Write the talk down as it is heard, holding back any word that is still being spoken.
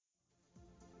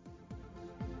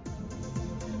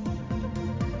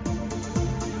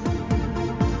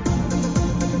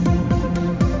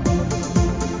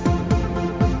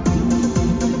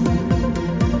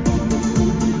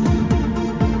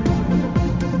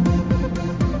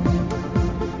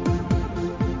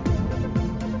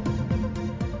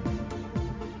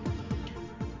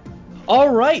All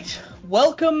right,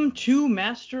 welcome to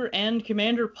Master and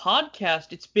Commander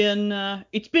podcast. It's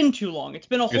been too long. It's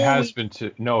been a It whole has week.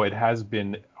 been no, it has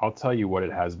been. I'll tell you what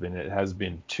it has been. It has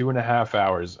been 2.5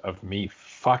 hours of me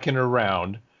fucking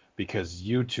around because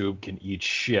YouTube can eat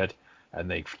shit and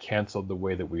they've canceled the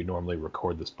way that we normally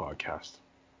record this podcast.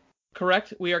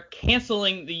 Correct. We are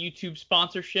canceling the YouTube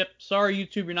sponsorship. Sorry,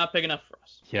 YouTube, you're not big enough for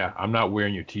us. Yeah, I'm not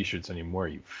wearing your t-shirts anymore,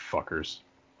 you fuckers.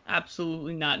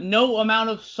 Absolutely not. No amount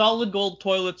of solid gold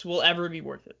toilets will ever be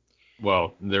worth it.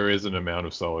 Well, there is an amount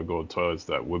of solid gold toilets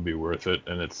that would be worth it,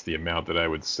 and it's the amount that I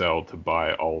would sell to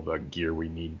buy all the gear we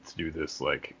need to do this,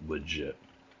 like, legit.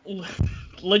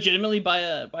 Legitimately buy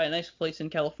a nice place in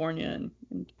California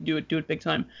and do it big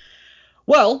time.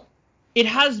 Well, it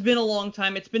has been a long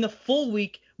time. It's been a full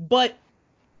week, but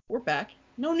we're back.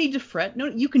 No need to fret. No,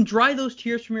 you can dry those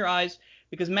tears from your eyes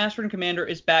because Master and Commander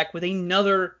is back with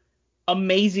another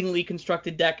amazingly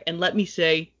constructed deck. And let me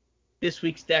say, this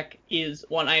week's deck is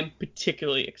one I am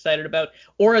particularly excited about.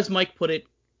 Or as Mike put it,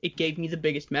 it gave me the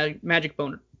biggest magic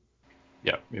boner.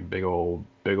 Yeah, a big old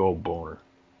boner.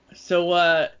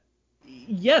 So,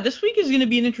 yeah, this week is going to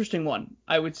be an interesting one,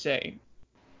 I would say.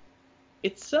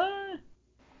 It's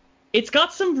it's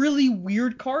got some really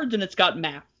weird cards and it's got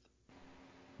math.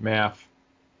 Math.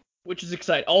 Which is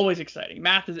exciting, always exciting.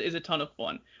 Math is a ton of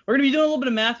fun. We're gonna be doing a little bit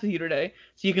of math with you today,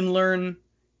 so you can learn,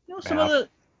 some of Math.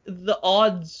 the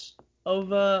odds of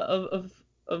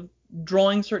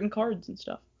drawing certain cards and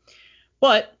stuff.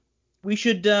 But we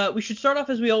should start off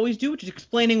as we always do, which is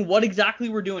explaining what exactly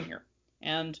we're doing here.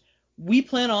 And we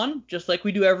plan on, just like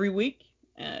we do every week,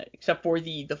 except for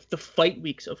the fight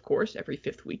weeks, of course, every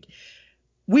fifth week.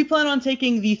 We plan on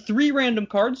taking the 3 random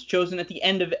cards chosen at the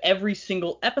end of every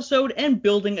single episode and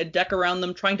building a deck around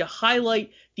them, trying to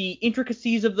highlight the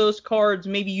intricacies of those cards,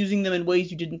 maybe using them in ways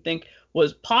you didn't think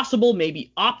was possible,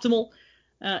 maybe optimal,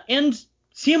 and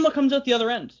seeing what comes out the other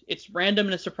end. It's random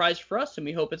and a surprise for us, and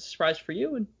we hope it's a surprise for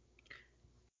you. And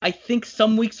I think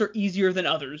some weeks are easier than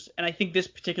others, and I think this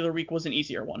particular week was an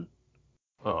easier one.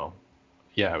 Oh,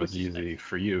 yeah, it Which was is easy nice.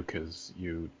 for you because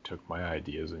you took my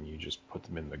ideas and you just put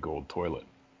them in the gold toilet.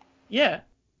 Yeah,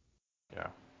 Yeah,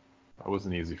 that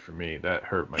wasn't easy for me. That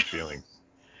hurt my feelings.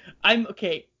 I'm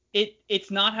okay.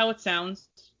 It's not how it sounds.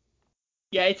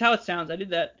 Yeah, it's how it sounds. I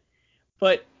did that.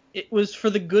 But it was for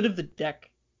the good of the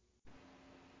deck.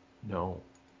 No.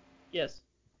 Yes.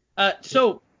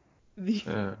 So the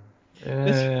Uh,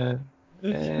 this eh,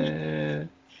 this week, eh.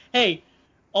 hey,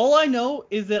 all I know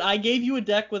is that I gave you a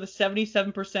deck with a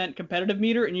 77% competitive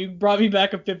meter, and you brought me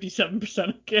back a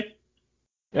 57%. Okay,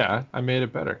 Yeah, I made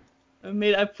it better.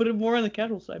 I put it more on the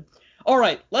casual side. All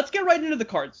right, let's get right into the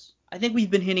cards. I think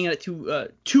we've been hinting at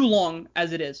it too long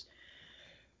as it is.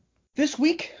 This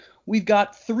week we've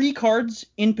got 3 cards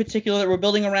in particular that we're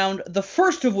building around. The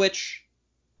first of which,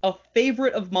 a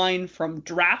favorite of mine from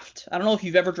draft. I don't know if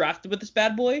you've ever drafted with this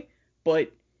bad boy,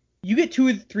 but you get 2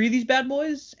 or 3 of these bad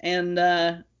boys,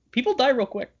 and people die real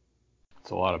quick. It's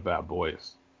a lot of bad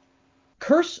boys.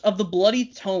 Curse of the Bloody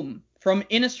Tome from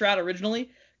Innistrad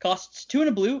originally costs 2 and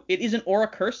a blue. It is an aura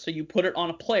curse, so you put it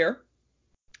on a player,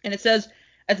 and it says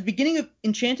at the beginning of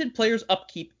enchanted player's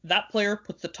upkeep, that player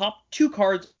puts the top 2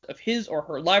 cards of his or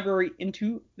her library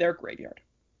into their graveyard.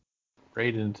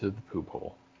 Right into the poop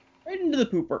hole. Right into the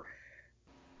pooper.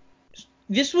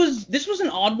 This was an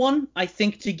odd one, I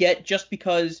think, to get just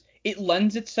because it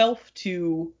lends itself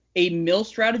to a mill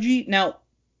strategy. Now,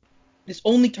 this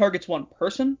only targets one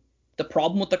person. The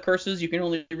problem with the curses, you can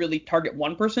only really target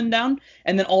one person down,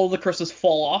 and then all of the curses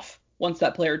fall off once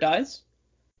that player dies.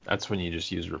 That's when you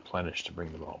just use replenish to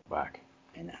bring them all back.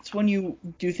 And that's when you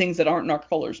do things that aren't in our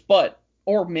colors. But,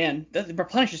 or man, the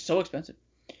replenish is so expensive.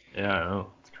 Yeah, I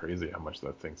know. It's crazy how much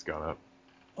that thing's gone up.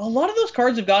 A lot of those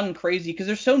cards have gotten crazy because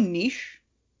they're so niche,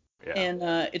 Yeah,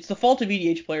 and it's the fault of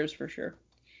EDH players for sure.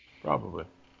 probably.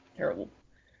 Terrible.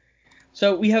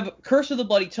 So we have Curse of the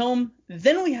Bloody Tome.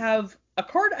 Then we have a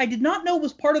card I did not know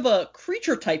was part of a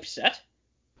creature type set,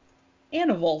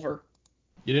 Anivolver.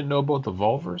 You didn't know about the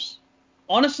Volvers?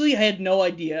 Honestly, I had no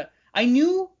idea. I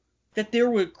knew that there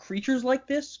were creatures like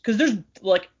this because there's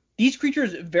like these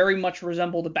creatures very much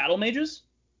resemble the battle mages.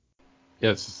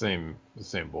 Yeah, it's the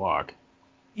same block.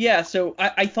 Yeah, so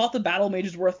I thought the battle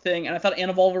mages were a thing, and I thought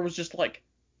Anivolver was just like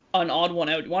an odd one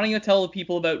out. Why don't you tell the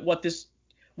people about what this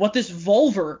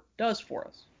Volver does for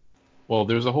us? Well,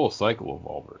 there's a whole cycle of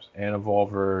Volvers.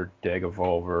 Anavolver,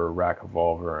 Dagavolver,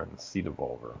 Rackavolver, and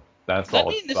Cedavolver. Does That's that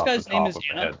all mean just this off the guy's name top is of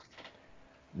my Anna? head.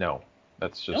 No,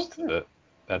 that's No. just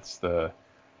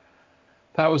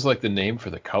that was like the name for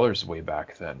the colors way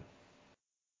back then.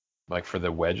 Like for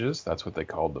the wedges, that's what they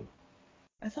called them.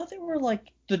 I thought they were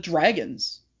like the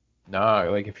dragons. No,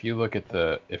 like if you look at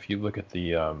the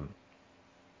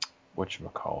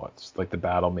whatchamacallits, like the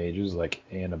battle mages, like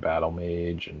Anna Battle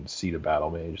Mage and Seed of Battle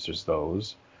Mage, there's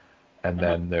those. And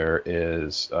Uh-huh. then there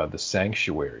is the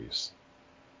sanctuaries.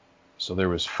 So there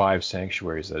was 5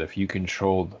 sanctuaries that if you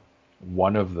controlled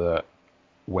one of the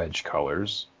wedge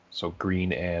colors, so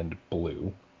green and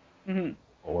blue, Hmm.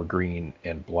 or green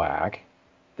and black,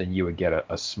 then you would get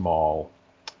a small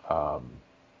um,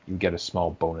 you get a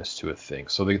small bonus to a thing.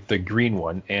 So the green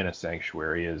one, Anna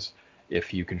Sanctuary, is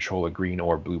if you control a green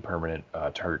or blue permanent,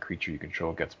 target creature you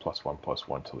control gets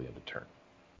 +1/+1 till the end of turn.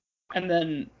 And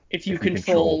then if you If you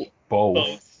control control both,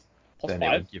 both, plus then it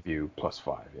five. would give you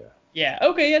 +5. Yeah. Yeah.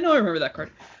 Okay. Yeah. No, I remember that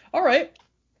card. All right.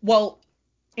 Well,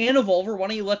 Anavolver, why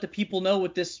don't you let the people know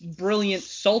what this brilliant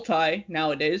Sultai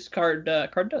nowadays card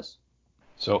does?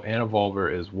 So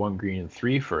Anavolver is 1 green and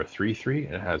 3 for a 3/3,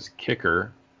 and it has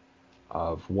kicker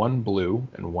of 1 blue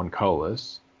and 1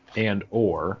 colorless, and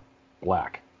or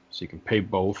black. So you can pay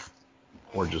both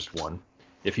or just one.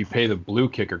 If you pay the blue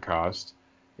kicker cost,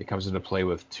 it comes into play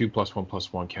with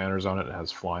 2+1/+1 counters on it. It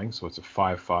has flying, so it's a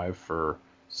 5/5 for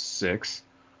 6.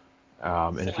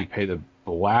 And if you Fine. pay the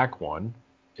black one,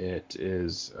 it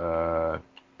is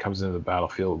comes into the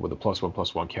battlefield with a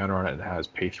 +1/+1 counter on it, and has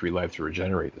pay 3 life to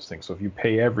regenerate this thing. So if you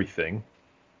pay everything,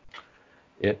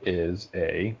 it is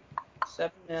a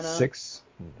 7 mana. 6.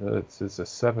 It's a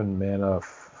 7 mana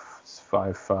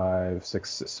 5/5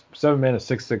 6 7 mana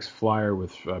 6/6 flyer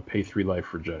with pay 3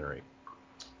 life regenerate.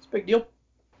 It's a big deal.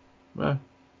 Eh,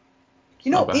 it's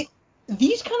You not know, bad.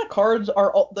 these kind of cards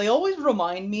they always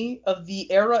remind me of the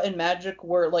era in Magic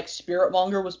where like Spirit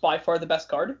Monger was by far the best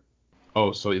card.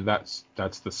 Oh, so that's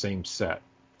the same set,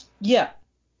 Yeah.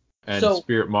 and So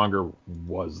Spirit Monger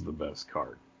was the best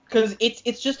card. because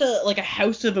it's just a like a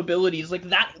house of abilities like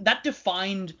that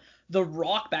defined the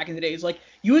Rock back in the days. Like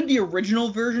you had the original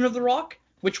version of the Rock,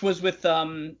 which was with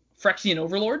Phyrexian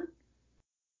Overlord,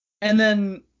 and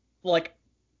then like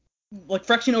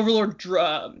Phyrexian Overlord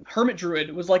Hermit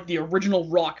Druid was like the original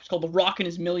Rock. It's called the Rock and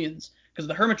His Millions because of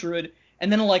the Hermit Druid, and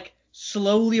then it like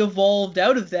slowly evolved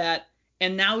out of that,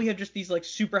 and now we have just these like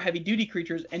super heavy duty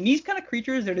creatures, and these kind of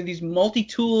creatures that are these multi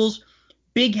tools,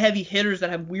 big heavy hitters that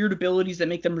have weird abilities that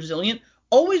make them resilient,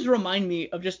 always remind me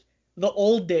of just the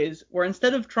old days where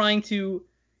instead of trying to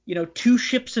two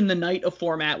ships in the night a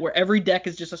format where every deck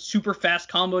is just a super fast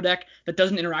combo deck that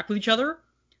doesn't interact with each other,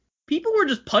 people were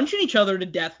just punching each other to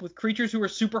death with creatures who were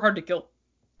super hard to kill.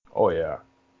 Oh yeah,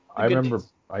 The I good remember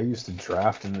days. I used to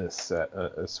draft in this set.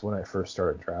 It's when I first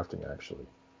started drafting actually.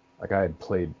 Like I had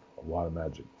played a lot of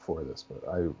Magic before this, but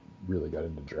I really got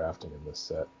into drafting in this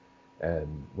set.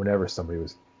 And whenever somebody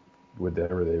was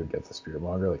whenever they would get the Spirit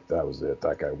Monger, like that was it.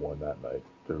 That guy won that night.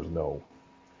 There was no.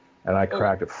 And I Oh,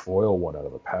 cracked a foil one out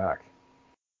of a pack,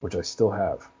 which I still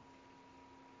have.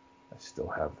 I still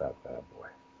have that bad boy.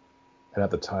 And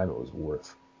at the time, it was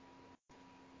worth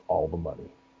all the money.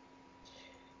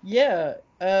 yeah.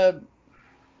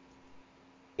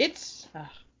 It's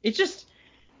just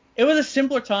it was a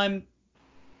simpler time.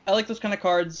 I like those kind of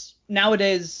cards.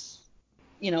 Nowadays,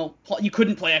 you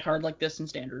couldn't play a card like this in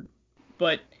standard.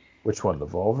 But Which one, the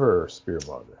Volver or Spirit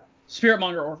Monger?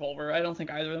 Spiritmonger or Volver, I don't think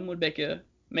either of them would make it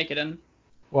in. Because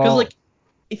Well, like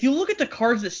if you look at the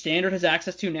cards that standard has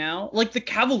access to now, like the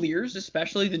Cavaliers,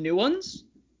 especially the new ones,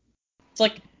 it's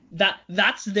like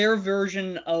that's their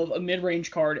version of a mid-range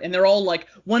card, and they're all like,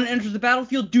 when it enters the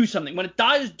battlefield, do something. When it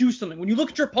dies, do something. When you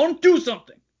look at your opponent, do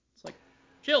something. It's like,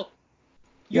 chill.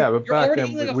 yeah, You're but you're already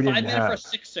getting like a we didn't 5 mana for a have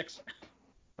 6/6.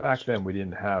 back then we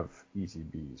didn't have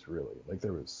ETBs really. Like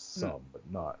there was Hmm. some, but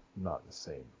not the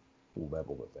same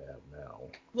level that they have now.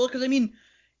 Well, because I mean,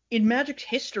 in Magic's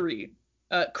history,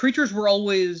 creatures were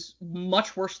always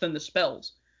much worse than the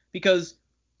spells because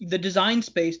the design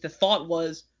space, the thought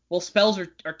was, well, spells are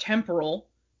temporal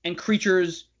and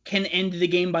creatures can end the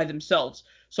game by themselves.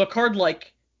 So a card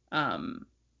like, um,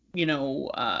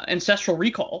 Ancestral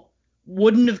Recall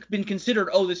wouldn't have been considered,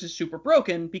 oh, this is super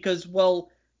broken because, well,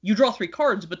 you draw 3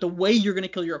 cards, but the way you're going to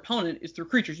kill your opponent is through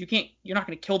creatures. You're not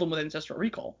going to kill them with Ancestral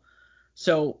Recall.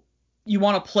 So you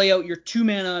want to play out your 2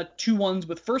 mana 2/1s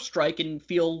with first strike and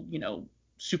feel,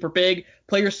 super big.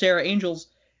 Play your Sarah Angels,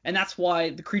 and that's why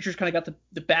the creatures kind of got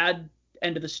the bad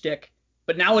end of the stick.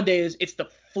 But nowadays it's the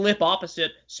flip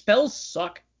opposite. Spells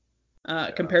suck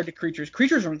Yeah. compared to creatures.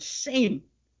 Creatures are insane.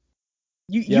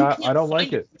 You Yeah, I can't don't find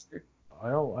like a it. creature. I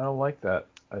don't like that.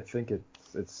 I think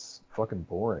it's fucking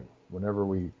boring. Whenever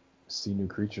we see new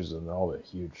creatures and all the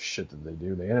huge shit that they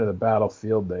do, they enter the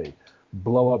battlefield, they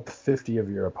blow up 50 of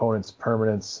your opponent's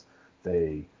permanents,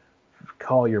 they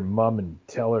call your mom and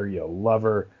tell her you love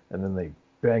her, and then they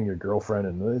bang your girlfriend,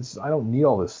 and I don't need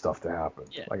all this stuff to happen.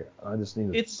 Yeah. Like I just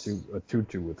need a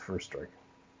 2/2 with first strike.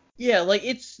 Yeah, like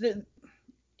it's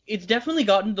definitely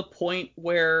gotten to the point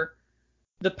where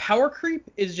the power creep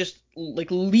is just like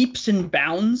leaps and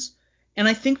bounds, and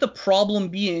I think the problem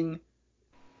being,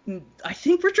 I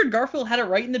think Richard Garfield had it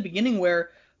right in the beginning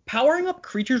where powering up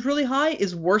creatures really high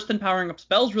is worse than powering up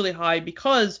spells really high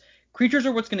because creatures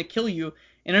are what's going to kill you.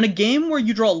 And in a game where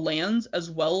you draw lands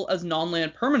as well as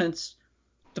non-land permanents,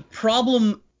 the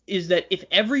problem is that if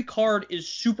every card is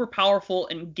super powerful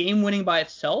and game winning by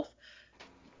itself,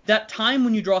 that time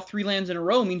when you draw 3 lands in a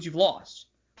row means you've lost.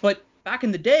 But back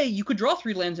in the day, you could draw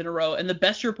 3 lands in a row, and the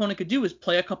best your opponent could do is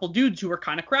play a couple dudes who were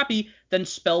kind of crappy, then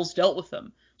spells dealt with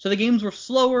them. So the games were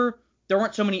slower, there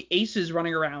weren't so many aces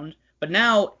running around, but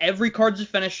now every card's a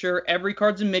finisher, every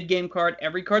card's a mid-game card,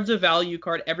 every card's a value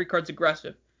card, every card's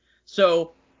aggressive.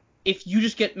 So if you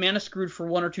just get mana screwed for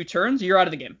 1 or 2 turns, you're out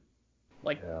of the game.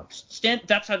 Like, Yeah.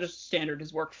 that's how just standard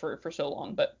has worked for so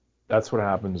long, but That's what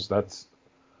happens. That's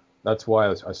why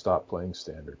I stopped playing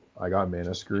standard. I got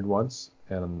mana screwed once,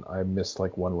 and I missed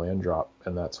like one land drop,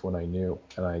 and that's when I knew.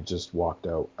 And I just walked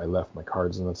out. I left my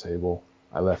cards on the table.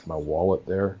 I left my wallet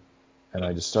there, and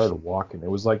I just started walking.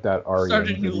 It was like that started REM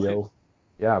a new life. video.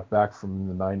 Yeah, back from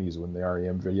the 90s when the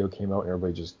REM video came out, and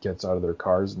everybody just gets out of their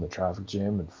cars in the traffic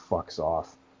jam and fucks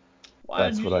off. Why did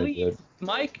That's you what I leave, did.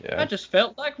 Mike? Yeah, That just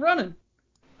felt like running.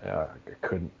 yeah, I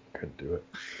couldn't do it.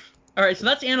 All right, so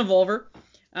that's Anivolver.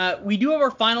 We do have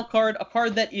our final card, a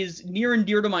card that is near and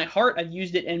dear to my heart. I've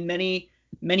used it in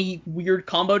many weird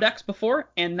combo decks before,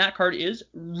 and that card is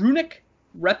Runic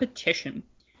Repetition.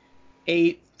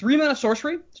 A 3-mana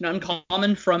sorcery. It's an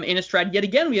uncommon from Innistrad. Yet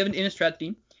again, we have an Innistrad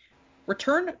theme.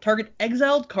 Return target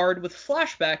exiled card with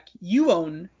flashback you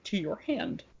own to your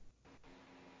hand.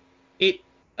 A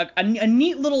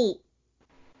neat little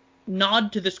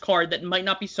nod to this card that might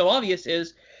not be so obvious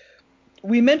is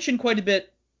we mentioned quite a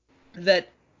bit that,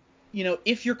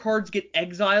 if your cards get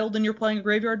exiled and you're playing a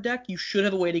graveyard deck, you should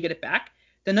have a way to get it back.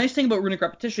 The nice thing about Runic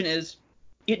Repetition is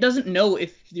it doesn't know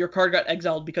if your card got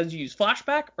exiled because you used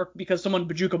flashback or because someone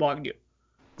Bajuka bogged you.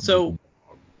 So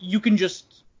you can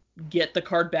just get the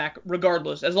card back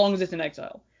regardless, as long as it's in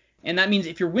exile. And that means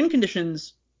if your win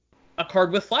condition's a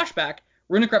card with flashback,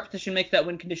 Runic Repetition makes that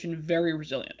win condition very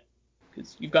resilient.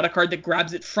 Because you've got a card that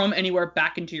grabs it from anywhere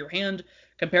back into your hand,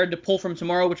 compared to Pull from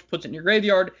Tomorrow, which puts it in your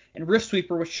graveyard, and Rift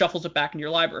Sweeper, which shuffles it back in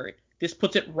your library. This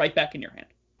puts it right back in your hand.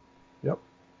 Yep.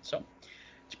 So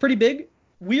it's pretty big.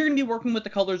 We're going to be working with the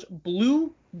colors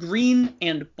blue, green,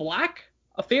 and black.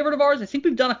 A favorite of ours. I think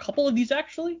we've done a couple of these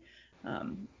actually.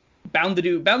 Bound to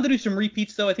do some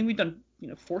repeats though. I think we've done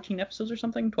 14 episodes or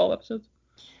something, 12 episodes.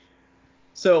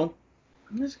 So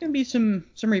there's going to be some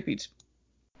repeats.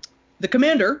 The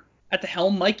commander at the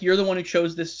helm, Mike, you're the one who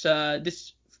chose this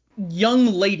young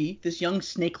lady, this young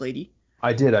snake lady.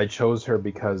 I did. I chose her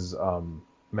because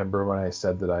remember when I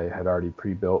said that I had already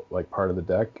pre-built like part of the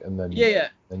deck and then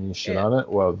then you shit on it?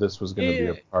 Well, this was going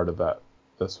to be a part of that.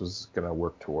 This was going to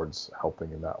work towards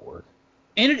helping in that work.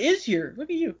 And it is here. Look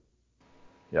at you.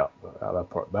 Yeah,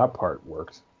 that part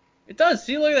worked. It does.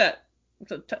 See, look at that.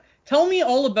 So tell me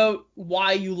all about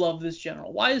why you love this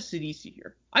general. Why is Sidisi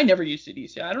here? I never use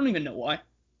Sidisi. I don't even know why.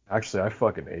 Actually, I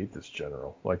fucking hate this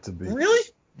general. Like to be. Really?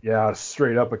 Yeah,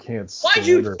 straight up, I can't stand Why'd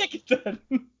you her. pick it then?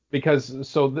 Because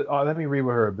let me read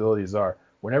what her abilities are.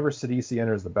 Whenever Sidisi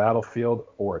enters the battlefield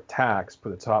or attacks, put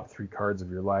the top 3 cards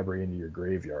of your library into your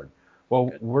graveyard. Well,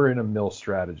 good. We're in a mill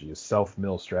strategy, a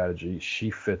self-mill strategy. She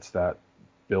fits that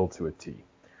bill to a T.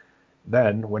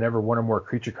 Then, whenever one or more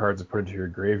creature cards are put into your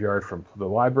graveyard from the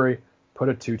library, put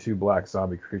a 2/2 black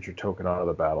zombie creature token onto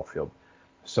the battlefield.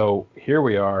 So here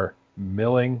we are,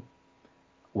 milling.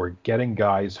 We're getting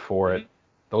guys for it.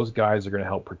 Those guys are going to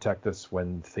help protect us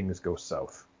when things go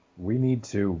south. We need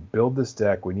to build this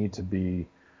deck. We need to be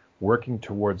working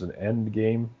towards an end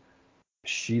game.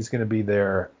 She's going to be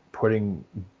there putting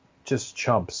just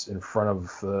chumps in front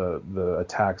of the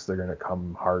attacks. They're going to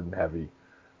come hard and heavy.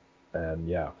 And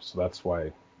yeah, so that's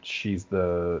why she's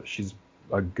a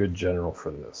good general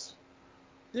for this.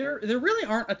 There really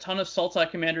aren't a ton of Sultai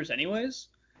commanders anyways.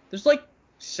 There's like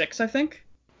 6, I think.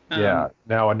 Yeah.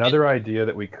 Now another idea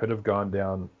that we could have gone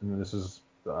down, and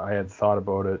I had thought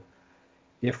about it.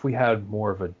 If we had more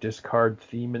of a discard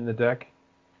theme in the deck,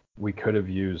 we could have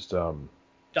used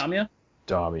Damia,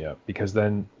 because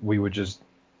then we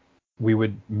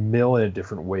would mill in a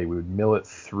different way. We would mill it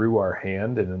through our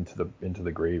hand and into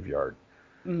the graveyard,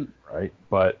 right?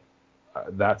 But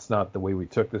that's not the way we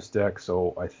took this deck,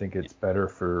 so I think it's better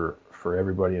for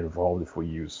everybody involved if we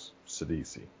use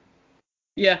Sidisi.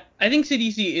 Yeah, I think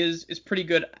CDC is pretty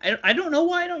good. I don't know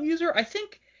why I don't use her. I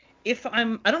think if I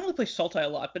don't really play Sultai a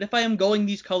lot, but if I am going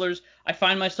these colors, I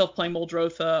find myself playing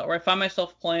Muldrotha, or I find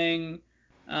myself playing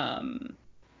um,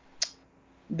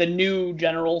 the new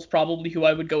generals, probably who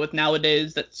I would go with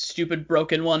nowadays. That stupid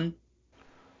broken one.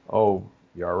 Oh,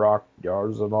 Yarok,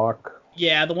 Yarzanok.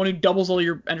 Yeah, the one who doubles all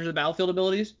your enters the battlefield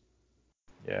abilities.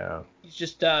 Yeah. He's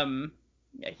just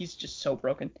yeah, he's just so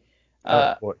broken. That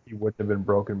Uh, what he wouldn't have been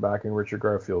broken back in Richard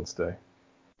Garfield's day.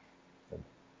 Yeah.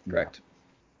 correct.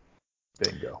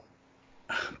 Bingo.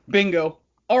 Bingo.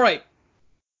 All right.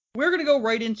 We're going to go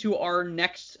right into our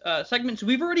next segment. So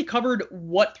we've already covered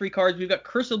what three cards. We've got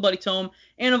Curse of the Bloody Tome,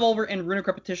 Anivolver, and Runic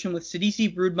Repetition with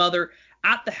Sidisi Broodmother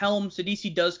at the helm.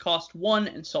 Sidisi does cost 1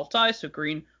 and self-die, so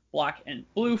green, black, and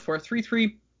blue for a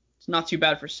 3/3. It's not too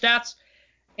bad for stats.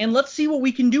 And let's see what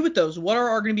we can do with those. What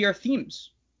are going to be our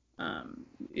themes?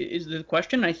 Is the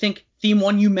question. I think theme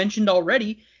 1 you mentioned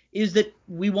already is that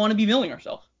we want to be milling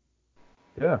ourselves.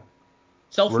 Yeah. We're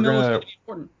Self-mill is going gonna to be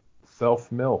important.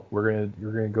 self-mill.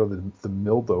 You're gonna go the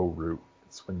mildo route.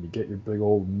 It's when you get your big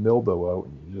old mildo out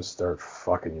and you just start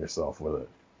fucking yourself with it.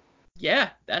 Yeah,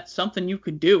 that's something you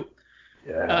could do.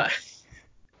 Yeah. Uh,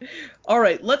 all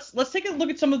right, let's take a look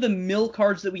at some of the mill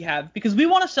cards that we have because we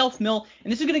want to self mill,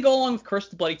 and this is going to go along with Curse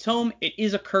of the Bloody Tome. It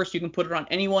is a curse; you can put it on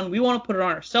anyone. We want to put it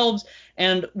on ourselves,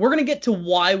 and we're going to get to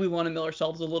why we want to mill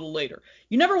ourselves a little later.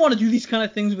 You never want to do these kind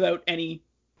of things without any,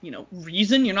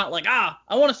 reason. You're not like, I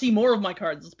want to see more of my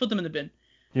cards. Let's put them in the bin.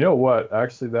 You know what?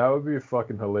 Actually, that would be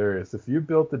fucking hilarious if you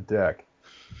built a deck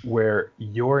where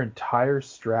your entire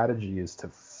strategy is to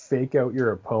fake out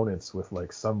your opponents with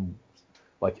like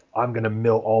I'm gonna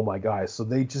mill all my guys, so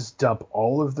they just dump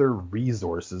all of their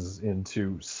resources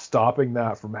into stopping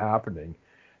that from happening.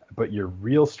 But your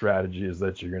real strategy is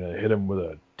that you're gonna hit them with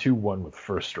a 2-1 with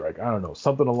first strike. I don't know,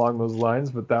 something along those lines.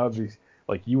 But that would be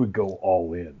like you would go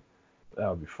all in. That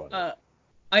would be funny. Uh,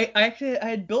 I actually I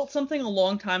had built something a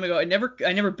long time ago. I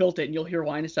never built it, and you'll hear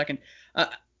why in a second. Uh,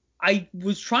 I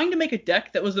was trying to make a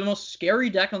deck that was the most scary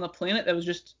deck on the planet that was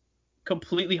just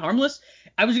completely harmless.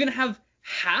 I was gonna have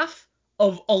half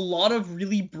of a lot of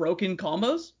really broken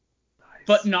combos,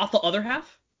 but Nice. not the other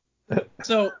half.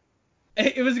 So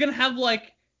it was gonna have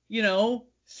like,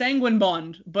 Sanguine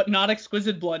Bond, but not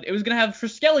Exquisite Blood. It was gonna have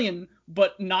Triskelion,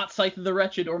 but not Scythe of the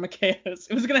Wretched or Mikaeus.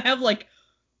 It was gonna have like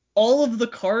all of the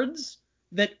cards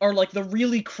that are like the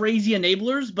really crazy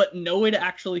enablers, but no way to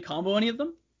actually combo any of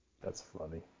them, That's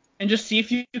funny. and just see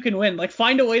if you can win. Like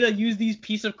find a way to use these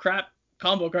piece of crap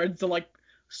combo cards to like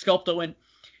sculpt a win.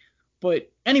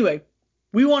 But anyway,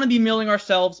 we want to be milling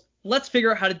ourselves. Let's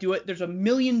figure out how to do it. There's a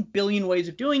million billion ways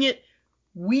of doing it.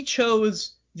 We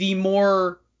chose the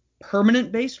more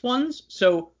permanent based ones,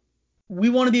 so we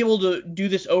want to be able to do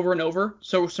this over and over.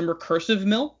 So some recursive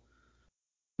mill,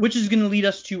 which is going to lead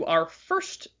us to our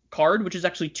first card, which is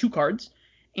actually two cards,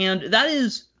 and that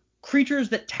is creatures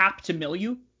that tap to mill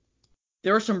you.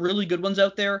 There are some really good ones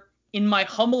out there. In my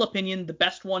humble opinion, the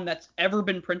best one that's ever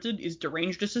been printed is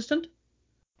Deranged Assistant.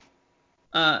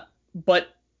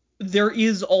 But there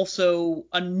is also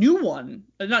a new one.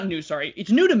 Not new, sorry.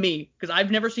 It's new to me because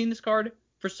I've never seen this card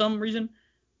for some reason.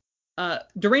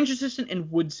 Deranged Assistant and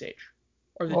Wood Sage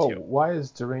are the Oh, two. why is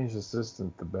Deranged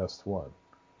Assistant the best one?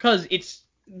 Because it's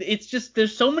just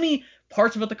there's so many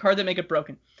parts about the card that make it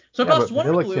broken. So it Yeah, costs but one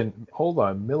and a blue. Milliken, hold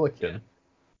on, Yeah, Milliken.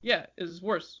 yeah, is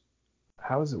worse.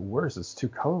 How is it worse? It's too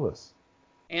colorless.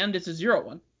 And it's a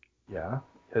 0/1. Yeah,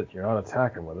 you're not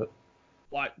attacking with it.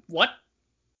 What? What?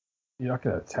 You're not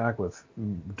gonna attack with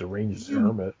Deranged You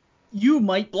Hermit. you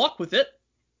might block with it.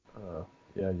 Uh,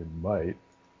 yeah, you might.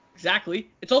 Exactly.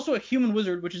 It's also a human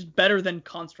wizard, which is better than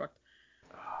construct.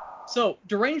 So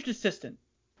deranged assistant,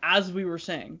 as we were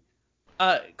saying,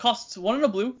 costs one and a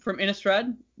blue from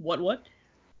Innistrad. What?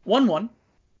 1/1.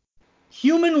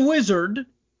 Human wizard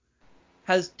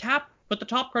has tap. Put the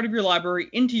top card of your library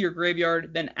into your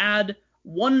graveyard, then add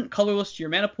one colorless to your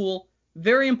mana pool.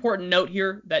 Very important note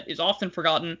here that is often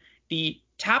forgotten. The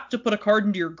tap to put a card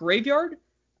into your graveyard,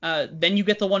 then you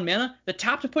get the 1 mana. The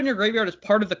tap to put in your graveyard is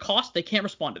part of the cost. They can't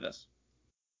respond to this.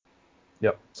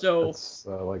 Yep, So that's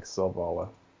like Selvala.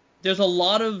 there's a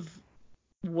lot of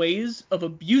ways of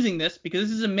abusing this because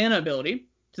this is a mana ability,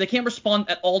 so they can't respond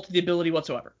at all to the ability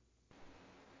whatsoever.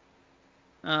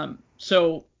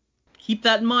 So keep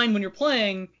that in mind when you're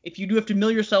playing. If you do have to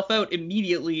mill yourself out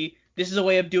immediately, this is a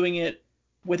way of doing it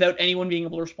without anyone being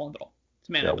able to respond at all. It's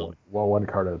mana Yeah, ability. one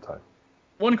card at a time.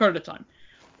 One card at a time.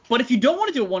 But if you don't want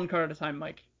to do it one card at a time,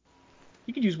 Mike,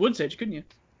 you could use Wood Sage, couldn't you?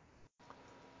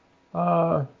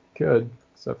 Good,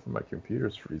 except for my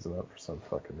computer's freezing up for some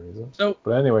fucking reason. So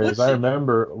But Wood anyways, I Sage.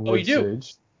 remember Oh, you Wood do?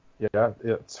 Sage. Yeah,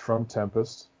 it's from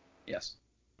Tempest. Yes.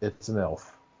 It's an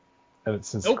elf. And it's,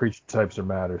 since Nope. creature types are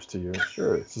matters to you,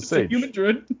 sure, it's a It's a sage. human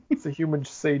druid. It's a human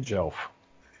sage elf.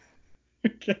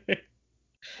 Okay.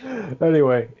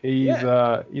 Anyway,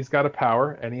 Yeah. he's got a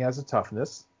power and he has a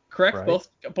toughness, Correct. right? Both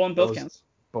upon both Those counts.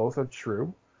 both are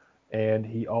true. And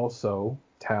he also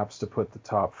taps to put the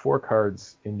top 4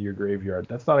 cards into your graveyard.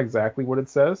 That's not exactly what it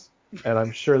says, and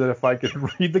I'm sure that if I could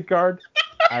read the card,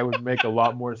 I would make a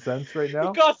lot more sense right He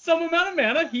now. costs some amount of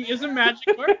mana. He is a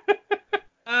magic card.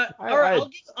 All right.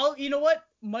 I You know what?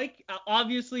 Mike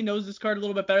obviously knows this card a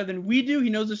little bit better than we do. He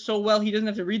knows this so well. He doesn't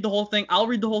have to read the whole thing. I'll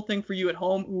read the whole thing for you at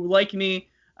home, who, like me,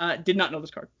 did not know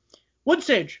this card. Wood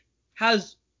Sage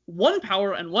has 1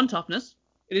 power and 1 toughness.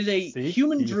 It is a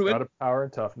human he's druid. got a power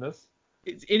and toughness,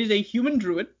 It is a human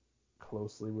druid.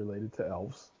 closely related to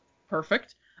elves.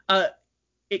 Perfect.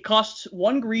 It costs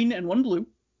 1 green and 1 blue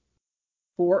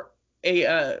for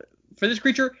for this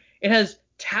creature. It has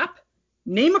tap,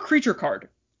 name a creature card,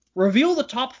 reveal the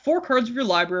top 4 cards of your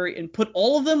library, and put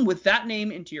all of them with that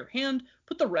name into your hand.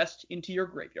 Put the rest into your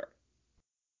graveyard.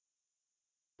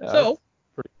 Yeah, So that's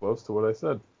pretty close to what I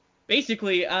said.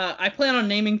 basically, I plan on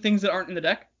naming things that aren't in the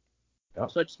deck. Yeah.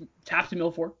 So I just tap to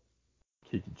mill 4.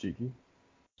 Kiki Chiki.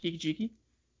 Cheeky cheeky.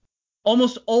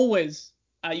 Almost always,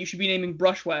 you should be naming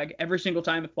Brushwag every single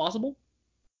time if possible.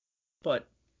 But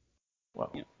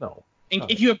Well, you know, no.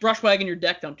 if you have Brushwag in your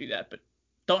deck, don't do that. But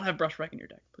don't have Brushwag in your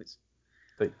deck, please.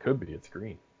 They could be. It's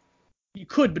green. You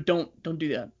could, but don't do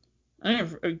that. I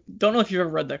don't know if you've ever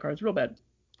read that card. It's real bad.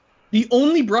 The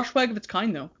only Brushwag of its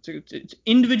kind, though. It's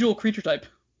individual creature type.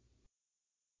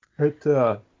 It's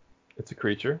a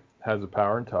creature, has a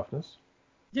power and toughness,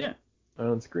 Yeah,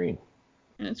 and it's green.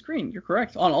 and it's green. You're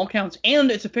correct on all counts.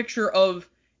 And it's a picture of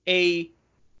a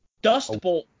dust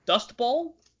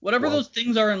ball, whatever Well, those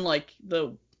things are in like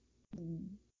the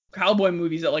cowboy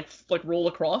movies that like roll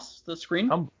across the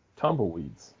screen.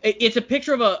 Tumbleweeds. It's a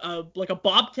picture of a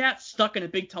bobcat stuck in a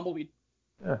big tumbleweed.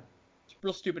 Yeah. It's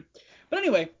real stupid. But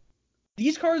anyway,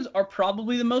 these cards are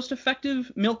probably the most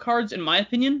effective mill cards in my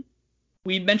opinion.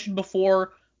 We mentioned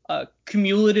before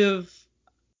cumulative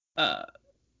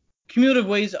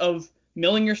ways of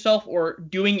milling yourself or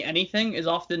doing anything is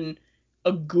often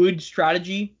a good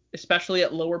strategy, especially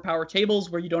at lower power tables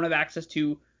where you don't have access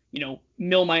to,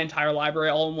 mill my entire library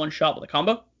all in one shot with a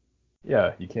combo.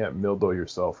 Yeah, you can't mildo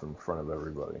yourself in front of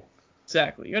everybody.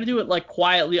 Exactly. You got to do it like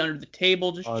quietly under the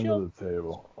table, just Under chill, the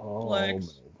table. Oh,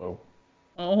 flex. mildo.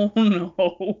 Oh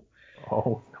no.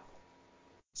 Oh,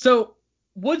 So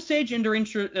Wood Sage and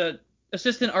Deranged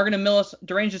Assistant are going to mill us.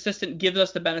 Deranged Assistant gives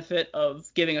us the benefit of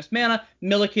giving us mana.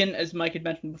 Milliken, as Mike had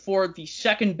mentioned before, the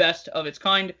second best of its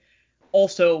kind,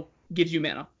 also gives you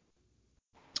mana.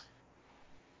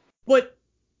 But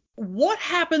what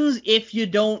happens if you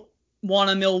don't want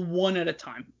to mill one at a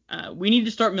time? We need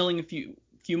to start milling a few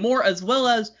more, as well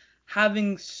as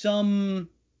having some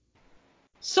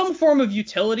form of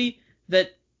utility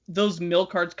that those mill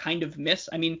cards kind of miss.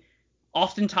 I mean,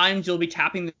 oftentimes you'll be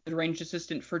tapping the Ranged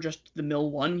Assistant for just the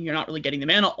mill 1. You're not really getting the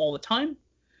mana all the time.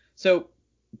 So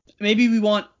maybe we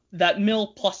want that mill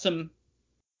plus some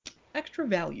extra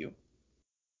value.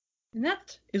 And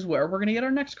that is where we're going to get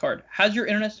our next card. Has your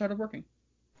internet started working?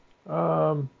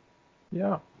 yeah.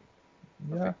 Yeah,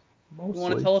 You want to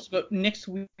mostly. tell us about Nyx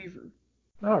Weaver?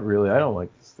 Not really. I don't like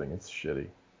this thing. It's shitty.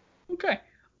 Okay.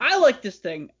 I like this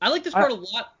thing. I like this I, card a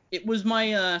lot. It was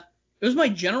my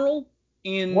general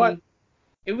in what?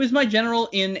 It was my general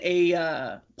in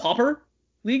a Pauper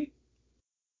league.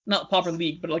 Not Pauper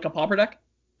league, but like a Pauper deck.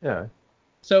 Yeah.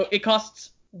 So it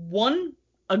costs 1,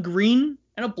 a green,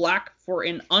 and a black for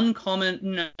an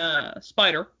uncommon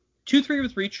spider. 2/3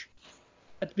 with reach.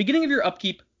 At the beginning of your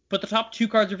upkeep, put the top 2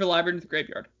 cards of your library into the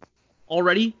graveyard.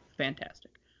 Already fantastic.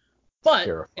 But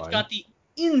Terrifying. it's got the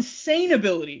insane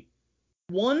ability.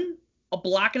 1, a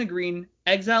black and a green,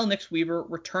 exile Nyx Weaver,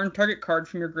 return target card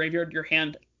from your graveyard to your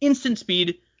hand. Instant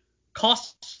speed,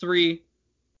 costs 3,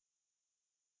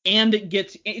 and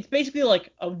it's basically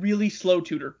like a really slow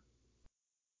tutor.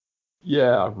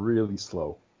 Yeah, really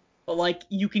slow. But like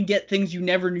you can get things you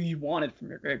never knew you wanted from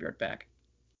your graveyard back.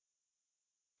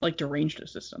 Like Deranged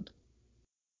Assistant.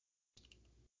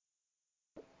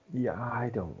 Yeah, I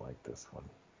don't like this one.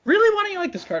 Really? Why don't you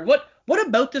like this card? What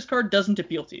about this card doesn't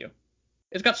appeal to you?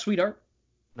 It's got sweet art.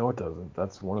 No, it doesn't.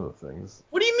 That's one of the things.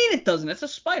 What do you mean it doesn't? It's a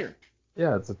spider.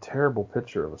 Yeah, it's a terrible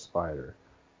picture of a spider.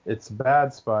 It's a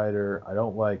bad spider. I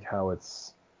don't like how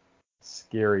it's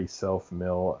scary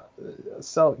self-mill.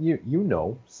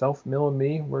 Self-mill and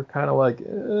me, we're kind of like.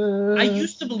 I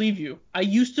used to believe you. I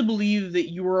used to believe that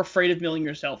you were afraid of milling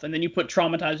yourself, and then you put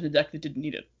Traumatize in a deck that didn't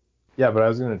need it. Yeah, but I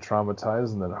was going to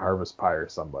traumatize and then harvest pyre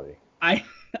somebody, I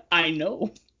I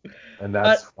know. and Uh,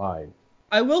 that's fine.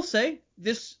 I will say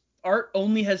this art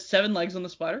only has 7 legs on the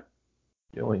spider,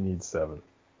 You only need 7.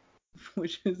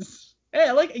 which is hey,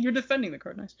 I like you're defending the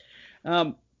card. Nice.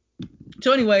 Um,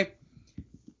 so anyway,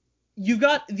 you've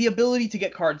got the ability to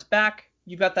get cards back.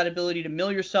 You've got that ability to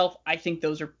mill yourself. I think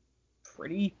those are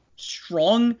pretty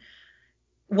strong.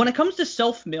 When it comes to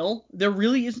self mill, there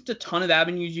really isn't a ton of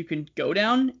avenues you can go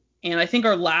down. And I think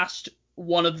our last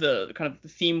one of the kind of the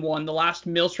theme one, the last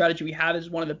mill strategy we have is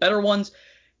one of the better ones.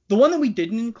 The one that we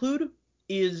didn't include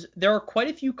is there are quite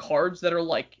a few cards that are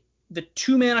like the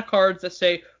 2 mana cards that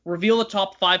say reveal the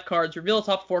top 5 cards, reveal the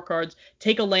top 4 cards,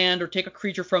 take a land or take a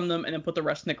creature from them, and then put the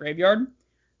rest in the graveyard.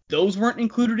 Those weren't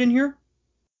included in here.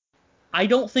 I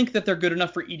don't think that they're good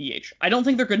enough for EDH. I don't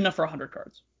think they're good enough for 100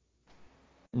 cards.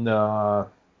 Nah,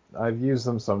 I've used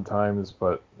them sometimes,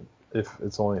 but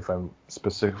it's only if I'm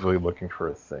specifically looking for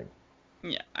a thing.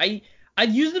 Yeah,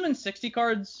 I've used them in 60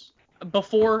 cards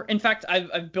before. In fact,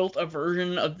 I've built a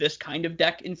version of this kind of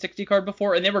deck in 60 card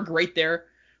before, and they were great there,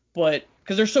 but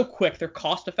because they're so quick, they're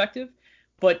cost effective.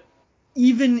 But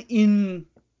even in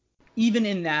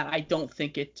that, I don't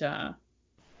think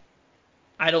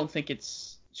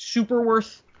it's super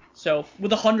worth. So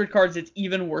with 100 cards, it's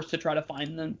even worse to try to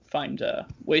find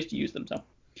ways to use them. So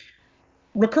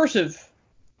recursive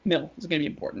mill is going to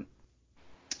be important.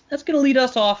 That's going to lead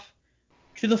us off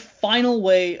to the final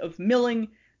way of milling,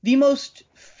 the most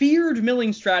feared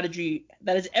milling strategy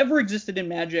that has ever existed in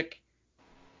Magic.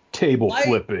 Table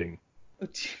flipping.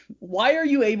 Why are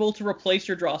you able to replace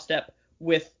your draw step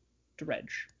with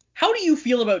Dredge? How do you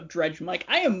feel about Dredge, Mike?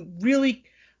 Let me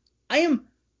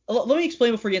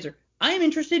explain before you answer. I am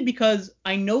interested because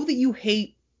I know that you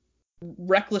hate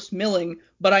reckless milling,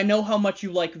 but I know how much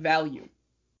you like value.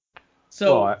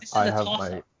 So Well, this is a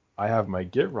toss-up. I have my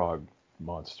Gitrog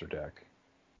monster deck,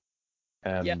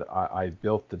 Yeah. and I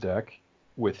built the deck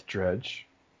with Dredge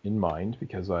in mind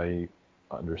because I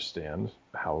understand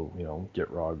how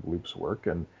Gitrog loops work,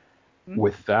 and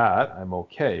with that I'm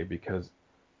okay because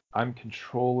I'm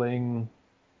controlling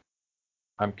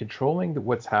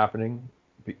what's happening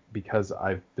because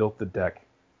I've built the deck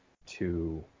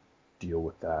to deal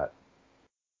with that.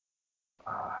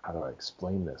 How do I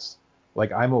explain this?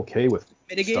 Like, I'm okay with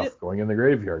stuff going in the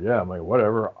graveyard. Yeah, I'm like,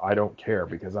 whatever, I don't care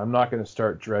because I'm not going to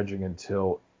start dredging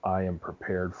until I am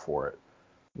prepared for it.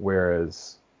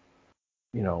 Whereas,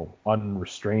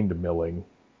 unrestrained milling,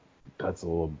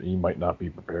 you might not be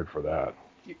prepared for that.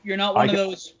 You're not one of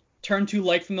those turn 2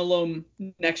 Light from the Loam,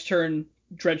 next turn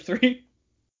Dredge 3?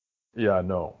 Yeah,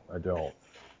 no, I don't.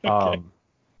 Okay.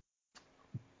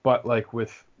 But like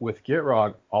with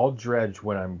Gitrog, I'll dredge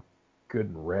when I'm good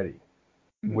and ready.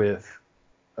 Mm-hmm. With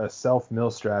a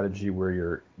self-mill strategy where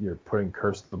you're putting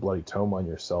Curse of the Bloody Tome on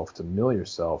yourself to mill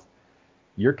yourself,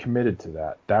 you're committed to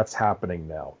that. That's happening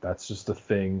now. That's just a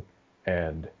thing,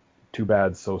 and too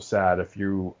bad, so sad if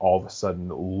you all of a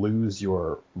sudden lose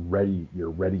your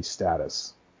ready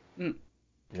status. You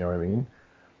know what I mean?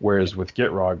 Whereas with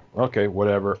Gitrog, okay,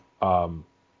 whatever.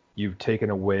 You've taken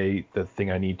away the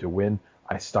thing I need to win.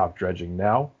 I stop dredging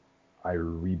now. I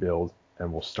rebuild,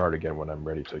 and we'll start again when I'm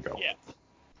ready to go. Yeah.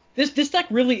 This deck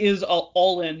really is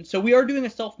all in. So we are doing a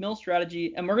self-mill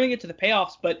strategy, and we're going to get to the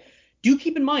payoffs, but do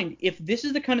keep in mind, if this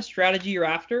is the kind of strategy you're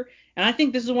after, and I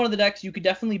think this is one of the decks you could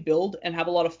definitely build and have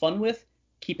a lot of fun with,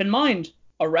 keep in mind,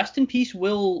 a Rest in Peace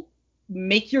will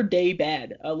make your day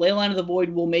bad. A Leyline of the Void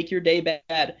will make your day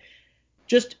bad.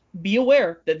 Just be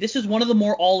aware that this is one of the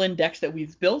more all-in decks that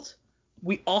we've built.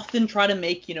 We often try to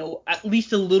make, at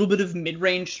least a little bit of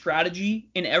mid-range strategy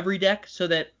in every deck so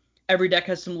that every deck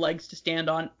has some legs to stand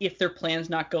on. If their plan's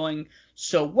not going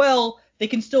so well, they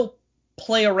can still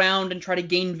play around and try to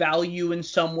gain value in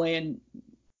some way, and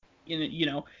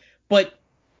but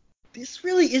this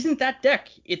really isn't that deck.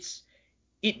 It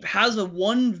has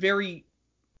one very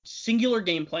singular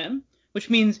game plan, which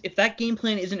means if that game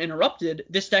plan isn't interrupted,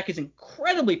 this deck is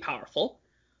incredibly powerful.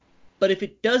 But if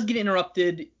it does get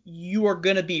interrupted, you are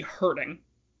going to be hurting.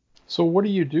 So what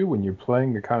do you do when you're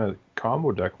playing a kind of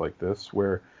combo deck like this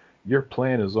where your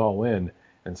plan is all in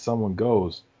and someone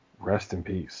goes, rest in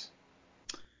peace?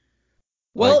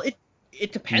 Well,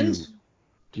 it depends.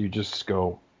 Do you just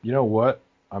go, you know what?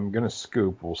 I'm going to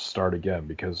scoop. We'll start again,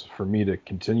 because for me to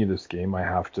continue this game, I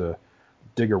have to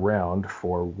dig around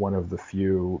for one of the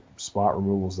few spot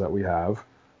removals that we have.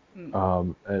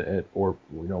 Or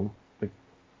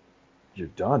you're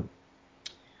done.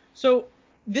 So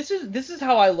this is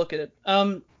how I look at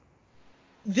it.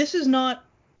 This is not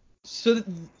so.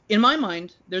 In my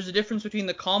mind, there's a difference between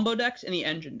the combo decks and the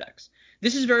engine decks.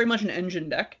 This is very much an engine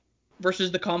deck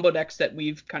versus the combo decks that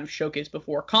we've kind of showcased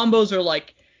before. Combos are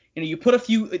like, you put a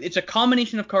few, it's a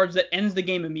combination of cards that ends the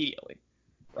game immediately,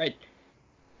 right?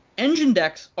 Engine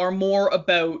decks are more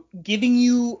about giving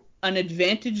you an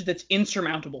advantage that's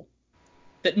insurmountable,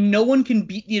 that no one can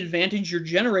beat the advantage you're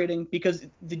generating because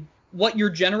what you're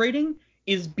generating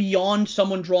is beyond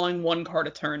someone drawing one card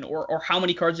a turn, or how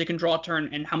many cards they can draw a turn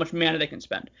and how much mana they can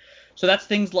spend. So that's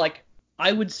things like,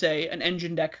 I would say an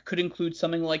engine deck could include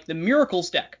something like the Miracles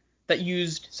deck that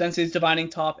used Sensei's Divining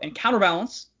Top and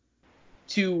Counterbalance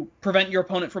to prevent your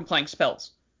opponent from playing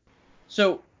spells.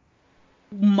 So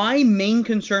my main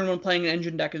concern when playing an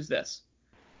engine deck is this.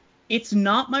 It's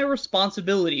not my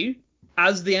responsibility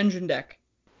as the engine deck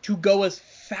to go as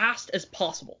fast as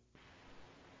possible.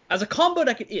 As a combo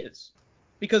deck it is,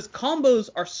 because combos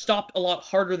are stopped a lot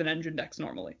harder than engine decks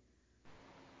normally.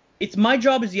 It's my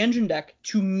job as the engine deck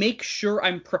to make sure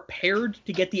I'm prepared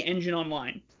to get the engine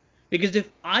online. Because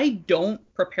if I don't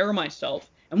prepare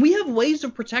myself, and we have ways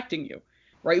of protecting you,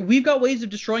 right? We've got ways of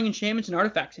destroying enchantments and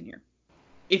artifacts in here.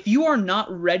 If you are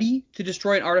not ready to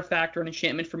destroy an artifact or an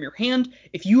enchantment from your hand,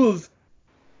 if you have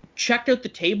checked out the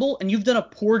table and you've done a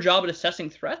poor job at assessing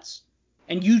threats,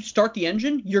 and you start the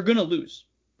engine, you're going to lose.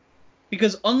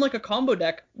 Because unlike a combo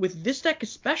deck, with this deck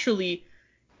especially,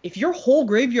 if your whole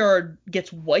graveyard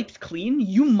gets wiped clean,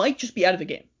 you might just be out of the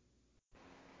game.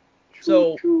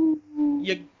 So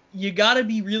you gotta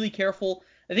be really careful.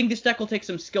 I think this deck will take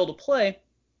some skill to play,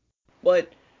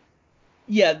 but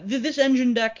yeah, this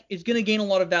engine deck is going to gain a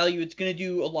lot of value. It's going to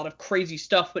do a lot of crazy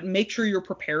stuff, but make sure you're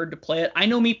prepared to play it. I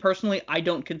know me personally, I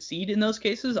don't concede in those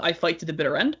cases. I fight to the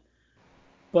bitter end,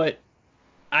 but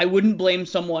I wouldn't blame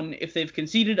someone if they've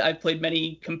conceded. I've played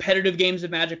many competitive games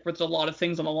of Magic where there's a lot of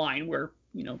things on the line where,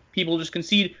 people just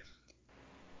concede.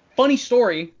 Funny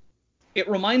story, it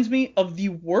reminds me of the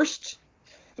worst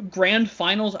grand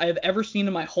finals I have ever seen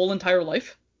in my whole entire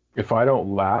life. If I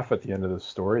don't laugh at the end of the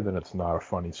story, then it's not a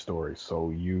funny story. So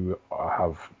you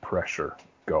have pressure.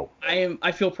 Go.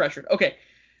 I feel pressured. Okay.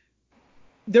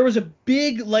 There was a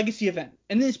big legacy event.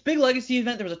 And in this big legacy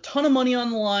event, there was a ton of money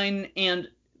on the line, and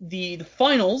the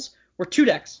finals were two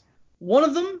decks. One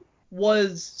of them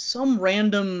was some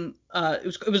random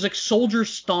it was like Soldier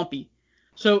Stompy.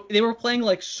 So they were playing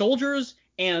like soldiers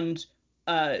and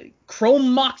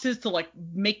Chrome Moxes to like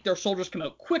make their soldiers come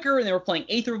out quicker, and they were playing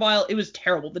Aether Vial. It was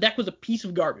terrible. The deck was a piece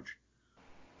of garbage.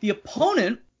 The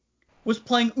opponent was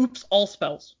playing Oops All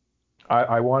Spells.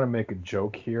 I want to make a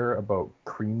joke here about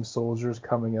Cream Soldiers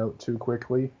coming out too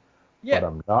quickly, but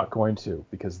I'm not going to,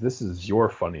 because this is your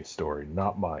funny story,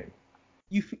 not mine.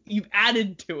 You've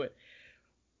added to it.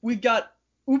 We've got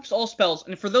Oops All Spells,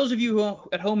 and for those of you who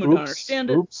at home who don't understand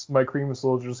it, my Cream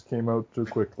Soldiers came out too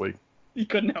quickly. He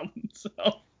couldn't help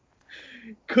himself.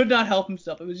 Could not help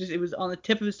himself. It was on the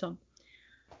tip of his tongue.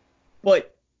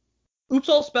 But Oops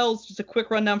All Spells, just a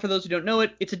quick rundown for those who don't know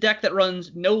it. It's a deck that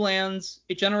runs no lands.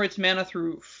 It generates mana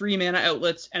through free mana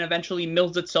outlets and eventually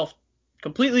mills itself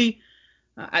completely,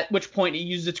 at which point it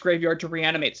uses its graveyard to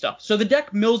reanimate stuff. So the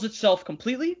deck mills itself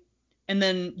completely and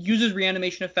then uses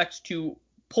reanimation effects to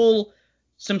pull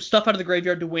some stuff out of the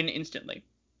graveyard to win instantly.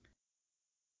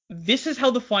 This is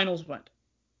how the finals went.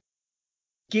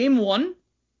 Game 1,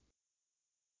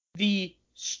 the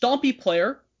Stompy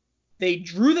player, they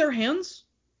drew their hands,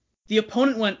 the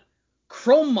opponent went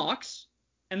Chrome Mox,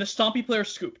 and the Stompy player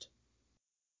scooped.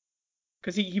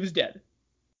 Because he was dead.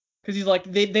 Because he's like,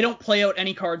 they don't play out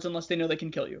any cards unless they know they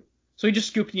can kill you. So he just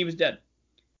scooped and he was dead.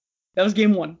 That was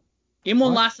game 1. Game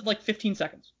 1 lasted like 15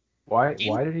 seconds. Why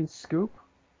did he scoop?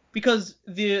 Because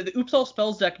the Oops All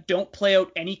Spells deck don't play out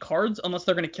any cards unless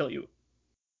they're going to kill you.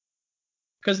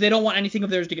 Because they don't want anything of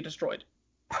theirs to get destroyed.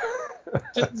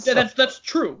 That's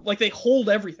true. Like, they hold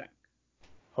everything.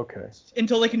 Okay.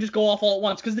 Until they can just go off all at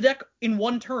once. Because the deck, in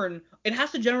one turn, it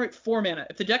has to generate 4 mana.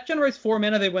 If the deck generates 4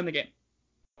 mana, they win the game.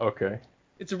 Okay.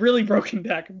 It's a really broken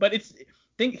deck, but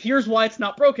here's why it's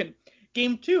not broken.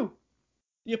 Game 2,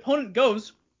 the opponent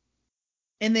goes,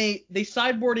 and they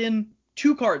sideboard in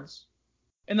 2 cards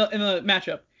in the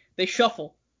matchup. They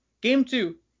shuffle. Game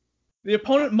 2, the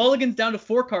opponent mulligans down to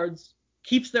 4 cards,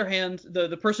 keeps their hand,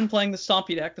 the person playing the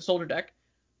Stompy deck, the Soldier deck,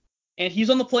 and he's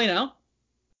on the play now.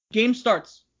 Game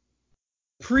starts.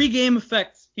 Pre-game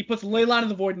effects, he puts Leyline of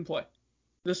the Void in play.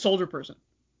 The Soldier person.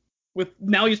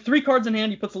 Now he has 3 cards in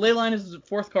hand, he puts Leyline as his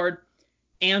 4th card,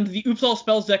 and the Oops All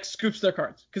Spells deck scoops their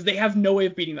cards, because they have no way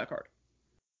of beating that card.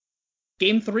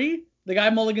 Game 3, the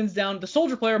guy mulligans down, the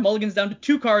Soldier player mulligans down to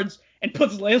 2 cards, and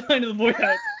puts Leyline of the Void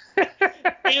out.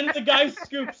 And the guy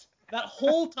scoops. That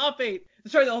whole top 8,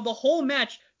 the whole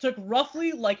match took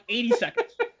roughly like 80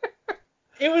 seconds.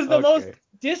 It was the most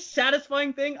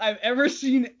dissatisfying thing I've ever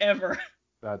seen ever.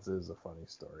 That is a funny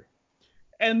story.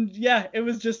 And yeah, it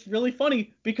was just really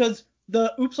funny because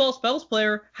the Oops All Spells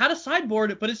player had a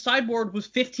sideboard, but his sideboard was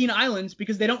 15 islands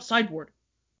because they don't sideboard.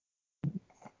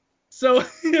 So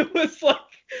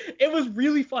it was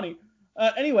really funny.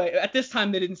 Anyway, at this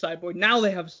time they didn't sideboard. Now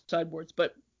they have sideboards.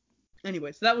 But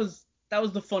anyway, so that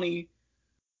was the funny,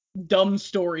 dumb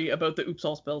story about the Oops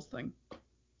All Spells thing.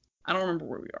 I don't remember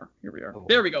where we are. Here we are.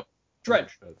 There we go.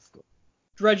 Dredge.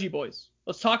 Dredgy boys.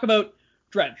 Let's talk about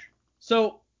Dredge.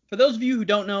 So, for those of you who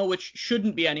don't know, which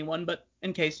shouldn't be anyone, but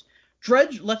in case,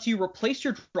 Dredge lets you replace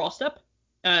your draw step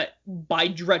by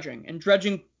dredging. And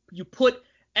dredging, you put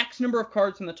X number of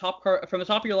cards from the top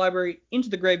of your library into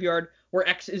the graveyard, where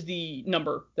X is the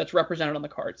number that's represented on the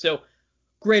card. So,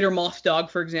 Greater Moss Dog,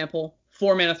 for example,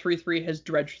 4 mana 3/3 has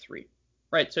Dredge 3.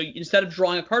 Right, so instead of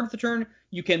drawing a card with the turn,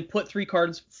 you can put 3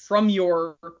 cards from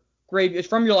your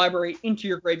library into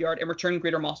your graveyard and return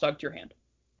Greater Moss Dog to your hand.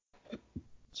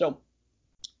 So,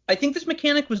 I think this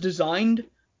mechanic was designed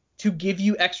to give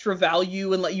you extra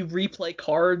value and let you replay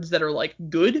cards that are like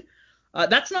good.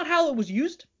 That's not how it was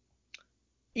used.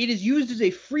 It is used as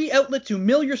a free outlet to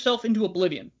mill yourself into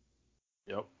oblivion.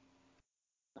 Yep.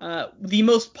 The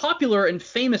most popular and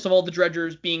famous of all the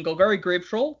dredgers being Golgari Grave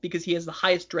Troll, because he has the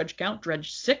highest dredge count,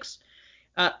 dredge 6.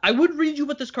 I would read you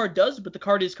what this card does, but the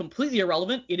card is completely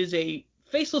irrelevant. It is a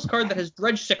faceless card that has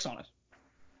dredge 6 on it.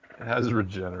 It has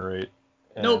regenerate.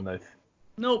 Nope.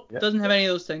 Nope. Doesn't have any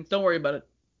of those things. Don't worry about it.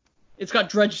 It's got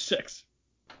dredge 6.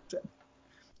 The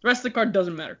rest of the card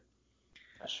doesn't matter.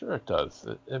 Sure it does.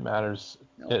 It matters.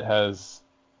 Nope. It has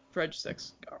dredge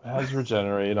 6. It has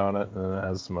regenerate on it, and it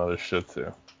has some other shit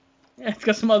too. Yeah, it's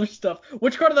got some other stuff.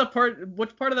 Which part of that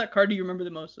card do you remember the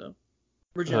most, though?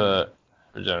 Regenerate,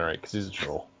 because he's a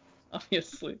troll.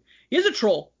 Obviously. He is a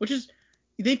troll, which is...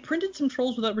 They printed some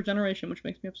trolls without regeneration, which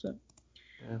makes me upset.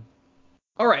 Yeah.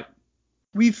 Alright.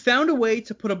 We've found a way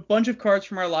to put a bunch of cards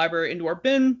from our library into our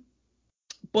bin,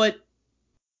 but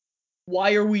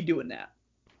why are we doing that?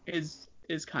 Is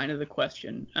kind of the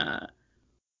question.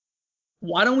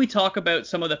 Why don't we talk about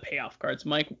some of the payoff cards,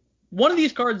 Mike? One of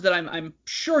these cards that I'm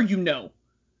sure you know,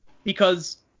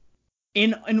 because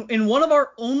in one of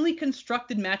our only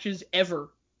constructed matches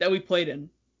ever that we played in,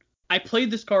 I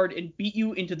played this card and beat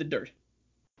you into the dirt.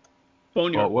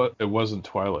 Boneyard. Well, it wasn't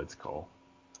Twilight's Call.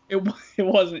 It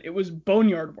wasn't. It was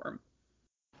Boneyard Worm.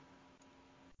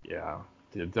 Yeah.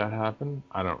 Did that happen?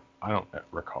 I don't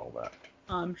recall that.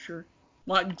 I'm sure.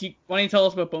 Why don't you tell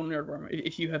us about Boneyard Worm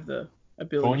if you have the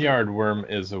ability? Boneyard Worm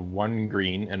is a 1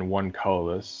 green and 1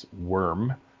 colorless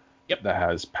worm. Yep. That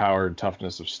has power and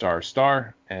toughness of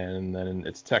star, and then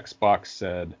its text box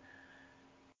said,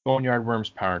 Boneyard Worm's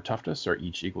power and toughness are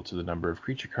each equal to the number of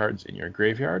creature cards in your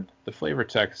graveyard. The flavor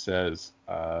text says,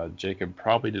 Jacob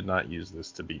probably did not use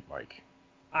this to beat Mike.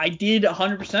 I did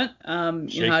 100%.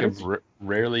 Jacob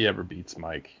rarely ever beats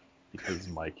Mike because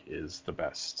Mike is the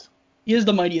best. He is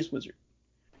the mightiest wizard.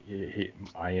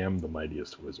 I am the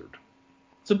mightiest wizard.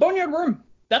 So Boneyard Worm,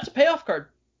 that's a payoff card.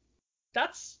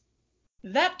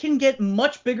 That can get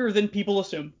much bigger than people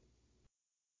assume.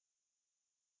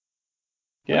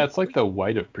 Yeah, it's like the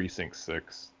white of Precinct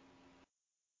 6.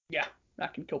 Yeah,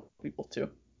 that can kill people too.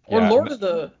 Yeah, or Lord of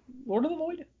the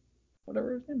Void?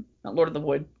 Whatever his name. Not Lord of the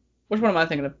Void. Which one am I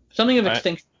thinking of? Something of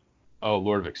Extinction.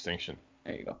 Lord of Extinction.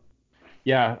 There you go.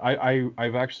 Yeah,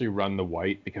 I've actually run the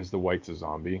white because the white's a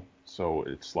zombie, so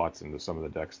it slots into some of the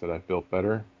decks that I've built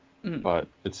better. Mm-hmm. But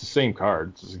it's the same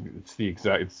card.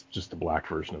 It's just a black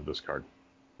version of this card.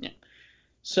 Yeah.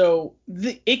 So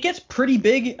it gets pretty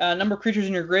big, number of creatures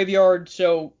in your graveyard.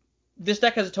 So this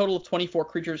deck has a total of 24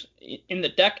 creatures in the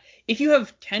deck. If you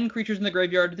have 10 creatures in the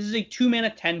graveyard, this is a 2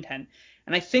 mana 10/10.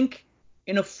 And I think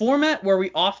in a format where we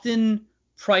often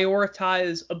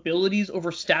prioritize abilities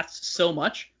over stats so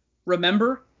much,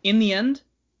 remember, in the end,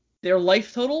 their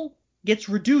life total gets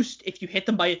reduced if you hit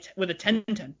them with a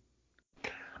 10/10.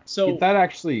 So that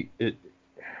actually,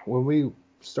 when we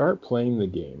start playing the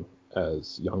game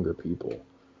as younger people,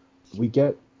 we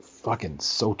get fucking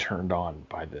so turned on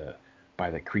by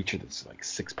the creature that's like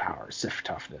 6 power, 6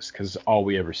 toughness, because all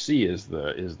we ever see is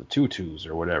the 2/2s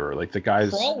or whatever. Like the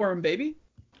guys. Crawlworm, baby.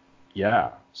 Yeah.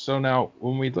 So now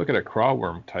when we look at a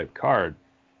Crawlworm type card,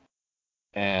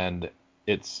 and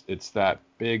it's that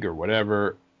big or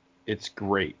whatever, it's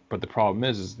great. But the problem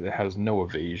is it has no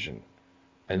evasion.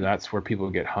 And that's where people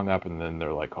get hung up, and then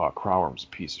they're like, oh, Crawlworm's a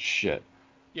piece of shit.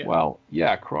 Yeah. Well,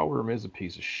 yeah, Crawlworm is a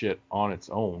piece of shit on its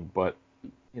own, but,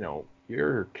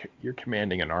 you're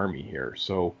commanding an army here.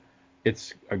 So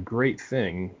it's a great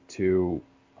thing to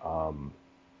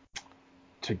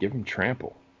give him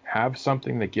trample. Have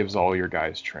something that gives all your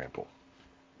guys trample.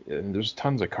 And there's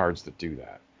tons of cards that do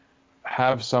that.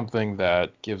 Have something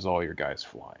that gives all your guys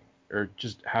flying. Or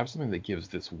just have something that gives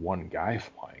this one guy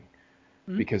flying.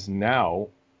 Mhm. Because now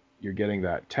you're getting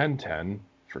that 10-10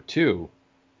 for 2,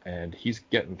 and he's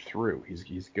getting through.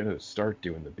 He's going to start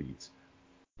doing the beats.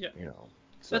 Yeah.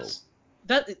 So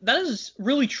That is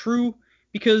really true,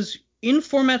 because in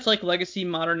formats like Legacy,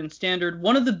 Modern, and Standard,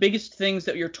 one of the biggest things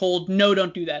that you're told, no,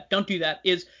 don't do that,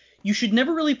 is you should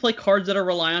never really play cards that are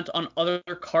reliant on other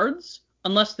cards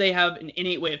unless they have an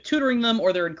innate way of tutoring them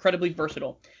or they're incredibly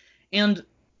versatile. And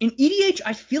in EDH,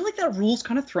 I feel like that rule's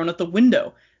kind of thrown out the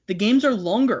window. The games are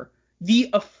longer. The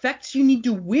effects you need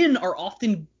to win are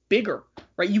often bigger,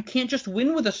 right? You can't just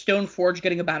win with a Stone Forge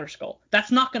getting a Batterskull.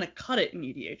 That's not going to cut it in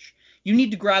EDH. You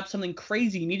need to grab something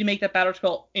crazy. You need to make that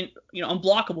Batterskull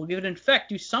unblockable, give it an effect,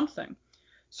 do something.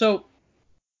 So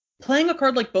playing a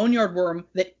card like Boneyard Worm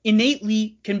that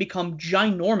innately can become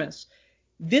ginormous,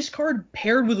 this card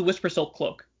paired with a Whispersilk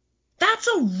Cloak, that's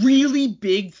a really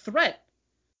big threat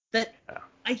that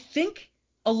I think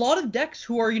a lot of decks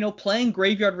who are, playing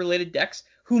graveyard-related decks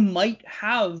who might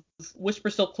have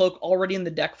Whispersilk Cloak already in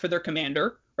the deck for their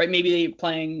commander, right? Maybe they're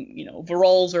playing,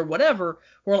 Varolz or whatever,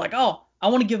 who are like, oh, I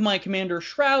want to give my commander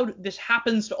Shroud. This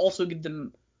happens to also give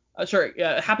them,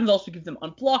 happens also to give them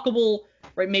unblockable,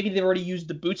 right? Maybe they've already used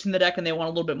the boots in the deck and they want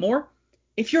a little bit more.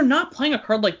 If you're not playing a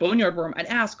card like Boneyard Worm, I'd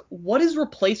ask, what is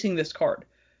replacing this card?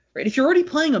 Right? If you're already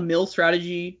playing a mill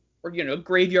strategy or, a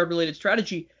graveyard-related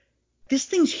strategy, this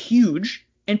thing's huge,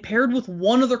 and paired with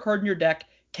one other card in your deck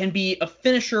can be a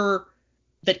finisher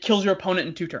that kills your opponent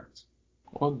in 2 turns.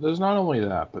 Well, there's not only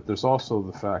that, but there's also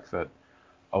the fact that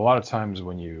a lot of times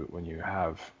when you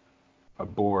have a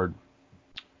board,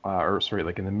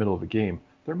 like in the middle of a game,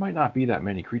 there might not be that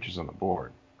many creatures on the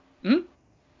board. Mm-hmm.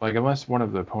 Like unless one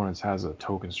of the opponents has a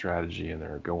token strategy and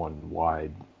they're going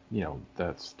wide,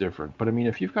 that's different. But I mean,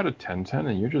 if you've got a 10-10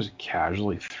 and you're just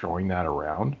casually throwing that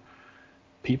around,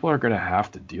 people are going to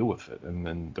have to deal with it, and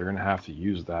then they're going to have to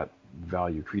use that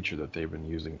value creature that they've been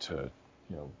using to,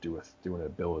 do an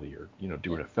ability or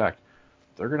do an effect.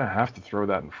 They're going to have to throw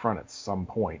that in front at some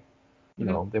point.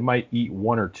 They might eat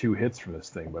 1 or 2 hits from this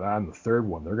thing, but on the 3rd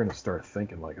one, they're going to start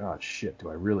thinking like, oh shit, do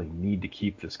I really need to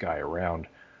keep this guy around?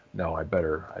 No, I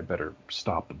better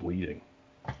stop the bleeding.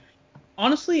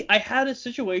 Honestly, I had a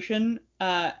situation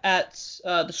at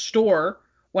the store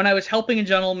when I was helping a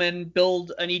gentleman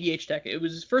build an EDH deck. It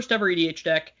was his first ever EDH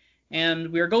deck,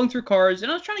 and we were going through cards,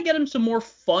 and I was trying to get him some more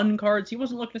fun cards. He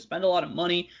wasn't looking to spend a lot of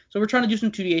money, so we're trying to do some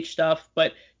 2DH stuff,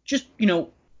 but just,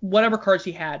 whatever cards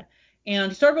he had. And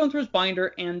he started going through his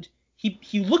binder, and he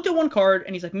looked at one card,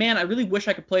 and he's like, man, I really wish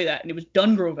I could play that, and it was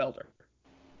Dungrove Elder.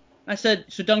 I said,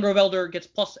 so Dungrove Elder gets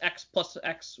plus X.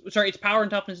 Sorry, its power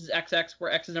and toughness is XX,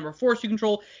 where X is number of force you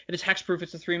control. It is hexproof.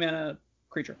 It's a 3-mana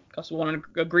creature. Costs 1 and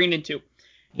a green and 2.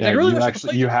 Yeah, like,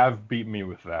 really you have beat me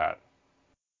with that.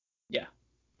 Yeah.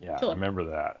 Yeah, I remember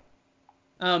that.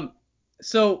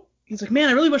 So he's like, man,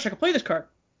 I really wish I could play this card.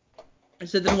 I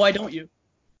said, then why don't you?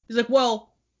 He's like,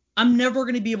 well, I'm never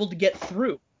going to be able to get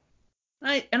through.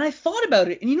 And I thought about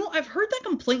it, and I've heard that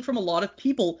complaint from a lot of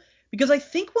people, because I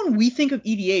think when we think of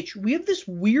EDH, we have this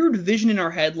weird vision in our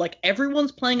head, like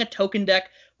everyone's playing a token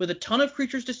deck with a ton of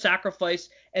creatures to sacrifice,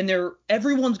 and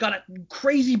everyone's got a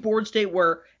crazy board state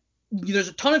where there's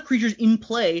a ton of creatures in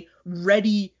play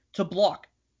ready to block.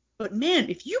 But man,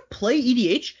 if you play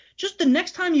EDH, just the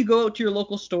next time you go out to your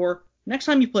local store, next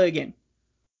time you play a game,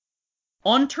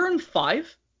 on turn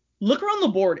 5, look around the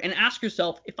board and ask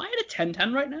yourself, if I had a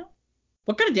 10-10 right now,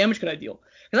 what kind of damage could I deal?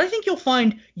 Because I think you'll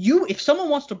find if someone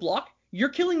wants to block, you're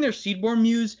killing their Seedborn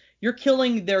Muse, you're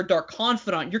killing their Dark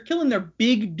Confidant, you're killing their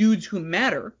big dudes who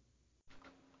matter,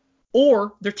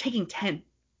 or they're taking 10.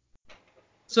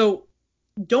 So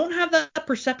don't have that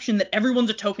perception that everyone's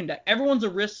a token deck. Everyone's a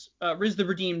Riz the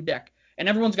Redeemed deck, and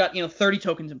everyone's got 30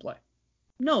 tokens in play.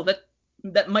 No,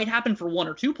 that might happen for 1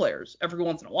 or 2 players every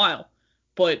once in a while,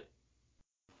 but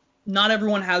not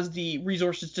everyone has the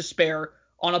resources to spare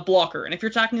on a blocker. And if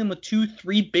you're attacking them with 2,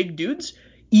 3 big dudes,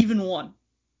 even 1,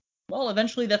 well,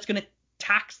 eventually that's going to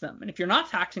tax them. And if you're not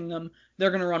taxing them,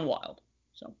 they're going to run wild.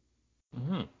 So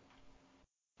keep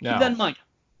that in mind.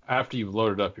 After you've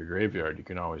loaded up your graveyard, you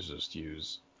can always just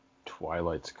use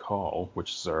Twilight's Call,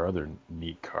 which is our other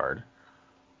neat card,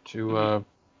 to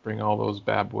bring all those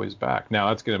bad boys back. Now,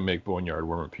 that's going to make Boneyard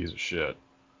Worm a piece of shit.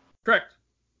 Correct.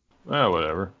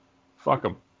 Whatever. Fuck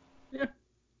him. Yeah.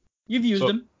 You've used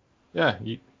him. Yeah,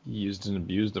 you used and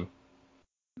abused him.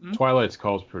 Mm-hmm. Twilight's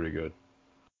Call's pretty good.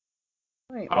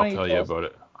 I'll tell you about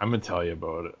it. I'm going to tell you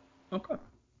about it. Okay.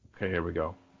 Okay, here we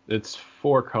go. It's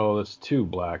 4 colorless, 2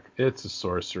 black. It's a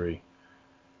sorcery.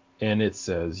 And it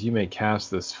says you may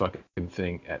cast this fucking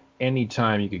thing at any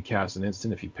time. You can cast an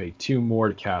instant if you pay 2 more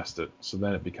to cast it. So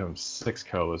then it becomes 6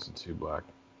 colorless and 2 black.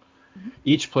 Mm-hmm.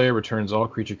 Each player returns all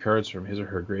creature cards from his or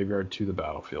her graveyard to the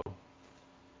battlefield.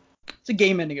 It's a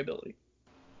game-ending ability.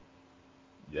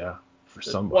 Yeah, for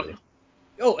somebody.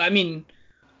 I mean,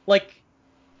 like,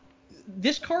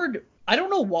 this card, I don't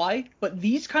know why, but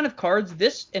these kind of cards,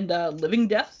 this and Living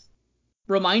Death,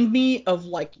 remind me of,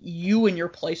 like, you and your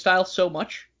playstyle so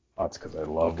much. That's because I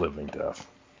love Living Death.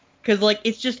 Because, like,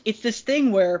 it's this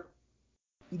thing where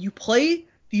you play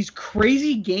these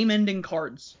crazy game-ending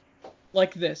cards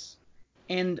like this,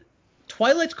 and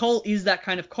Twilight's Call is that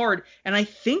kind of card, and I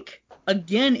think,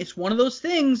 again, it's one of those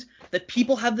things that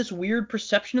people have this weird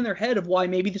perception in their head of why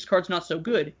maybe this card's not so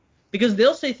good. Because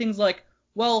they'll say things like,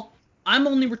 well, I'm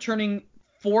only returning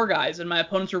 4 guys, and my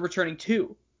opponents are returning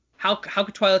 2. How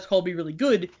could Twilight's Call be really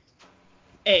good?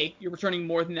 A, you're returning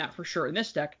more than that for sure in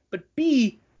this deck, but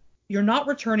B, you're not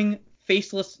returning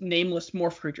faceless, nameless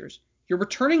morph creatures. You're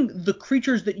returning the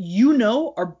creatures that you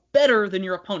know are better than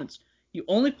your opponents. You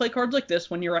only play cards like this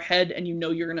when you're ahead and you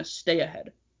know you're going to stay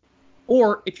ahead.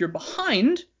 Or if you're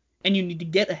behind and you need to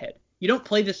get ahead. You don't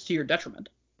play this to your detriment.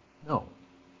 No.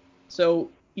 So,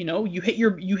 you know, you hit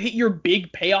your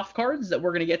big payoff cards that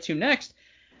we're going to get to next,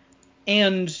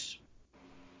 and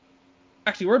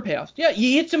actually, word payoffs. Yeah,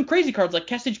 you hit some crazy cards like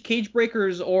Kestage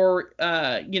Cagebreakers or,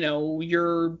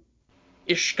 your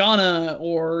Ishkana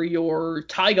or your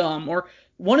Tygom or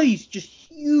one of these just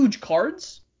huge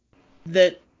cards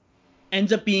that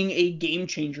ends up being a game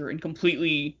changer and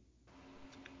completely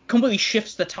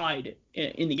shifts the tide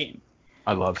in the game.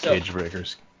 I love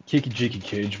Cagebreakers. Kiki-Jiki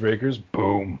Cagebreakers,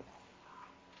 boom.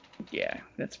 Yeah,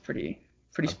 that's pretty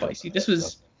spicy. This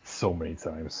was so many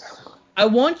times. I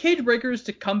want Cagebreakers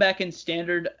to come back in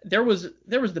standard. There was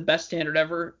the best standard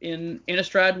ever in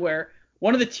Innistrad where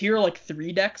one of the tier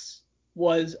 3 decks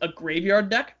was a graveyard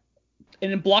deck,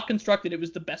 and in Block Constructed it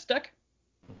was the best deck.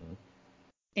 Mm-hmm.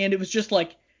 And it was just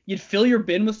like you'd fill your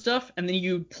bin with stuff, and then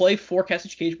you'd play 4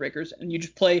 Kestage Cagebreakers, and you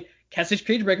just play Kestage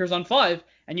Cagebreakers on 5,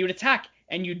 and you would attack,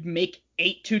 and you'd make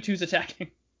 8 2/2s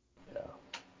attacking. Yeah.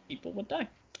 People would die.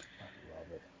 I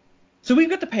love it. So we've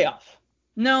got the payoff.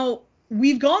 Now,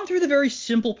 we've gone through the very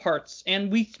simple parts,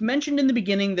 and we mentioned in the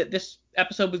beginning that this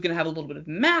episode was going to have a little bit of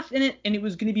math in it, and it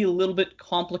was going to be a little bit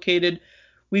complicated.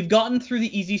 We've gotten through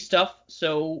the easy stuff,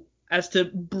 so as to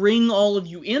bring all of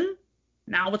you in,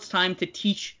 now it's time to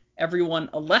teach everyone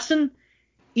a lesson.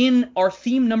 In our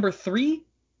theme number 3,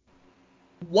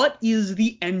 what is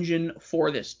the engine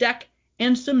for this deck,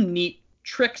 and some neat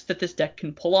tricks that this deck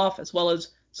can pull off, as well as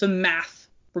some math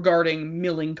regarding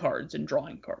milling cards and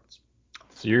drawing cards.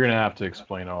 So you're going to have to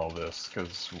explain all of this,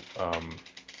 because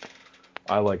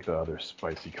I like the other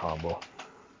spicy combo.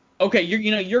 Okay,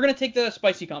 you're going to take the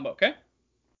spicy combo, okay?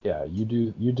 Yeah, you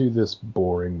do this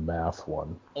boring math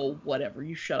one. Oh, whatever.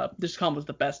 You shut up. This combo's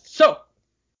the best. So,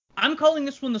 I'm calling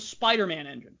this one the Spider-Man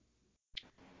engine.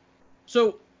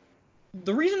 So,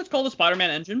 the reason it's called the Spider-Man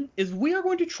engine is we are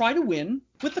going to try to win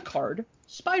with the card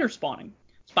Spider Spawning.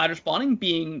 Spider Spawning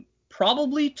being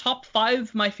probably top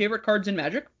 5 my favorite cards in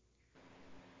Magic.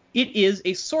 It is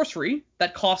a sorcery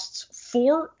that costs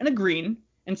 4 and a green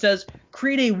and says,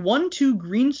 create a 1/2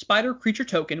 green spider creature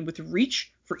token with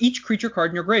reach for each creature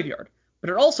card in your graveyard. But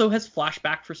it also has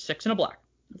flashback for 6 and a black.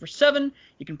 For 7,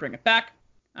 you can bring it back,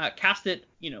 cast it,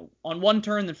 on one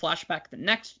turn, then flashback the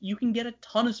next. You can get a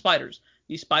ton of spiders.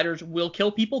 These spiders will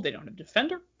kill people. They don't have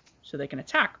defender, so they can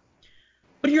attack.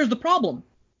 But here's the problem.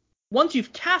 Once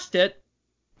you've cast it,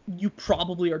 you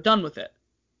probably are done with it.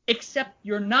 Except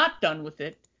you're not done with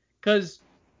it, because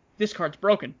this card's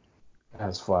broken. It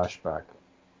has flashback.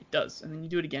 It does, and then you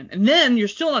do it again. And then you're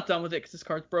still not done with it because this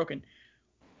card's broken.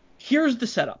 Here's the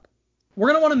setup. We're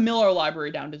going to want to mill our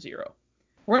library down to 0.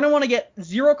 We're going to want to get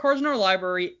 0 cards in our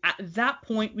library. At that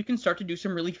point, we can start to do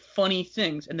some really funny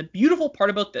things. And the beautiful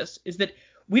part about this is that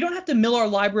we don't have to mill our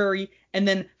library and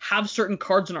then have certain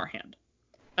cards in our hand.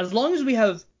 As long as we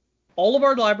have all of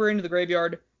our library into the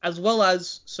graveyard, as well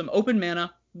as some open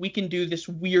mana, we can do this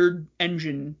weird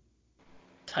engine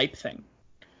type thing.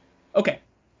 Okay,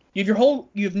 you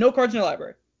have no cards in your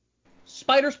library.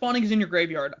 Spider Spawning is in your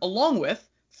graveyard, along with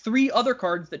 3 other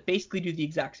cards that basically do the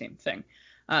exact same thing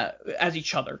as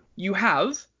each other. You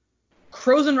have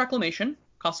Krosan Reclamation,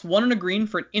 costs 1 and a green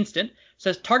for an instant,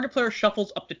 says target player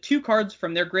shuffles up to 2 cards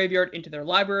from their graveyard into their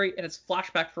library, and it's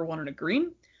flashback for 1 and a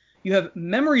green. You have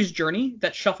Memory's Journey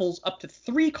that shuffles up to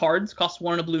 3 cards, costs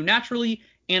 1 and a blue naturally,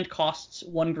 and costs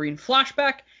 1 green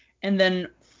flashback. And then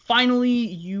finally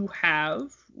you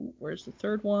have where's the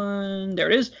third one? There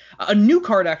it is. A new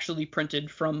card actually printed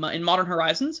from in Modern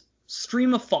Horizons,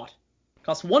 Stream of Thought.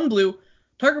 Costs 1 blue.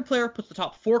 Target player puts the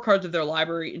top 4 cards of their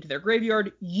library into their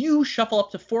graveyard. You shuffle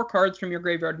up to 4 cards from your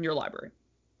graveyard in your library.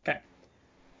 Okay.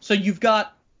 So you've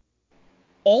got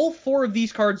all 4 of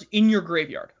these cards in your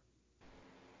graveyard.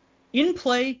 In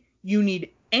play, you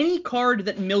need any card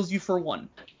that mills you for 1.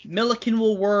 Millikin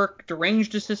will work,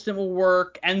 Deranged Assistant will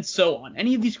work, and so on.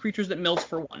 Any of these creatures that mills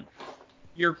for 1.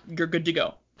 You're good to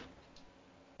go.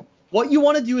 What you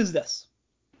want to do is this.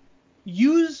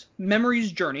 Use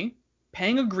Memory's Journey,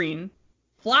 paying a green,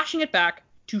 flashing it back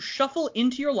to shuffle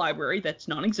into your library that's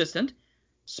non-existent,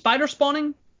 Spider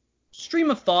Spawning, Stream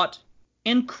of Thought,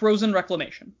 and Krosan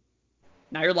Reclamation.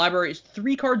 Now your library is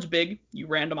 3 cards big. You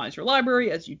randomize your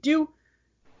library as you do.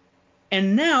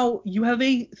 And now you have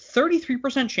a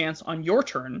 33% chance on your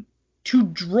turn to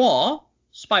draw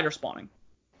Spider Spawning.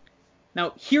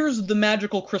 Now here's the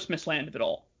magical Christmas land of it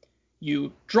all.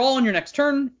 You draw on your next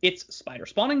turn, it's Spider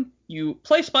Spawning. You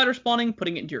play Spider Spawning,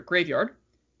 putting it into your graveyard.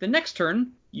 The next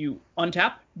turn, you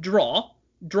untap, draw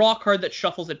a card that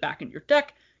shuffles it back into your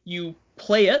deck. You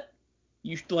play it.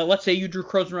 Let's say you drew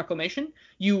Krosan Reclamation.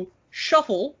 You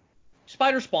shuffle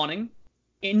Spider Spawning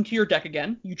into your deck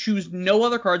again. You choose no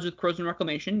other cards with Krosan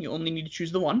Reclamation. You only need to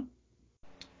choose the one.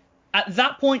 At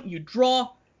that point, you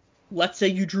draw. Let's say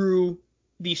you drew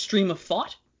the Stream of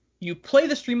Thought. You play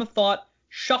the Stream of Thought,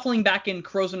 shuffling back in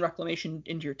Krosan Reclamation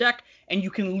into your deck, and you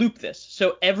can loop this.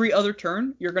 So every other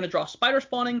turn, you're going to draw Spider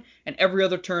Spawning, and every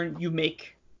other turn, you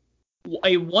make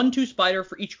a 1/2 spider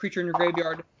for each creature in your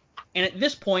graveyard. And at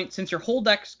this point, since your whole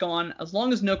deck's gone, as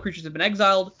long as no creatures have been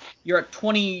exiled, you're at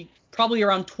 20, probably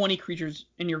around 20 creatures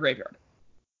in your graveyard.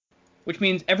 Which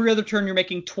means every other turn, you're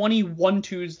making 20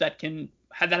 1/2s that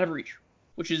have reach,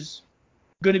 which is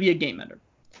going to be a game ender.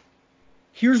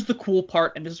 Here's the cool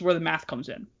part, and this is where the math comes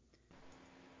in.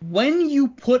 When you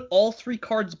put all 3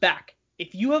 cards back,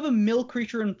 if you have a mill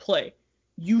creature in play,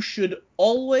 you should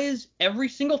always, every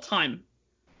single time,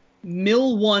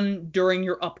 mill 1 during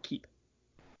your upkeep.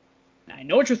 Now, I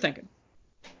know what you're thinking,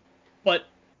 but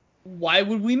why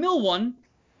would we mill 1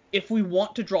 if we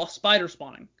want to draw Spider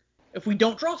Spawning? If we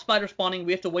don't draw Spider Spawning,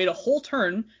 we have to wait a whole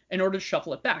turn in order to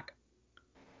shuffle it back.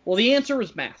 Well, the answer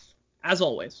is math, as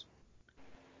always.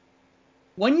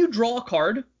 When you draw a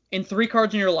card and 3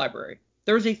 cards in your library,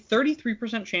 there is a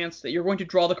 33% chance that you're going to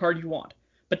draw the card you want.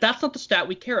 But that's not the stat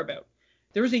we care about.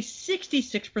 There is a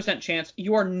 66% chance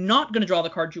you are not going to draw the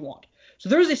card you want. So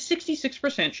there is a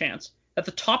 66% chance that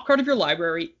the top card of your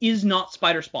library is not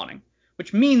Spider Spawning,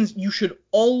 which means you should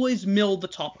always mill the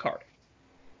top card.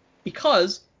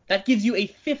 Because that gives you a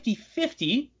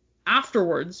 50-50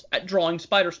 afterwards at drawing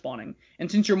Spider Spawning.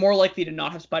 And since you're more likely to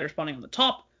not have Spider Spawning on the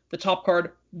top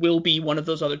card will be one of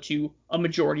those other 2 a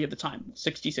majority of the time,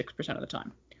 66% of the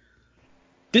time.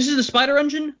 This is the Spider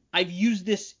Engine. I've used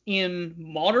this in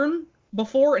Modern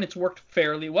before, and it's worked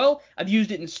fairly well. I've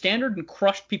used it in Standard and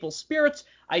crushed people's spirits.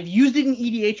 I've used it in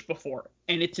EDH before,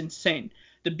 and it's insane.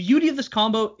 The beauty of this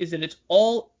combo is that it's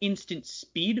all instant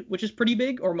speed, which is pretty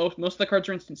big, or most of the cards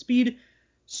are instant speed.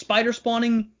 Spider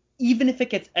Spawning, even if it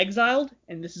gets exiled,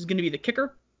 and this is going to be the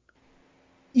kicker,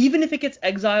 even if it gets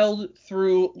exiled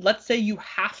through, let's say you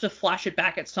have to flash it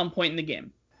back at some point in the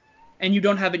game, and you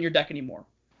don't have it in your deck anymore.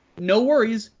 No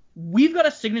worries, we've got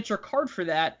a signature card for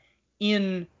that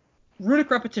in Runic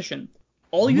Repetition.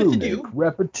 All you have to do... Runic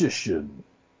Repetition.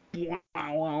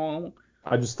 Wow.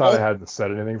 I just thought I hadn't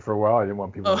said anything for a while. I didn't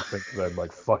want people to think that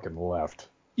I'd fucking left.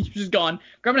 You're just gone.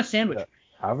 Grabbing a sandwich. Yeah,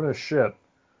 having a shit.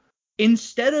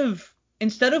 Instead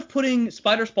of putting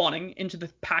Spider Spawning into the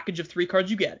package of 3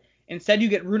 cards you get, instead you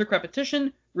get Runic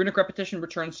Repetition. Runic Repetition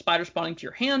returns Spider Spawning to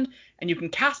your hand, and you can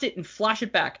cast it and flash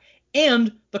it back.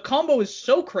 And the combo is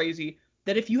so crazy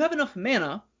that if you have enough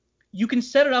mana, you can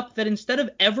set it up that instead of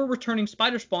ever returning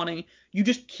Spider Spawning, you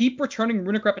just keep returning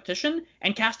Runic Repetition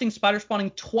and casting Spider Spawning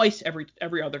twice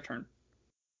every other turn.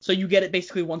 So you get it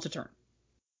basically once a turn,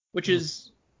 which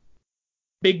is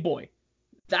big boy.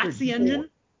 That's the engine.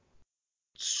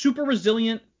 Super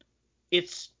resilient.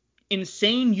 It's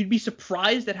insane. You'd be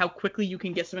surprised at how quickly you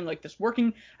can get something like this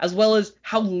working, as well as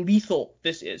how lethal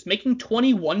this is. Making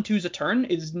 20 1/2s a turn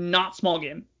is not small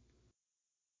game.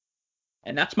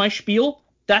 And that's my spiel.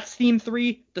 That's Theme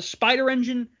 3. The Spider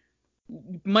Engine,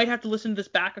 you might have to listen to this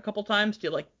back a couple times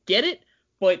to get it,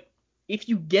 but if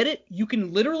you get it, you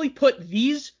can literally put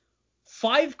these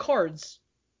 5 cards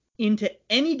into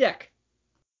any deck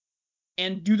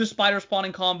and do the Spider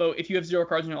Spawning combo if you have 0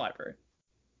 cards in your library.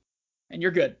 And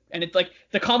you're good. And it's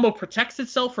the combo protects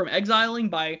itself from exiling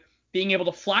by being able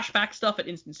to flashback stuff at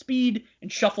instant speed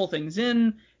and shuffle things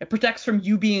in. It protects from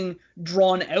you being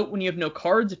drawn out when you have no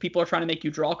cards. If people are trying to make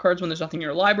you draw cards when there's nothing in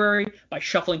your library, by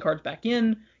shuffling cards back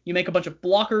in, you make a bunch of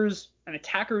blockers and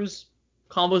attackers.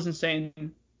 Combo's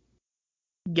insane.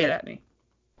 Get at me.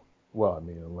 Well, I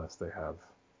mean, unless they have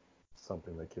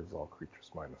something that gives all creatures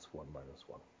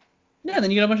 -1/-1. Yeah,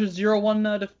 then you get a bunch of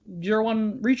 0/1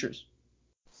 0/1 reachers.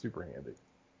 Super handy.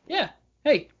 Yeah.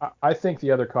 Hey, I think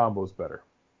the other combo is better.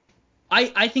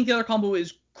 I think the other combo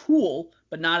is cool,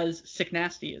 but not as sick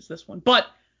nasty as this one. But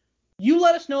you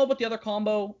let us know about the other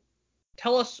combo.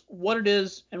 Tell us what it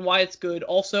is and why it's good.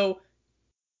 Also,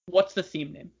 what's the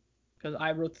theme name? Because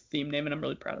I wrote the theme name and I'm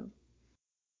really proud of it.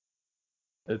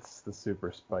 It's the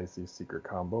super spicy secret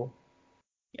combo.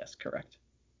 Yes, correct.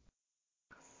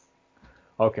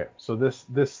 Okay, so this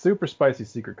super spicy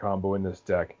secret combo in this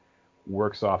deck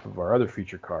works off of our other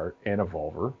feature card,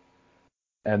 Anivolver.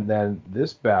 And then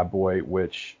this bad boy,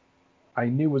 which I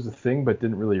knew was a thing but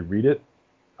didn't really read it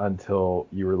until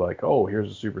you were like, oh, here's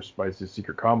a super spicy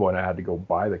secret combo, and I had to go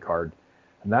buy the card.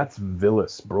 And that's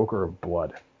Vilis, Broker of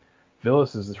Blood.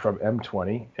 Vilis is from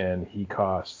M20, and he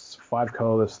costs 5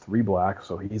 colorless, 3 black,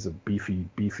 so he's a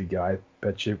beefy guy.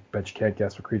 Bet you can't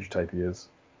guess what creature type he is.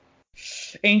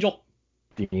 Angel.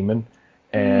 Demon.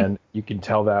 And you can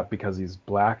tell that because he's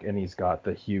black and he's got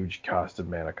the huge cost of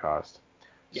mana cost.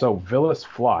 Yeah. So Vilis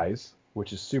flies,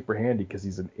 which is super handy because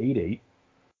he's an 8/8.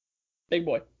 Big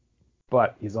boy.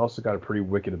 But he's also got a pretty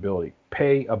wicked ability.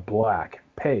 Pay a black.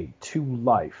 Pay 2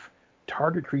 life.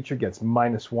 Target creature gets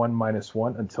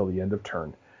 -1/-1 until the end of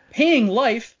turn. Paying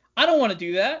life? I don't want to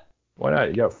do that. Why not?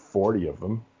 You got 40 of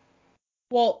them.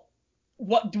 Well,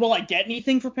 what will I get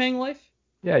anything for paying life?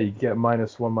 Yeah, you get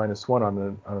 -1/-1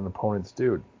 on an opponent's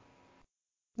dude.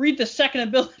 Read the second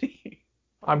ability.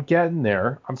 I'm getting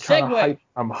there. I'm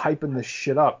hyping this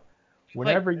shit up.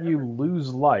 Whenever you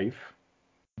lose life,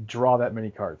 draw that many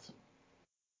cards.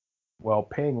 Well,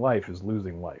 paying life is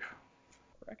losing life.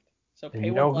 Correct. So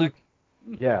pay 1 black.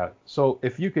 Yeah. So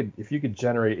if you could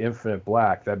generate infinite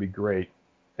black, that'd be great,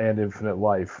 and infinite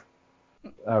life,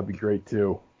 that would be great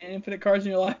too. And infinite cards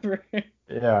in your library.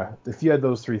 Yeah. If you had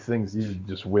those 3 things, you'd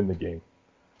just win the game.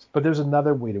 But there's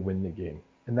another way to win the game,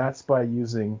 and that's by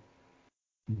using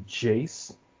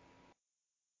Jace,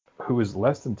 who is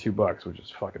less than $2, which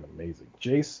is fucking amazing.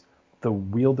 Jace, the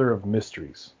Wielder of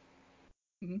Mysteries.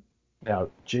 Mm-hmm. Now,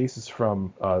 Jace is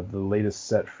from the latest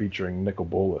set featuring Nicol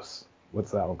Bolas.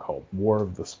 What's that one called? War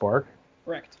of the Spark?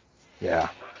 Correct. Yeah.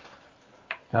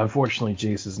 Now, unfortunately,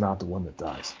 Jace is not the one that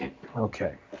dies.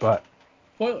 Okay, but...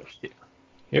 Spoilers.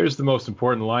 Here's the most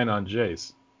important line on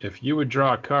Jace. If you would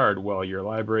draw a card while your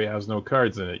library has no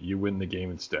cards in it, you win the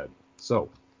game instead. So...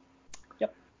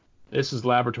 Yep. This is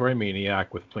Laboratory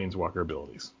Maniac with Planeswalker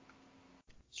abilities.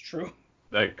 It's true.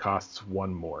 That costs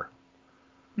 1 more.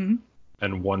 Mm-hmm.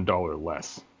 And $1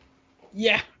 less.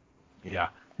 Yeah. Yeah.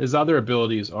 His other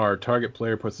abilities are target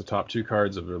player puts the top 2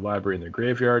 cards of their library in their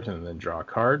graveyard and then draw a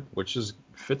card, which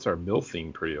fits our mill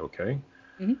theme pretty okay.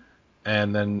 Mm-hmm.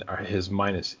 And then his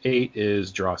 -8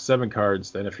 is draw 7 cards.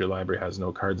 Then if your library has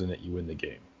no cards in it, you win the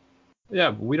game.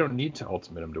 Yeah, but we don't need to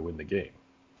ultimate him to win the game.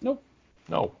 Nope.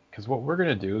 No, because what we're going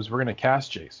to do is we're going to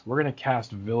cast Jace. We're going to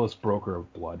cast Vilis, Broker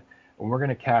of Blood. And we're going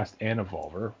to cast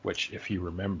Anivolver, which, if you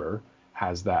remember,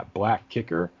 has that black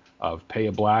kicker of pay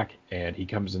a black, and he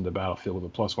comes into the battlefield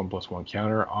with a +1/+1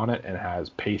 counter on it and has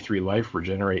pay 3 life,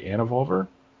 regenerate Anivolver.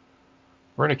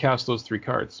 We're going to cast those 3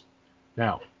 cards.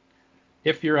 Now,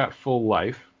 if you're at full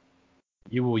life,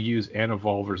 you will use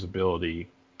Anivolver's ability,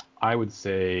 I would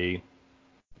say,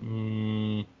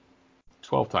 12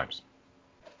 times.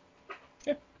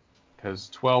 Yeah. Because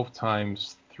 12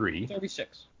 times 3...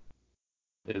 36.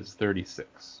 Is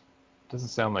 36. Doesn't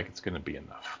sound like it's going to be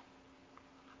enough.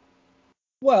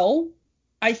 Well,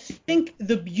 I think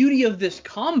the beauty of this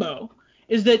combo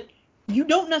is that you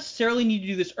don't necessarily need to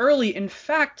do this early. In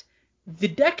fact, the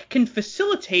deck can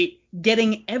facilitate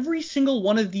getting every single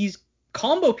one of these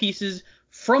combo pieces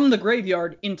from the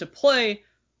graveyard into play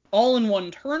all in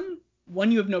one turn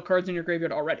when you have no cards in your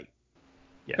graveyard already.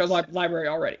 Yes. Or library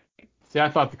already. See, I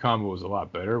thought the combo was a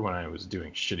lot better when I was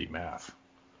doing shitty math.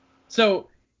 So,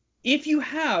 if you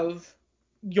have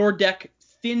your deck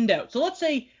thinned out, so let's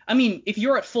say, I mean, if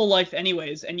you're at full life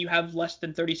anyways and you have less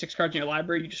than 36 cards in your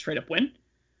library, you just straight up win.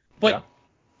 But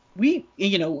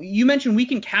you mentioned we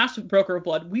can cast Broker of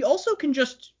Blood. We also can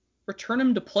just return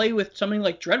him to play with something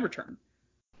like Dread Return.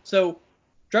 So,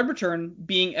 Dread Return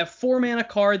being a 4-mana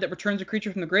card that returns a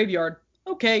creature from the graveyard,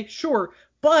 okay, sure.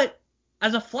 But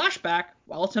as a flashback,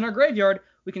 while it's in our graveyard,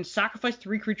 we can sacrifice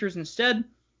 3 creatures instead,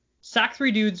 sack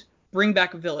 3 dudes, bring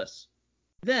back Vilis.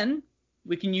 Then,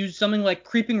 we can use something like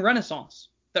Creeping Renaissance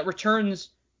that returns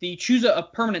choose a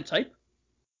permanent type,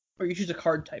 or you choose a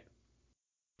card type.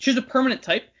 Choose a permanent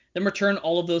type, then return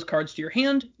all of those cards to your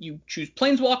hand. You choose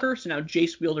Planeswalker, so now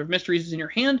Jace, Wielder of Mysteries, is in your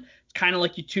hand. It's kind of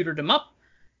like you tutored him up.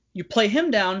 You play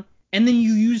him down, and then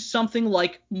you use something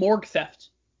like Morgue Theft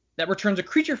that returns a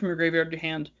creature from your graveyard to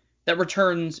hand that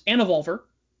returns Anivolver,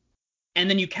 and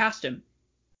then you cast him.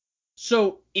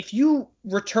 So if you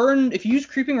use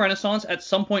Creeping Renaissance at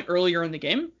some point earlier in the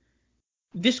game,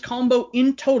 this combo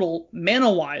in total,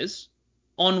 mana-wise,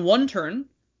 on one turn,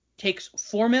 takes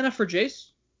 4 mana for Jace,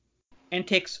 and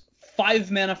takes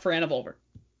 5 mana for Anivolver.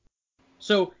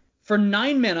 So for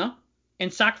 9 mana,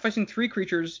 and sacrificing 3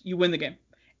 creatures, you win the game.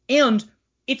 And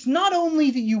it's not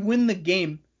only that you win the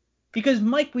game, because,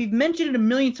 Mike, we've mentioned it a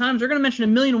million times. We're going to mention it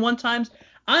a million and one times.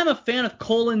 I'm a fan of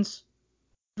Colin's.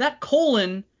 That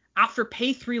Colin, after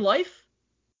pay 3 life,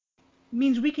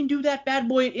 means we can do that bad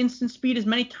boy at instant speed as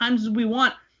many times as we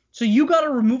want. So you got a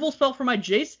removal spell for my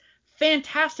Jace?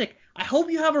 Fantastic. I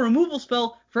hope you have a removal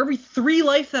spell for every 3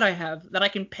 life that I have that I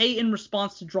can pay in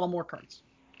response to draw more cards.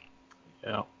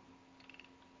 Yeah.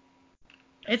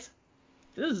 This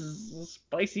is a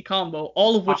spicy combo,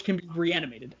 all of which can be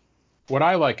reanimated. What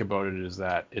I like about it is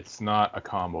that it's not a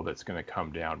combo that's going to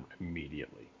come down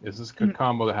immediately. This is a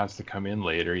combo that has to come in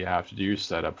later. You have to do your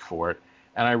setup for it.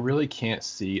 And I really can't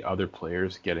see other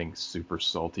players getting super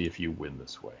salty if you win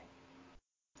this way.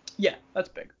 Yeah, that's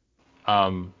big.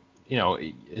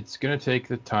 It's going to take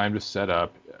the time to set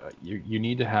up. You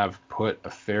need to have put a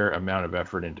fair amount of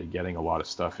effort into getting a lot of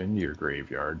stuff into your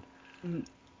graveyard. Mm-hmm.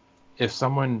 If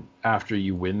someone, after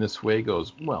you win this way,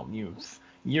 goes, well,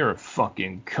 you're a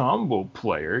fucking combo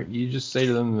player, you just say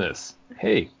to them this: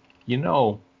 hey,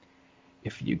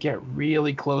 if you get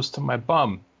really close to my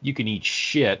bum, you can eat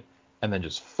shit, and then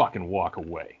just fucking walk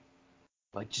away.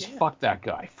 Fuck that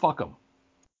guy. Fuck him.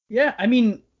 Yeah, I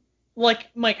mean,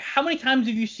 Mike, how many times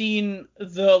have you seen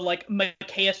the,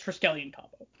 Mikaeus Triskelion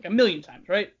combo? A million times,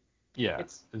 right? Yeah.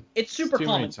 It's super too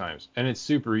common. Many times. And it's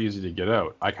super easy to get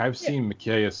out. I've seen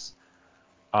Mikaeus,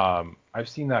 I've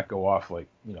seen that go off, 2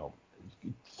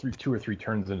 or 3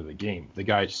 turns into the game. The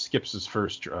guy skips his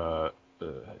first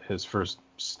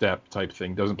step type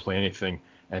thing, doesn't play anything,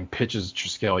 and pitches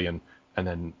Triskelion, and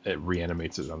then it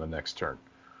reanimates it on the next turn.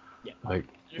 Yeah.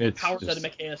 It's powers out of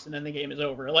Mikaeus, and then the game is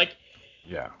over.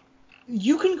 Yeah.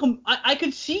 You can I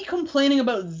could see complaining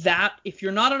about that if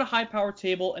you're not at a high power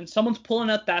table and someone's pulling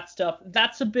out that stuff.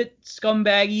 That's a bit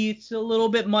scumbaggy. It's a little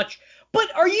bit much.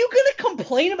 But are you gonna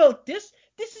complain about this?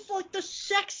 This is the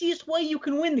sexiest way you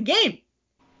can win the game.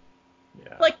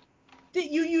 Yeah.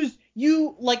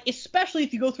 Especially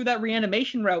if you go through that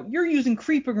reanimation route, you're using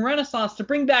Creeping Renaissance to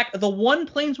bring back the one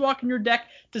Planeswalker in your deck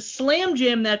to slam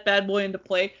jam that bad boy into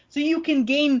play, so you can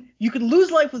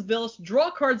lose life with Vilis, draw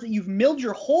cards that you've milled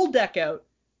your whole deck out.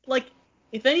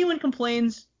 If anyone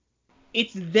complains,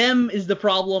 it's them is the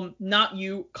problem, not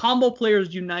you. Combo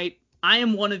players unite. I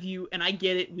am one of you, and I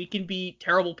get it. We can be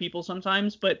terrible people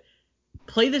sometimes, but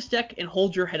play this deck and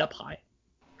hold your head up high,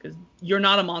 because you're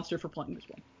not a monster for playing this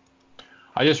one.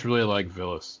 I just really like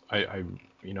Vilis.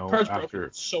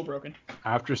 So broken.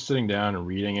 After sitting down and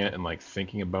reading it and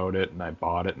thinking about it, and I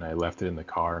bought it and I left it in the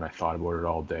car and I thought about it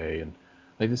all day, and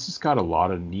this has got a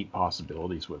lot of neat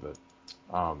possibilities with it.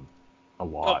 A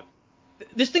lot.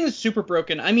 This thing is super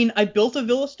broken. I mean, I built a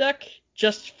Vilis deck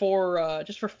just for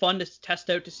fun to test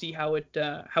out to see how it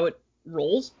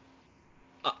rolls.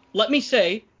 Let me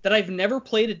say that I've never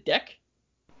played a deck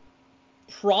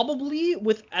probably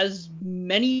with as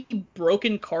many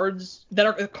broken cards that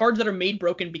are made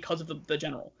broken because of the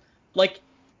general.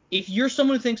 If you're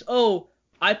someone who thinks, oh,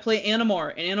 I play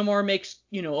Animar, and Animar makes,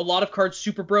 a lot of cards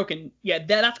super broken, yeah,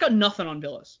 that's got nothing on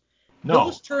Vilis. No.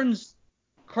 Vilis turns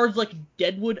cards like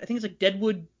Deadwood, I think it's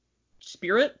Deadwood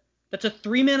Spirit, that's a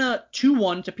 3-mana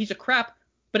 2/1, it's a piece of crap,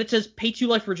 but it says pay 2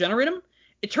 life, regenerate him.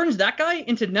 It turns that guy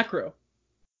into Necro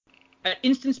at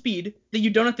instant speed that you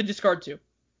don't have to discard to.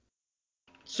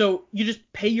 So you just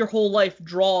pay your whole life,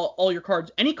 draw all your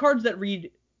cards. Any cards that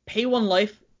read pay 1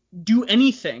 life, do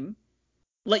anything,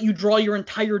 let you draw your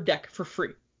entire deck for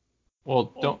free.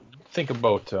 Well, don't think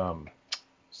about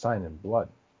Sign in Blood.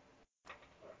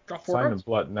 Draw 4 Sign cards? in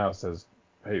Blood now says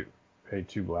pay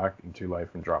 2 black and 2 life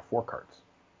and draw 4 cards.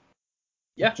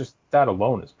 Yeah. Just that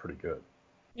alone is pretty good.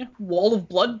 Yeah. Wall of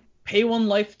Blood, pay 1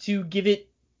 life to give it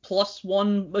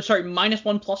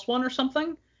 -1/+1 or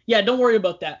something. Yeah, don't worry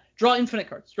about that. Draw infinite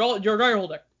cards. Draw your whole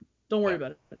deck. Don't worry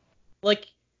about it.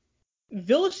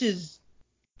 Vilis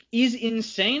is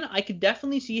insane. I could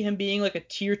definitely see him being a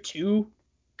tier 2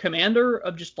 commander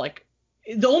of just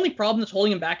the only problem that's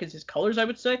holding him back is his colors, I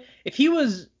would say. If he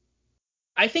was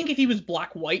I think if he was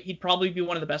black-white, he'd probably be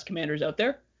one of the best commanders out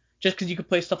there, just because you could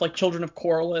play stuff like Children of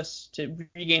Corliss to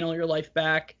regain all your life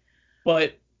back.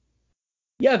 But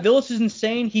yeah, Vilis is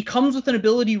insane. He comes with an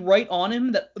ability right on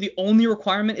him that the only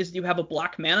requirement is that you have a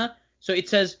black mana. So it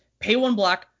says pay 1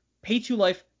 black, pay 2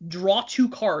 life, draw 2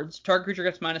 cards. Target creature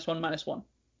gets -1/-1.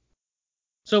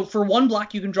 So for 1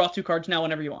 black, you can draw 2 cards now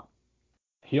whenever you want.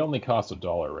 He only costs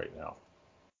 $1 right now.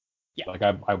 Yeah. Like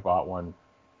I bought one,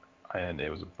 and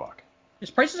it was $1. His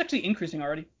price is actually increasing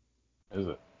already. Is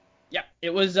it? Yeah,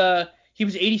 it was. He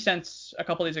was 80 cents a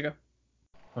couple days ago.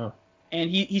 Huh. And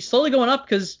he's slowly going up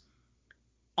because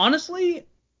honestly,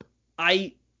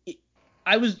 I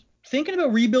was thinking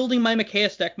about rebuilding my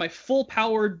Mikaeus deck, my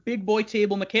full-powered big boy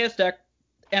table Mikaeus deck,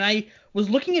 and I was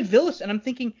looking at Vilis and I'm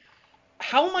thinking,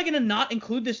 how am I going to not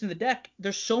include this in the deck?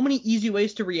 There's so many easy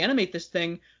ways to reanimate this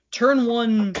thing. Turn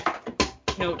 1,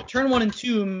 turn 1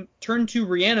 Entomb, turn 2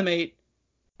 Reanimate,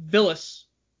 Vilis,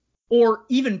 or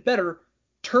even better,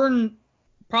 turn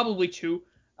probably 2,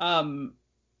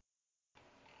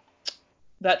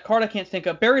 that card I can't think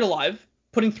of, Buried Alive,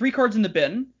 putting 3 cards in the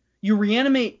bin, you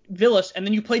reanimate Vilis, and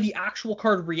then you play the actual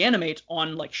card Reanimate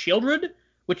on, like, Shieldred,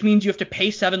 which means you have to pay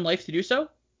 7 life to do so.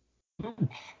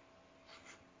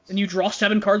 And you draw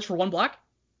 7 cards for 1 black.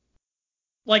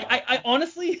 Like, I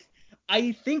honestly,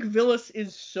 I think Vilis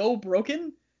is so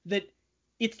broken that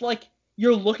it's like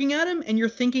you're looking at him and you're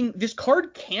thinking, this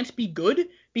card can't be good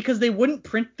because they wouldn't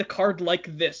print the card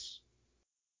like this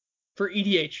for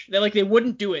EDH. They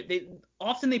wouldn't do it.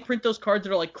 They print those cards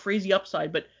that are like crazy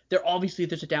upside, but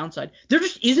there's a downside. There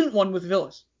just isn't one with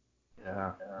Vilis.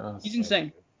 Yeah. He's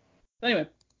insane. Anyway,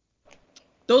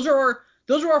 those are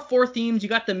our 4 themes. You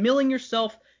got the milling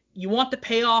yourself. You want the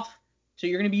payoff, so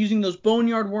you're going to be using those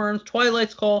Boneyard Worms,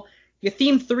 Twilight's Call. Your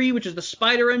theme 3, which is the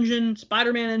Spider Engine,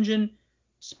 Spider-Man Engine,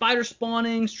 Spider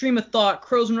Spawning, Stream of Thought,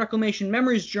 Crows and Reclamation,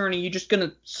 Memory's Journey. You're just going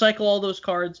to cycle all those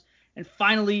cards. And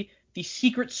finally, the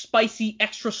secret, spicy,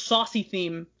 extra saucy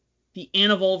theme, the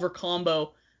Anavolver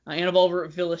combo.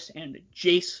 Anavolver, Vilis, and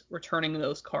Jace returning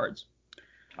those cards.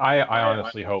 I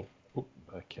honestly hope.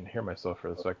 I can hear myself for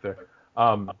a sec there.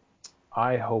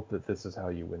 I hope that this is how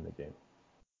you win the game.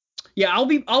 Yeah, I'll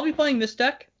be playing this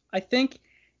deck, I think,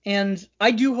 and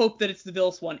I do hope that it's the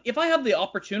Vilis one. If I have the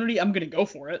opportunity, I'm gonna go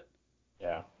for it.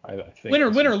 Yeah, I think.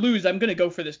 Win or lose, I'm gonna go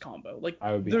for this combo. Like,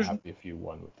 I would be happy if you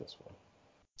won with this one.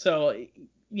 So,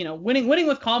 winning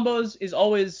with combos is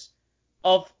always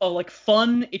of like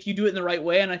fun if you do it in the right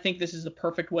way, and I think this is the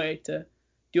perfect way to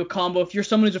do a combo. If you're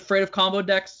someone who's afraid of combo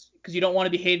decks because you don't want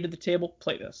to be hated at the table,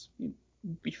 play this.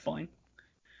 You'd be fine.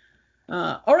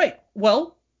 All right,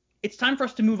 well, it's time for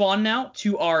us to move on now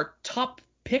to our top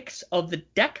picks of the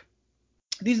deck.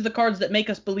 These are the cards that make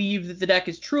us believe that the deck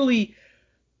is truly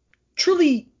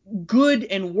good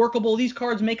and workable. These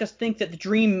cards make us think that the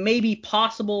dream may be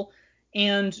possible,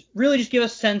 and really just give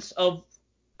us a sense of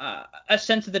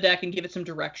the deck and give it some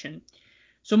direction.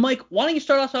 So, Mike, why don't you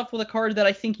start us off with a card that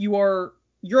I think you're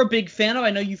a big fan of? I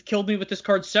know you've killed me with this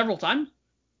card several times.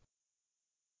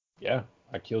 Yeah,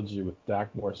 I killed you with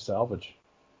Dakmor Salvage.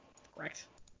 Correct.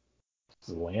 It's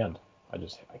a land. I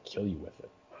kill you with it.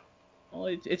 Well,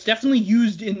 it's definitely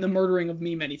used in the murdering of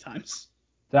me many times.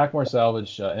 Dakmor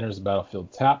Salvage enters the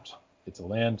battlefield tapped. It's a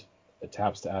land. It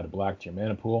taps to add a black to your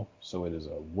mana pool, so it is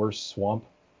a worse swamp,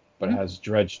 but it has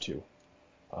Dredge too.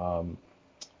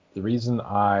 The reason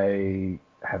I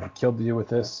have killed you with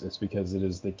this is because it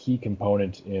is the key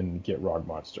component in Gitrog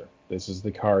Monster. This is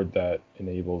the card that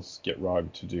enables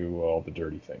Gitrog to do all the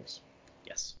dirty things.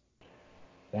 Yes.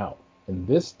 Now, in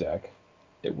this deck,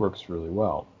 it works really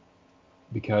well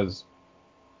because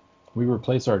we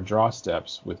replace our draw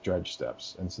steps with dredge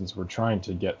steps, and since we're trying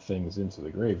to get things into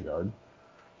the graveyard,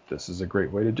 this is a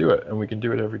great way to do it, and we can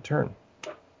do it every turn.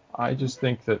 I just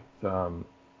think that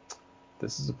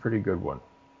this is a pretty good one.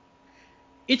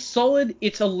 It's solid.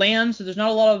 It's a land, so there's not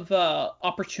a lot of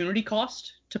opportunity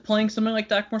cost to playing something like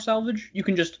Dakmor Salvage. You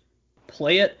can just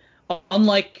play it.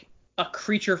 Unlike a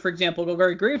creature, for example,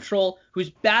 Golgari Gravetroll, who's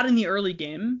bad in the early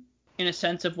game, in a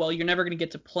sense of, well, you're never going to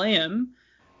get to play him.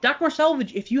 Dakmor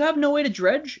Salvage, if you have no way to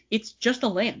dredge, it's just a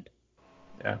land.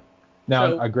 Yeah.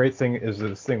 Now, a great thing is that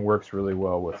this thing works really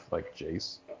well with, like,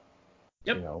 Jace.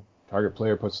 Yep. Target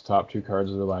player puts the top 2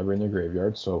 cards of their library in their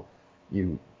graveyard, so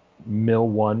you mill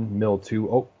 1, mill 2.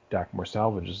 Oh, Dakmor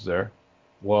Salvage is there.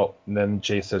 Well, and then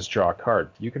Jace says draw a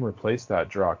card. You can replace that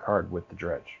draw card with the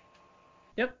dredge.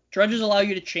 Yep. Dredges allow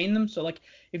you to chain them, so, like,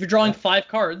 if you're drawing 5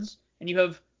 cards and you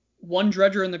have 1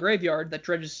 dredger in the graveyard that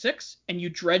dredges 6, and you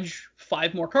dredge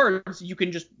 5 more cards, you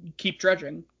can just keep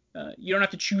dredging. You don't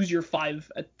have to choose your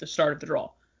 5 at the start of the draw.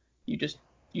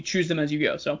 You choose them as you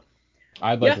go. So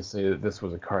I'd like Yeah, to say that this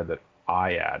was a card that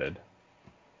I added.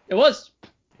 it was.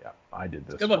 Yeah, I did It's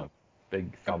a this good one. one.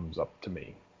 Big thumbs up to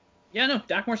me. Yeah, no,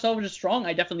 Dakmor Salvage is strong.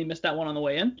 I definitely missed that one on the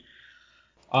way in.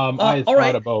 I had All thought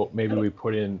right. about maybe we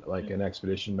put in like an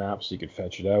expedition map so you could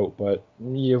fetch it out, but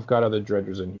you've got other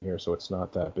dredgers in here, so it's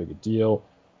not that big a deal.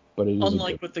 But it is a good.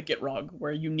 Unlike with the Gitrog,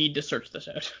 where you need to search this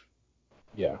out.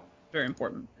 Yeah. Very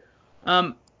important.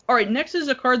 All right, next is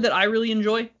a card that I really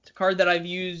enjoy. It's a card that I've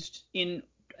used in,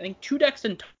 I think, 2 decks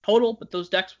in total, but those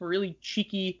decks were really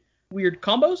cheeky, weird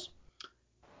combos.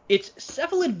 It's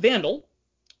Cephalid Vandal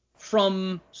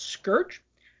from Scourge.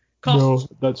 Costs.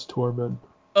 No, that's Torment.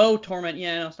 Oh, Torment.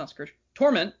 Yeah, no, it's not Scourge.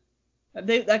 Torment. I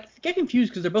get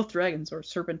confused because they're both dragons or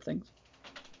serpent things.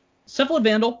 Cephalid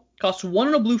Vandal costs 1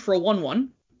 and a blue for a 1/1.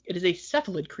 It is a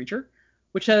Cephalid creature,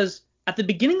 which has, at the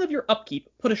beginning of your upkeep,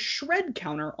 put a shred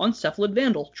counter on Cephalid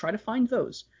Vandal. Try to find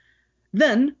those.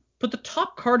 Then, put the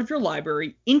top card of your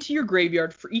library into your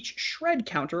graveyard for each shred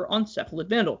counter on Cephalid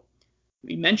Vandal.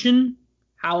 We mentioned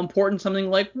how important something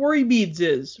like Worry Beads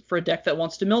is for a deck that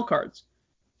wants to mill cards.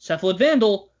 Cephalid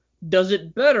Vandal does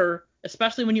it better,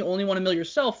 especially when you only want to mill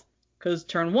yourself, because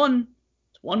turn 1,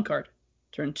 it's 1 card.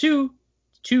 Turn 2,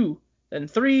 it's 2. Then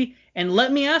 3. And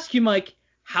let me ask you, Mike,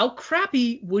 how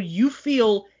crappy would you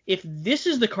feel if this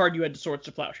is the card you had to Swords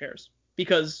to Plowshares?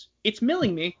 Because it's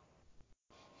milling me.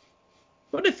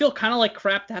 Wouldn't it feel kind of like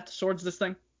crap to have to Swords this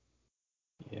thing?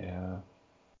 Yeah.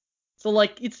 So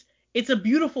like it's a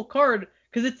beautiful card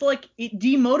because it's like it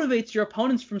demotivates your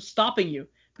opponents from stopping you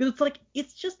because it's like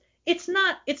it's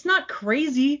not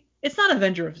crazy. It's not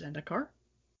Avenger of Zendikar.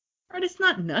 Right? It's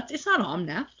not nuts. It's not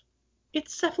Omnath.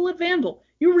 It's Cephalid Vandal.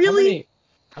 You How really many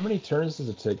how many turns does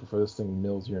it take before this thing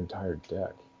mills your entire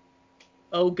deck?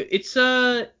 oh good. It's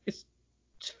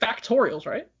factorials,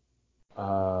 right?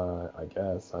 I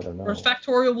guess. I don't Or is know.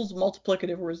 factorials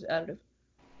multiplicative or is it additive?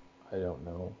 I don't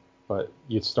know. But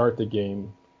you'd start the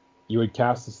game. You would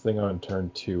cast this thing on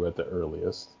turn 2 at the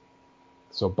earliest.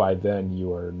 So by then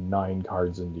you are 9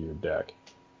 cards into your deck.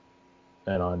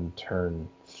 And on turn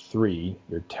 3,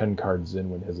 you're 10 cards in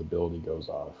when his ability goes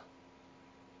off.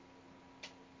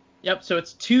 Yep. So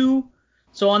it's 2.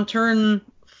 So on turn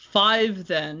 5,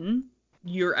 then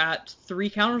you're at 3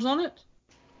 counters on it.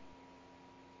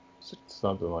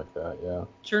 Something like that, yeah.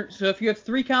 So if you have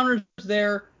 3 counters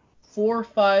there, 4,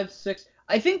 5, 6.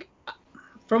 I think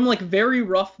from like very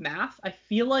rough math, I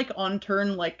feel like on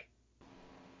turn like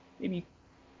maybe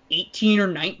 18 or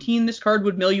 19, this card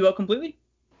would mill you out completely.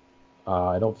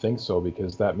 I don't think so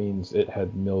because that means it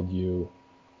had milled you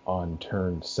on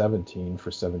turn 17 for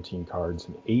 17 cards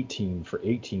and 18 for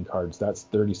 18 cards. That's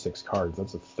 36 cards.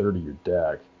 That's a third of your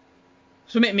deck.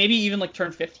 So maybe even like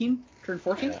turn 15, turn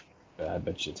 14. Yeah, I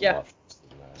bet you it's a Yeah. lot faster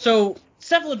than that. So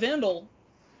Cephalid Vandal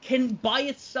can by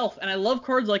itself, and I love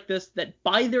cards like this that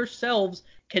by themselves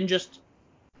can just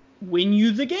win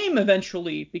you the game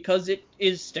eventually because it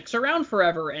sticks around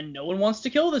forever and no one wants to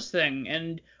kill this thing.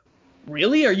 And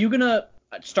really, are you gonna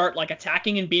start like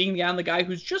attacking and beating down the guy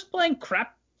who's just playing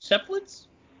crap Cephalids?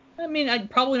 I mean, I'd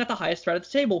probably not the highest threat at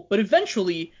the table, but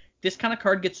eventually this kind of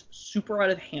card gets super out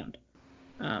of hand.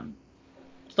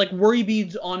 It's like Worry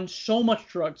Beads on so much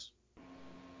drugs.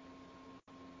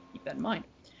 Keep that in mind.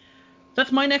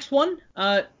 That's my next one.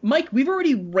 Mike, we've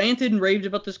already ranted and raved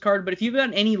about this card, but if you've got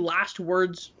any last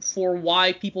words for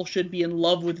why people should be in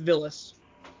love with Vilis,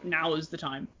 now is the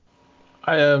time.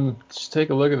 Just take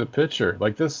a look at the picture.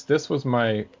 Like this was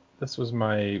my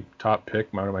top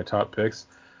pick, one of my top picks,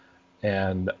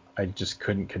 and I just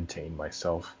couldn't contain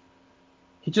myself.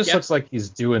 He just looks like he's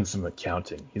doing some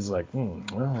accounting. He's like, well,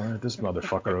 this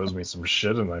motherfucker owes me some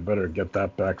shit, and I better get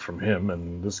that back from him.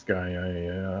 And this guy,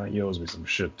 he owes me some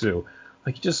shit too.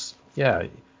 Like,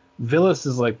 Vilis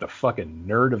is like the fucking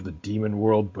nerd of the demon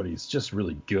world, but he's just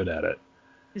really good at it.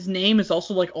 His name is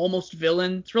also like almost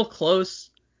villain. It's real close.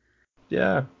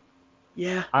 Yeah.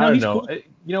 Yeah. I No, don't he's know. cool.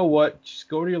 You know what? Just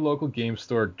go to your local game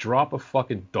store, drop a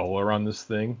fucking dollar on this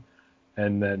thing,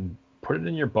 and then put it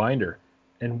in your binder.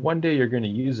 And one day you're going to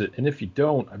use it. And if you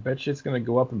don't, I bet you it's going to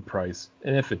go up in price.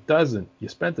 And if it doesn't, you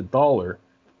spent the dollar,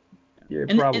 you're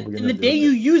probably And going the to do day it.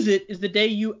 you use it is the day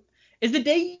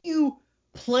you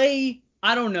play.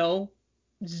 I don't know.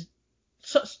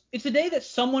 So, it's the day that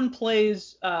someone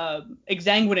plays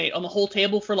Exsanguinate on the whole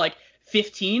table for like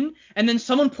 15, and then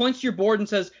someone points to your board and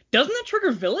says, "Doesn't that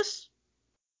trigger Vilis?"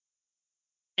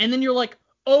 And then you're like,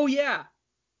 "Oh yeah,"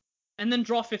 and then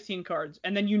draw 15 cards,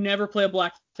 and then you never play a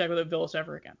black deck with a Vilis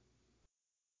ever again.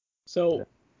 So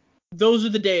those are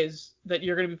the days that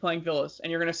you're going to be playing Vilis,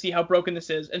 and you're going to see how broken this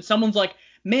is. And someone's like,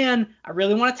 "Man, I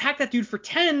really want to attack that dude for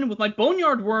 10 with my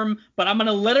Boneyard Worm, but I'm going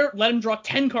to let him draw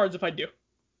 10 cards if I do."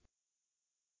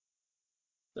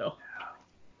 So,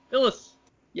 Phyllis,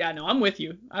 yeah, no, I'm with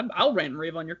you. I'll rant and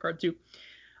rave on your card too.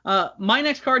 My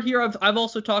next card here, I've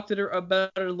also talked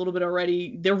about it a little bit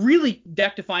already. They're really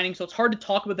deck defining, so it's hard to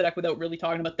talk about the deck without really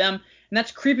talking about them, and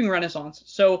that's Creeping Renaissance.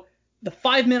 So the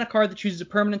 5-mana card that chooses a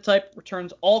permanent type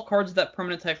returns all cards of that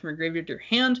permanent type from your graveyard to your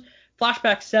hand.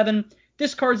 Flashback 7.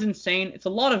 This card's insane. It's a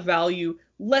lot of value.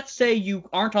 Let's say you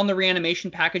aren't on the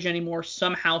reanimation package anymore.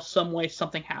 Somehow, some way,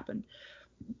 something happened.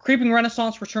 Creeping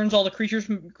Renaissance returns all the creatures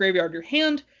from your graveyard to your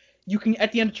hand. You can,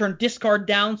 at the end of turn, discard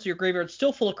down, so your graveyard's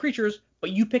still full of creatures,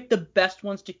 but you pick the best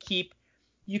ones to keep.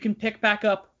 You can pick back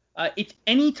up. It's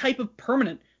any type of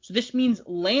permanent. So this means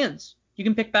lands. You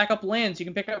can pick back up lands. You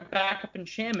can pick up backup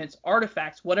enchantments,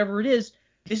 artifacts, whatever it is.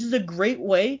 This is a great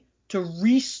way to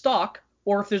restock,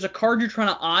 or if there's a card you're trying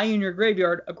to eye in your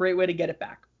graveyard, a great way to get it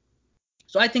back.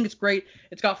 So I think it's great.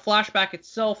 It's got flashback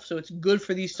itself, so it's good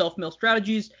for these self-mill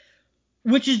strategies,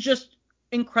 which is just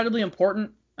incredibly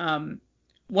important.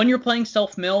 When you're playing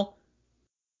self-mill,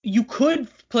 you could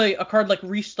play a card like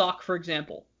Restock, for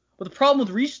example. But the problem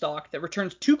with Restock, that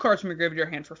returns 2 cards from your graveyard to your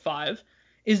hand for 5,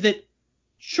 is that,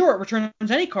 sure, it returns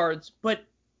any cards, but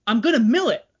I'm going to mill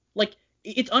it. Like,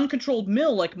 it's uncontrolled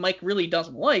mill like Mike really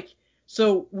doesn't like.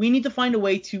 So we need to find a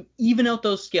way to even out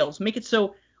those scales. Make it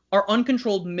so our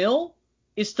uncontrolled mill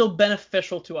is still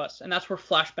beneficial to us, and that's where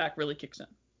Flashback really kicks in.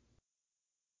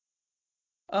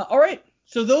 All right,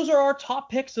 so those are our top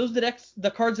picks. Those are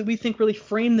the cards that we think really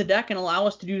frame the deck and allow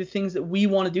us to do the things that we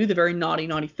want to do, the very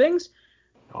naughty things.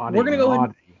 We're going to go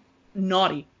ahead.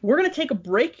 Naughty. We're going to take a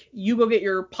break. You go get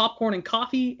your popcorn and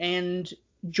coffee and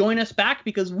join us back,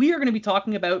 because we are going to be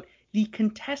talking about the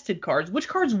contested cards, which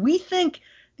cards we think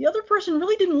the other person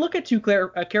really didn't look at too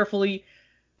carefully.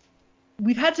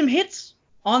 We've had some hits,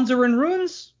 Anzur and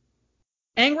Ruins,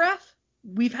 Angrath.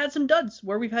 We've had some duds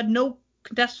where we've had no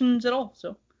contestants at all.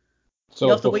 So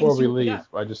before we leave,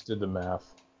 I just did the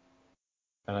math,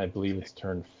 and I believe it's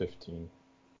turn 15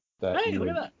 that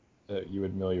you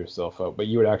would mill yourself out, but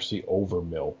you would actually over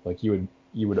mill. Like you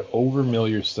would over mill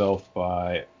yourself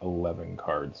by 11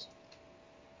 cards.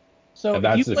 So and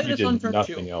that's if you did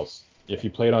nothing else. If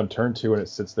you played on turn 2 and it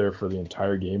sits there for the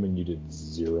entire game and you did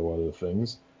 0 other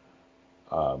things,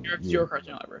 you have 0 cards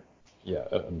in your library. Yeah,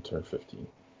 on turn 15.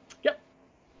 Yep.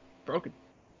 Broken.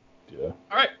 Yeah.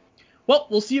 All right. Well,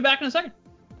 we'll see you back in a second.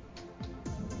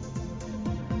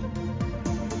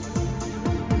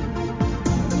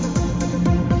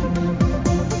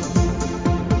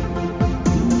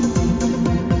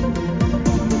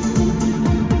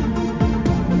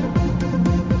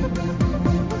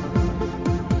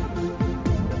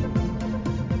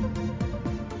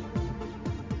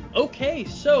 Okay,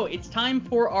 so it's time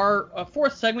for our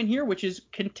 4th segment here, which is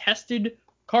contested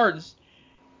cards.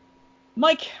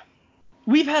 Mike,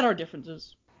 we've had our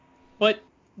differences, but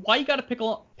why you gotta pick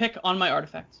on my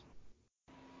artifacts?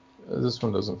 This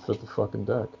one doesn't fit the fucking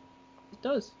deck. It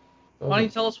does. Why don't you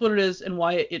tell us what it is and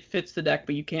why it fits the deck,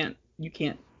 but you can't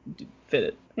fit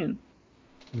it in?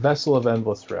 Vessel of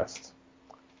Endless Rest.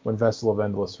 When Vessel of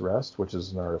Endless Rest, which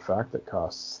is an artifact that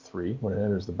costs 3, when it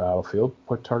enters the battlefield,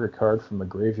 put target card from the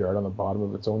graveyard on the bottom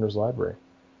of its owner's library.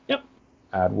 Yep.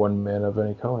 Add 1 mana of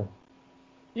any color.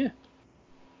 Yeah.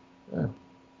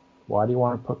 Why do you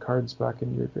want to put cards back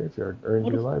into your graveyard or into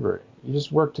your library? You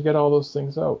just work to get all those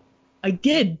things out. I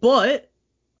did, but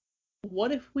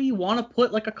what if we want to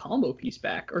put like a combo piece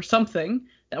back or something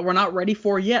that we're not ready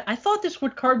for yet? I thought this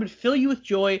card would fill you with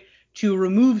joy to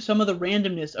remove some of the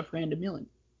randomness of random milling.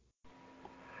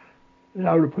 Yeah,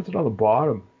 I would have put it on the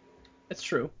bottom. That's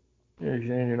true. Yeah,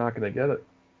 you're not going to get it.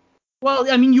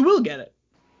 Well, I mean, you will get it.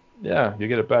 Yeah, you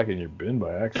get it back in your bin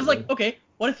by accident. It's like, okay,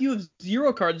 what if you have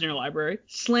 0 cards in your library,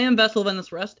 slam Vessel of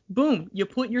Endless Rest, boom, you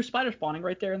put your Spider Spawning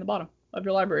right there in the bottom of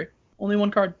your library. Only 1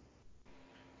 card.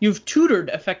 You've tutored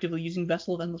effectively using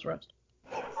Vessel of Endless Rest.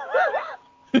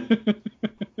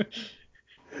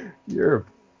 You're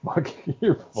fucked.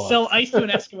 Sell ice to an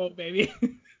Eskimo, baby.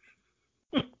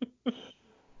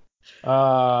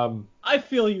 I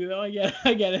feel you though.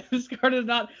 I get it. This card is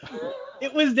not.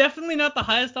 It was definitely not the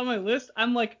highest on my list.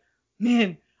 I'm like,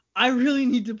 man, I really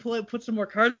need to put some more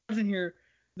cards in here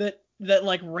that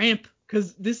like ramp,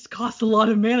 because this costs a lot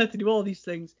of mana to do all these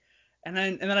things. And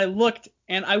then I looked,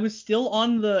 and I was still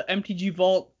on the MTG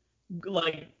Vault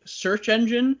like search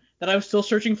engine that I was still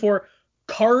searching for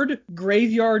card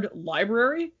graveyard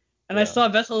library, and I saw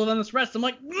Vessel of Endless Rest. I'm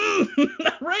like,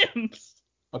 that ramps.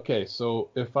 Okay, so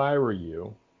if I were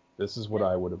you, this is what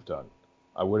I would have done.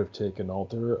 I would have taken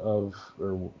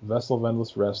Vessel of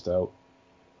Endless Rest out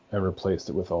and replaced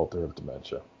it with Altar of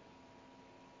Dementia.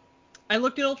 I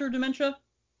looked at Altar of Dementia,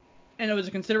 and it was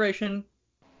a consideration,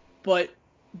 but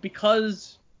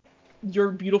because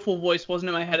your beautiful voice wasn't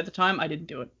in my head at the time, I didn't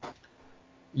do it.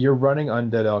 You're running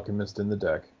Undead Alchemist in the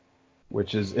deck,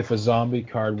 which is if a zombie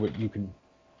card you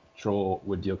control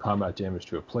would deal combat damage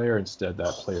to a player, instead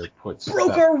that player puts...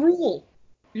 Broke our rule!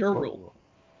 Your What rule.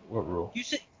 What rule? You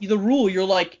said the rule, you're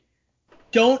like,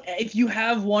 if you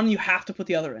have one, you have to put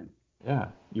the other in. Yeah,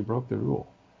 you broke the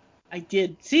rule. I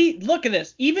did. See, look at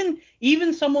this.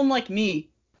 Even someone like me,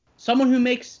 someone who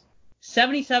makes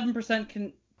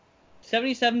 77%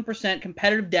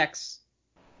 competitive decks,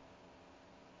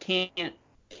 can't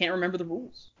remember the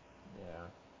rules. Yeah.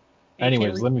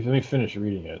 Anyways, let me finish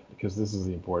reading it, because this is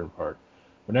the important part.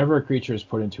 Whenever a creature is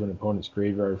put into an opponent's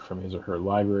graveyard from his or her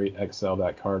library, exile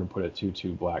that card and put a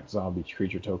 2/2 black zombie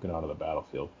creature token onto the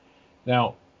battlefield.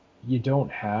 Now, you've got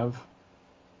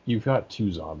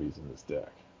 2 zombies in this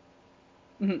deck.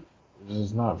 Mm-hmm.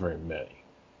 There's not very many.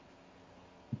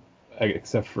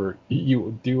 Except for,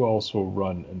 you do also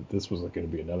run, and this was going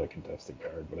to be another contested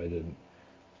card, but I didn't.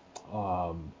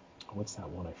 What's that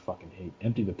one I fucking hate?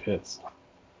 Empty the Pits.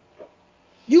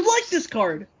 You like this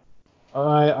card?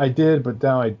 I did, but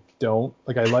now I don't.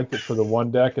 Like, I liked it for the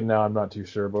one deck, and now I'm not too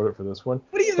sure about it for this one.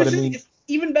 What do you mean? It's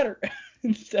even better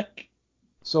in this deck.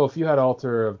 So if you had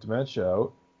Altar of Dementia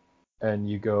out, and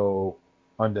you go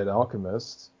Undead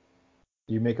Alchemist,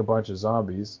 you make a bunch of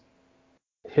zombies,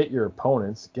 hit your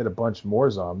opponents, get a bunch more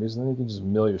zombies, and then you can just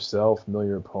mill yourself, mill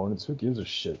your opponents. Who gives a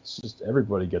shit? It's just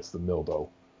everybody gets the mill, though.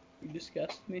 You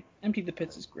disgust me. Empty the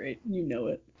Pits is great. You know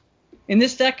it. In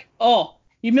this deck,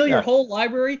 you mill your whole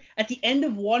library. At the end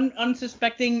of one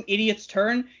unsuspecting idiot's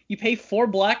turn, you pay 4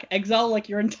 black, exile like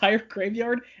your entire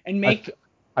graveyard, and make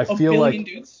a billion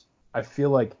dudes. I feel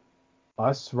like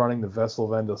us running the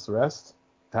Vessel of Endless Rest,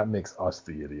 that makes us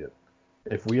the idiot.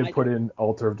 If we had put in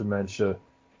Altar of Dementia,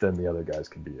 then the other guys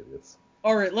could be idiots.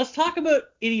 All right, let's talk about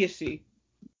idiocy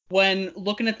when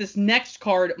looking at this next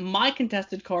card, my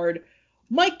contested card.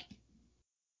 Mike,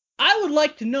 I would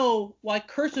like to know why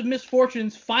Curse of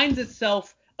Misfortunes finds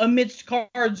itself amidst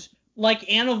cards like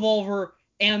Anavolver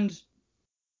and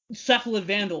Cephalid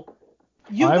Vandal.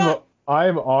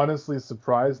 I'm honestly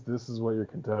surprised this is what your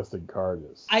contested card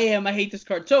is. I am. I hate this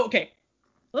card. So, okay,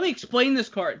 let me explain this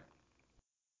card.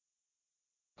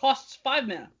 Costs 5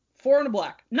 mana, 4 and a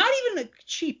black. Not even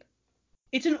cheap.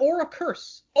 It's an Aura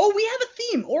Curse. Oh, we have a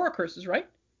theme. Aura Curses, right?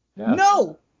 Yeah.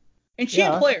 No.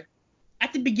 Enchant player.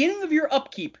 At the beginning of your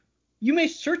upkeep, you may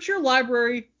search your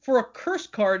library for a curse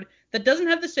card that doesn't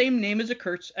have the same name as a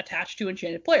curse attached to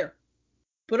enchanted player.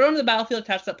 Put it onto the battlefield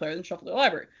attached to that player, then shuffle their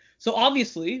library. So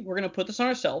obviously, we're going to put this on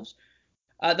ourselves.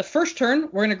 The first turn,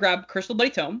 we're going to grab Curse of the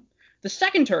Bloody Tome. The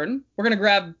second turn, we're going to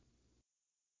grab...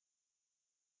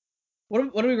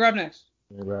 What do we grab next?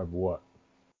 You grab what?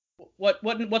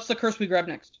 What's the curse we grab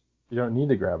next? You don't need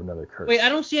to grab another curse. Wait, I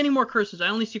don't see any more curses. I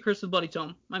only see Curse of the Bloody Tome.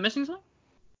 Am I missing something?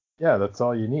 Yeah, that's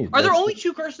all you need. Are there only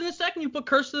 2 curses in this deck, and you put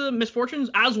Curse of the Misfortunes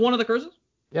as one of the curses?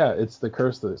 Yeah, it's the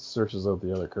curse that searches out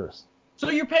the other curse. So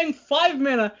you're paying 5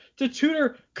 mana to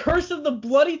tutor Curse of the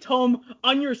Bloody Tome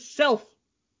on yourself.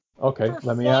 Okay,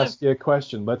 let me ask you a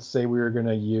question. Let's say we were going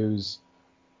to use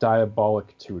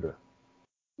Diabolic Tutor.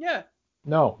 Yeah.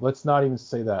 No, let's not even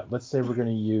say that. Let's say we're going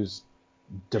to use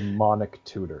Demonic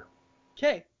Tutor.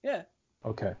 Okay, yeah.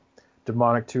 Okay.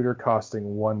 Demonic Tutor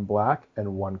costing 1 black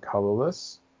and 1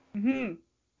 colorless. Mm-hmm.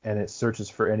 And it searches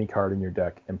for any card in your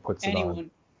deck and puts it on.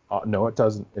 No, it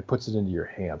doesn't. It puts it into your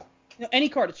hand. No, any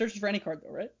card. It searches for any card,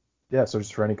 though, right? Yeah, it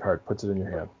searches for any card, puts it in your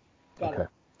hand. Got it.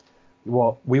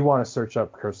 Well, we want to search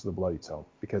up Curse of the Bloody Tome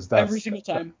because that's every single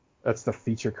time. That's the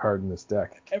feature card in this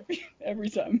deck. Every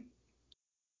time.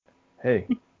 Hey,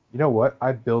 you know what?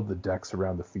 I build the decks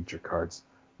around the feature cards,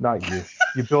 not you.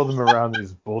 You build them around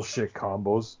these bullshit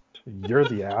combos. You're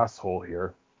the asshole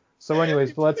here. So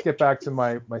anyways, let's get back to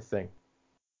my thing.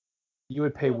 You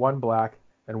would pay 1 black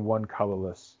and 1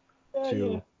 colorless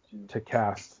to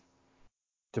cast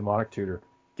Demonic Tutor.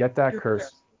 Get that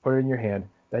curse, put it in your hand.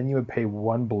 Then you would pay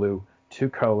 1 blue, 2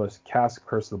 colorless, cast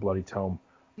Curse of the Bloody Tome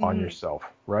on yourself,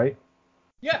 right?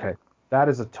 Yeah. Okay. That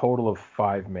is a total of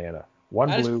 5 mana.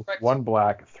 1 blue, 1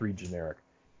 black, 3 generic.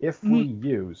 If we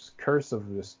use Curse of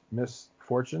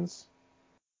Misfortunes,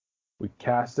 we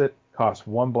cast it, costs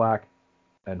 1 black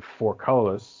and 4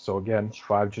 colorless. So again,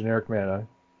 5 generic mana.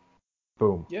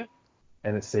 Boom. Yeah.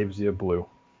 And it saves you a blue.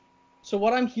 So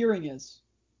what I'm hearing is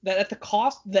that at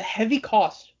the heavy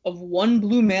cost of 1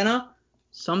 blue mana,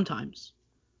 sometimes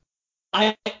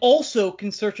I also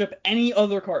can search up any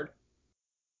other card.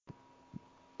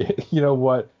 You know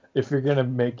what? If you're going to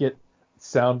make it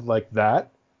sound like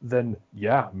that, then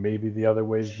yeah, maybe the other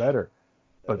way's better.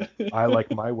 But I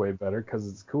like my way better because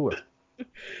it's cooler.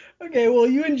 Okay, well,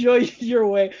 you enjoy your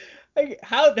way. Like,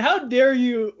 how dare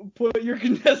you put your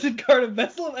contested card of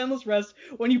Vessel of Endless Rest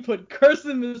when you put Curse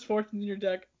of Misfortunes in your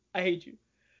deck? I hate you.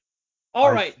 All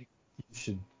I right, think you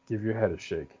should give your head a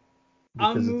shake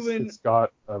I'm because moving. it's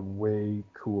got a way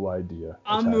cool idea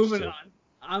I'm attached moving to it. on.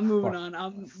 I'm moving Fuck, on.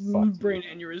 I'm fuck brain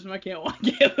you. aneurysm. I can't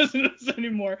listen to this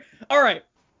anymore. All right.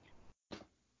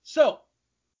 So,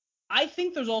 I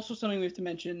think there's also something we have to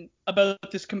mention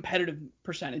about this competitive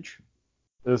percentage.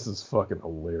 This is fucking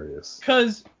hilarious.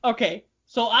 Cause okay,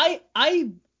 so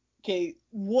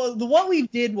what we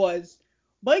did was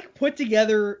Mike put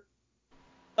together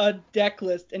a deck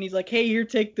list, and he's like, "Hey, here,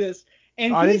 take this."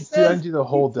 And I he didn't says do the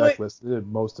whole deck list. I did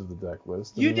most of the deck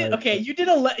list. And you then did okay.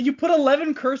 You put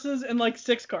 11 curses and like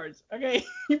 6 cards. Okay,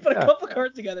 you put a Yeah. couple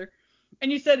cards together,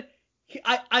 and you said,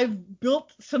 I've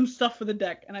built some stuff for the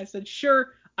deck," and I said,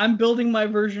 "Sure, I'm building my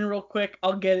version real quick.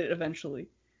 I'll get it eventually."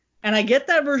 And I get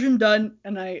that version done,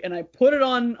 and I put it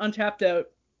on Tapped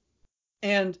Out,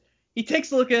 and he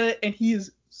takes a look at it, and he's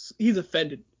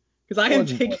offended because I am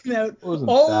taking out wasn't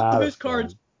all of that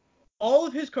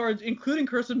his cards, including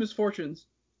Curse of Misfortunes,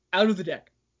 out of the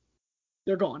deck.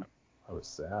 They're gone. I was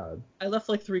sad. I left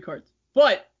like 3 cards.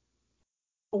 But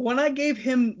when I gave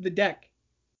him the deck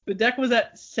was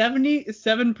at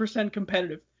 77%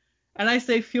 competitive. And I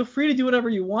say, feel free to do whatever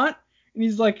you want. And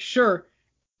he's like, sure.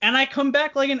 And I come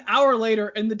back like an hour later,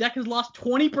 and the deck has lost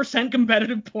 20%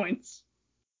 competitive points.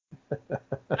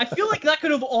 I feel like that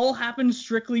could have all happened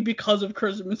strictly because of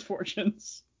Curse of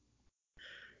Misfortunes.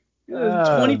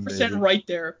 20% Maybe. right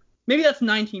there. Maybe that's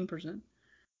 19%.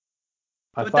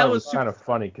 I But thought that it was was kind of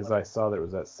funny because I saw that it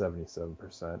was at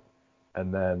 77%.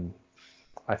 And then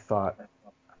I thought,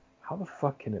 how the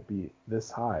fuck can it be this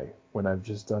high when I've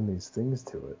just done these things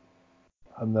to it?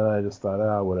 And then I just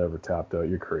thought, whatever, Tapped Out,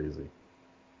 you're crazy.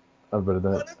 But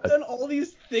then I've done all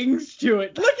these things to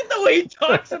it. Look at the way he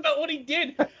talks about what he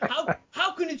did.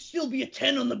 How can it still be a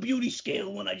 10 on the beauty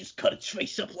scale when I just cut its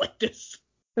face up like this?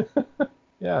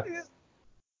 yeah.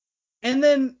 And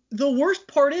then the worst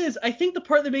part is, I think the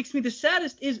part that makes me the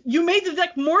saddest is you made the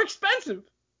deck more expensive.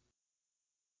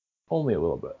 Only a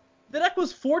little bit. The deck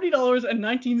was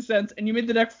 $40.19, and you made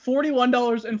the deck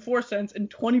 $41.04 and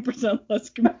 20% less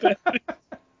competitive.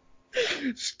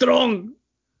 Strong.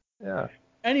 Yeah.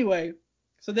 Anyway,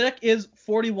 so the deck is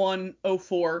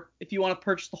 $41.04. If you want to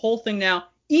purchase the whole thing now,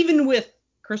 even with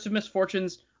Curse of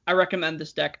Misfortunes, I recommend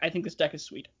this deck. I think this deck is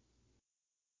sweet.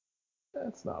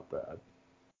 That's not bad.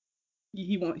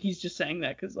 He's just saying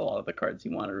that because a lot of the cards he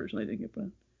wanted originally didn't get put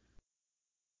in.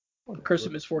 Whatever. Curse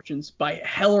of Misfortunes by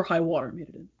Hell or High Water made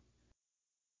it in.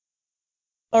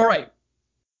 All right.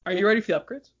 Are you ready for the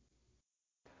upgrades?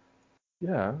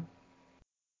 Yeah.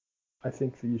 I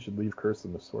think that you should leave Curse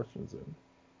of Misfortunes in.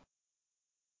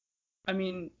 I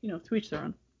mean, to each their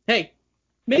own. Hey,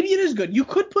 maybe it is good. You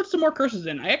could put some more curses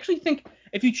in. I actually think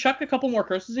if you chucked a couple more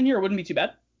curses in here, it wouldn't be too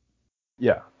bad.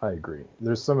 Yeah, I agree.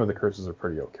 There's some of the curses are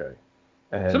pretty okay.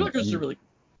 And Some of the curses are really good.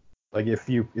 Like if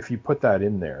you put that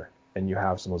in there and you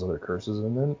have some of those other curses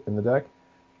in the deck,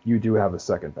 you do have a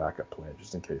second backup plan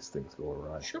just in case things go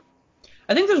awry. Sure.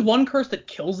 I think there's one curse that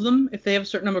kills them if they have a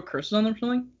certain number of curses on them or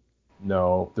something.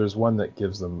 No, there's one that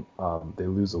gives them they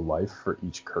lose a life for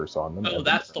each curse on them. Oh,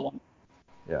 that's the one.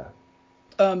 Yeah.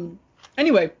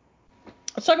 Anyway,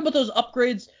 let's talk about those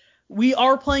upgrades. We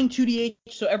are playing 2DH,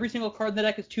 so every single card in the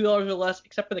deck is $2 or less,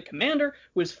 except for the commander,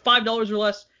 who is $5 or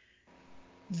less.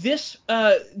 This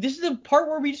is the part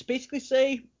where we just basically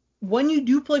say, when you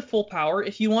do play full power,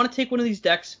 if you want to take one of these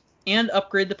decks and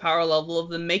upgrade the power level of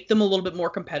them, make them a little bit more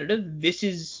competitive, this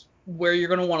is where you're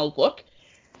going to want to look.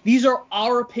 These are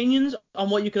our opinions on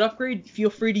what you could upgrade.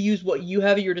 Feel free to use what you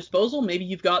have at your disposal. Maybe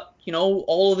you've got,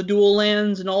 all of the dual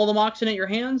lands and all the Moxen at your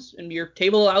hands, and your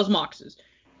table allows Moxes.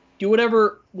 Do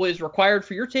whatever was required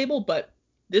for your table, but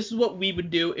this is what we would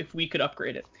do if we could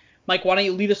upgrade it. Mike, why don't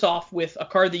you lead us off with a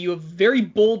card that you have very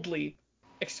boldly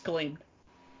exclaimed?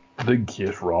 The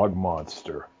Gitrog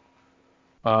Monster.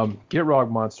 Gitrog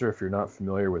Monster, if you're not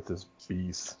familiar with this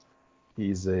beast,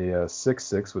 he's a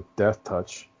 6/6 with Death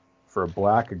Touch for a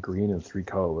black, a green, and 3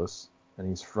 colorless, and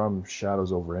he's from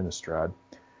Shadows over Innistrad.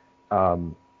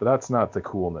 But that's not the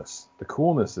coolness. The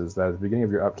coolness is that at the beginning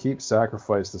of your upkeep,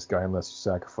 sacrifice this guy unless you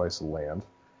sacrifice a land.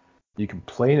 You can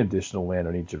play an additional land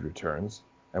on each of your turns,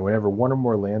 and whenever one or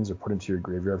more lands are put into your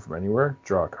graveyard from anywhere,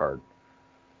 draw a card.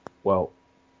 Well,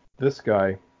 this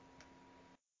guy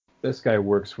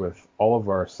works with all of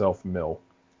our self-mill,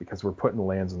 because we're putting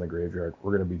lands in the graveyard.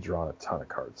 We're going to be drawing a ton of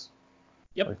cards.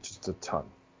 Yep. Like just a ton.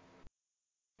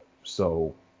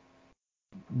 So,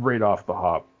 right off the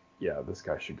hop, yeah, this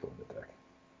guy should go in the deck.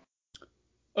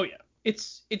 Oh yeah,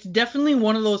 it's definitely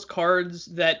one of those cards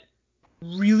that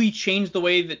really change the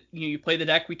way that you play the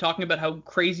deck. We talking about how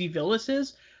crazy Villas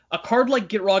is. A card like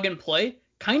Gitrog in play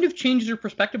kind of changes your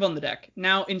perspective on the deck.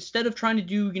 Now, instead of trying to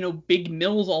do big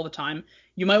mills all the time,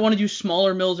 you might want to do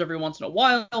smaller mills every once in a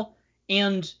while,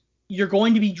 and you're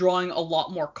going to be drawing a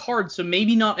lot more cards. So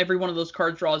maybe not every one of those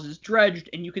card draws is dredged,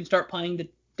 and you can start playing the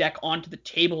deck onto the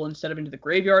table instead of into the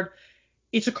graveyard.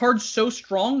 It's a card so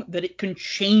strong that it can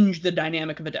change the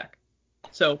dynamic of a deck.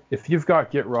 So if you've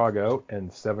got Gitrog out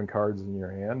and 7 cards in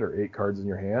your hand or 8 cards in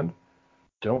your hand,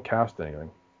 don't cast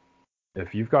anything.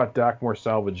 If you've got Dakmor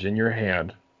Salvage in your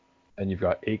hand and you've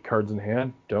got 8 cards in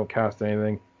hand, don't cast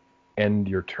anything. End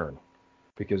your turn.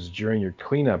 Because during your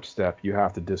cleanup step, you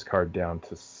have to discard down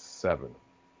to 7.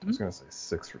 I was going to say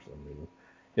 6 for some reason.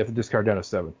 You have to discard down to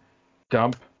 7.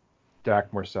 Dump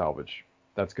Dakmor Salvage.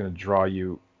 That's going to draw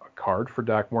you a card for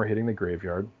Dakmor hitting the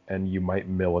graveyard, and you might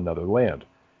mill another land.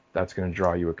 That's going to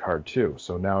draw you a card too.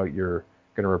 So now you're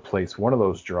going to replace one of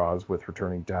those draws with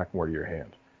returning Dakmor to your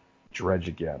hand. Dredge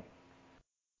again.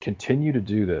 Continue to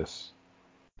do this.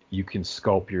 You can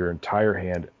sculpt your entire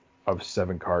hand of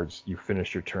 7 cards. You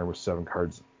finish your turn with 7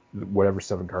 cards, whatever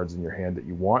 7 cards in your hand that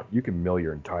you want. You can mill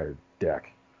your entire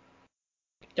deck.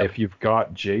 Yep. If you've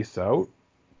got Jace out,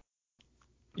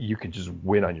 you can just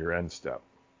win on your end step.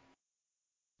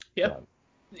 Yeah.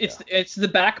 It's the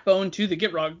backbone to the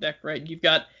Gitrog deck, right? You've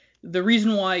got the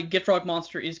reason why Gitrog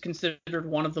Monster is considered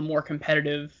one of the more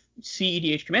competitive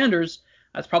CEDH commanders.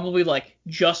 That's probably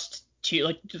just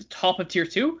the top of tier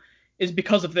 2 is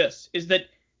because of this. Is that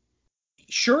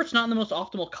sure it's not in the most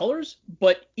optimal colors,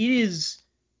 but it is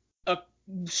a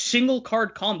single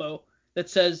card combo that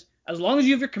says as long as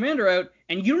you have your commander out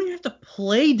and you don't even have to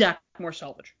play Dakmor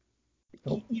Salvage.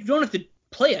 Nope. You don't have to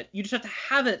play it. You just have to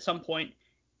have it at some point,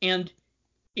 and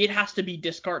it has to be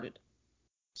discarded.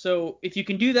 So if you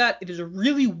can do that, it is a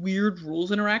really weird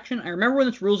rules interaction. I remember when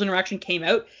this rules interaction came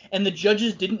out and the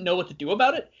judges didn't know what to do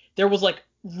about it. There was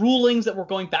rulings that were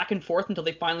going back and forth until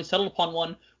they finally settled upon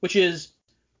one, which is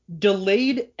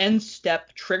delayed end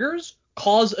step triggers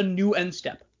cause a new end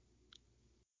step.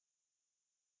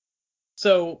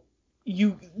 So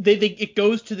it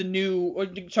goes to the new,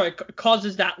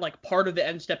 causes that part of the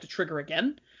end step to trigger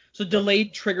again. So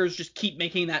delayed triggers just keep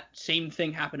making that same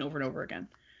thing happen over and over again.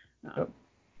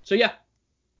 So yeah.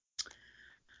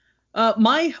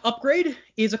 My upgrade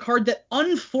is a card that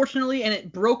unfortunately, and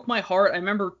it broke my heart. I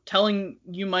remember telling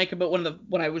you, Mike, about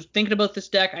when I was thinking about this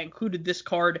deck, I included this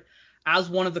card as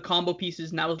one of the combo pieces,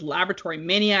 and that was Laboratory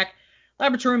Maniac.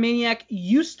 Laboratory Maniac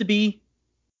used to be,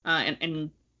 and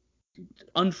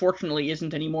unfortunately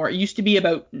isn't anymore. It used to be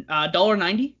about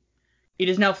 $1.90. It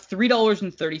is now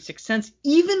 $3.36.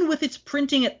 Even with its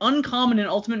printing at Uncommon and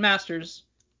Ultimate Masters,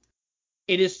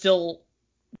 it is still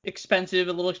expensive,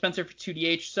 a little expensive for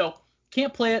 2DH, so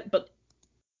can't play it, but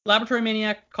Laboratory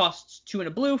Maniac costs 2 and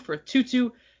a blue for a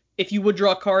 2/2. If you would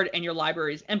draw a card and your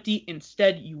library is empty,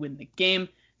 instead you win the game.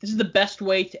 This is the best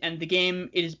way to end the game.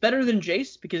 It is better than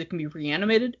Jace because it can be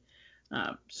reanimated.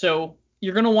 So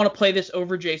you're going to want to play this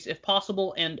over Jace if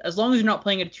possible, and as long as you're not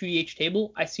playing at a 2DH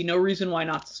table, I see no reason why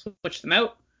not to switch them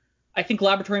out. I think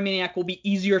Laboratory Maniac will be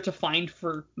easier to find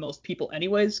for most people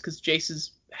anyways, because Jace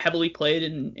is heavily played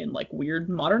in weird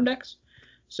modern decks.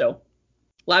 So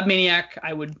Lab Maniac,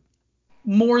 I would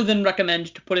more than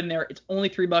recommend to put in there. It's only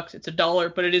 $3. It's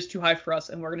 $1, but it is too high for us,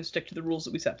 and we're going to stick to the rules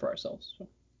that we set for ourselves. So.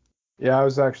 Yeah, I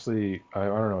was actually, I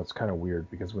don't know, it's kind of weird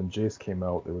because when Jace came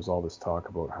out, there was all this talk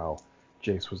about how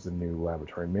Jace was the new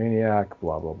Laboratory Maniac,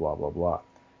 blah, blah, blah, blah, blah.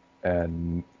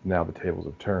 And now the tables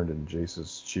have turned and Jace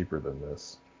is cheaper than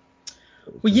this.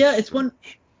 Well, yeah, it's when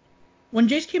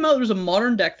Jace came out, there was a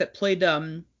modern deck that played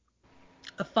a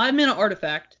 5-mana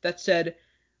artifact that said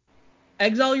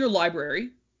exile your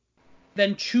library,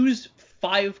 then choose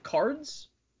 5 cards,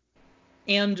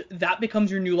 and that becomes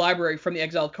your new library from the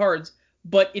exiled cards,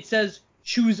 but it says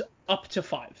choose up to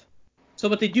 5. So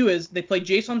what they do is they play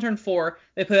Jace on turn 4,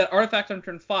 they play that artifact on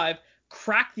turn 5,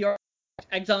 crack the artifact,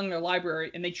 exiling their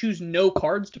library, and they choose no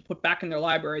cards to put back in their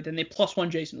library, then they +1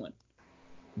 Jace and win.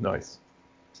 Nice.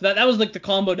 So that was the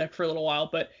combo deck for a little while,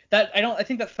 but I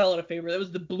think that fell out of favor. That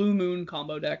was the Blue Moon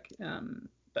combo deck,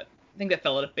 but I think that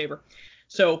fell out of favor.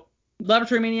 So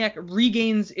Laboratory Maniac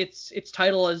regains its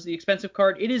title as the expensive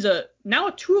card. It is now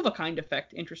a 2 of a kind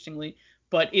effect, interestingly,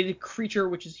 but it is a creature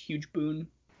which is a huge boon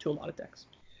to a lot of decks.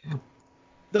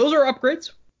 Those are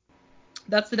upgrades.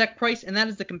 That's the deck price, and that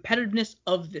is the competitiveness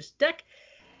of this deck.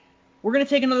 We're going to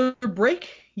take another break.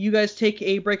 You guys take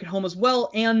a break at home as well,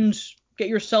 and get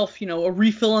yourself, a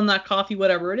refill on that coffee,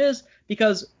 whatever it is,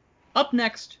 because up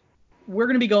next, we're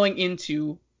going to be going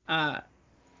into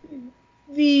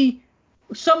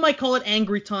some might call it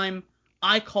angry time.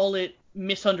 I call it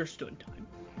misunderstood time.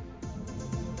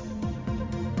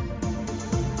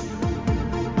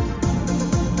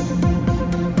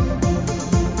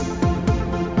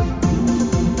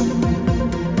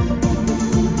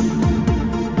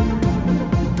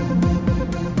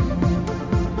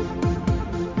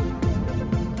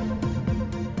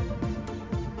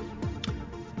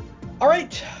 All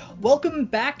right, welcome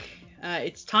back.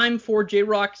 It's time for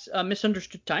J-Rock's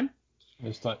Misunderstood Time.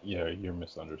 Yeah, you're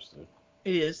misunderstood.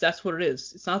 It is. That's what it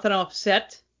is. It's not that I'm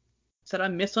upset. It's that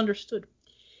I'm misunderstood.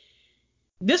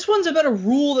 This one's about a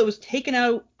rule that was taken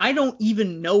out. I don't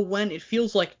even know when. It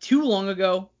feels like too long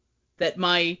ago that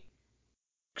my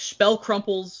spell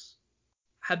crumples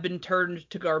have been turned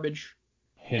to garbage.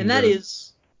 And that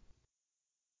is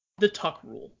the tuck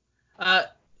rule.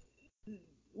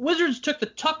 Wizards took the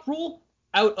tuck rule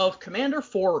out of Commander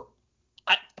for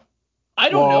I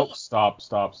don't know. Stop.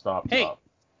 Hey,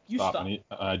 you stop.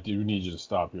 I do need you to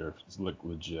stop here. It's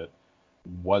legit.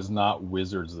 Was not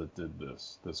Wizards that did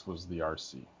this. This was the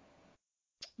RC.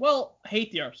 Well, I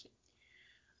hate the RC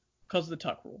because of the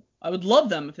tuck rule. I would love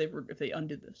them if they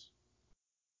undid this.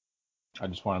 I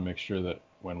just want to make sure that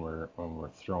when we're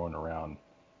throwing around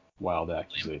wild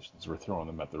accusations, we're throwing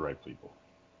them at the right people.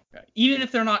 Even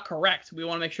if they're not correct, we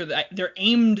want to make sure that they're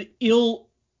aimed ill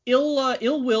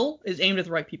will is aimed at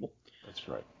the right people. That's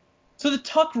right. So the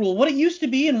tuck rule, what it used to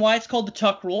be and why it's called the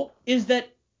tuck rule, is that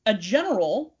a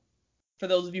general, for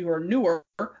those of you who are newer,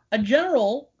 a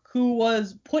general who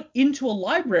was put into a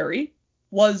library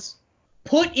was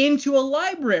put into a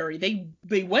library.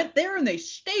 They went there and they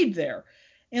stayed there.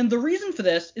 And the reason for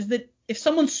this is that if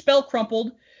someone spell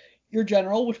crumpled your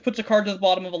general, which puts a card to the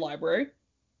bottom of a library,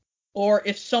 or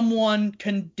if someone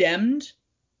condemned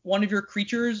one of your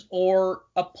creatures, or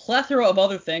a plethora of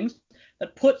other things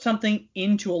that put something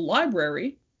into a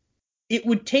library, it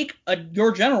would take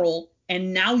your general,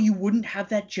 and now you wouldn't have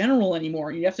that general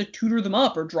anymore. You'd have to tutor them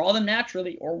up or draw them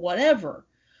naturally or whatever.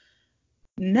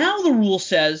 Now the rule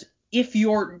says if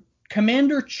your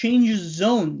commander changes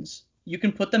zones, you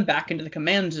can put them back into the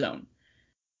command zone.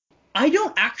 I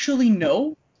don't actually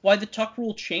know why the tuck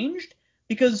rule changed,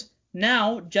 because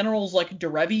now generals like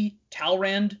Derevi,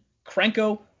 Talrand,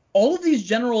 Krenko, all of these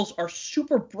generals are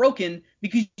super broken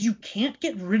because you can't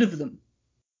get rid of them.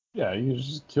 Yeah, you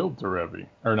just killed Derevi.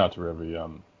 Or not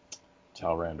Derevi,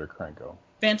 Talrand or Krenko.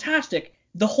 Fantastic.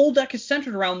 The whole deck is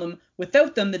centered around them.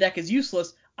 Without them, the deck is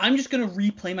useless. I'm just going to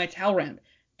replay my Talrand.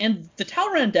 And the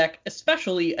Talrand deck,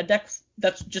 especially a deck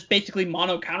that's just basically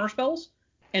mono counter spells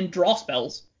and draw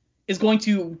spells, is going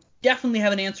to definitely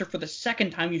have an answer for the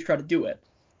second time you try to do it.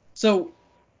 So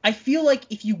I feel like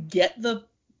if you get the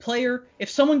player, if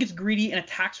someone gets greedy and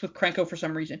attacks with Krenko for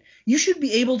some reason, you should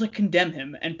be able to condemn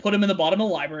him and put him in the bottom of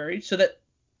the library so that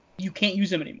you can't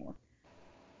use him anymore.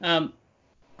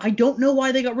 I don't know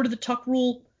why they got rid of the tuck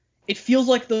rule. It feels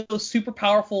like those super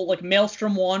powerful, like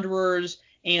Maelstrom Wanderers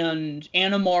and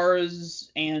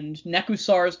Animars and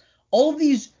Nekusars, all of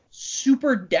these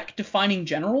super deck-defining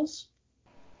generals,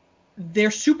 they're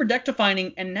super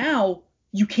deck-defining, and now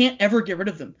you can't ever get rid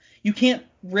of them. You can't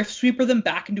Rift Sweeper them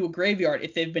back into a graveyard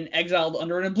if they've been exiled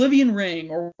under an Oblivion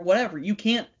Ring or whatever. You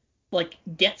can't,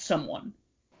 get someone.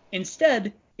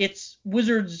 Instead, it's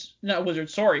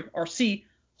RC,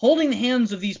 holding the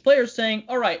hands of these players saying,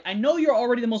 all right, I know you're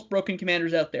already the most broken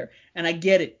commanders out there, and I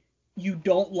get it. You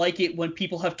don't like it when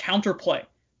people have counterplay.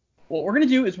 What we're going to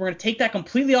do is we're going to take that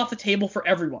completely off the table for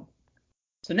everyone.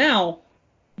 So now,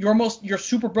 your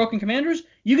super broken commanders,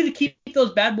 you get to keep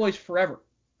those bad boys forever.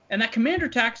 And that commander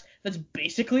tax, that's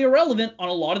basically irrelevant on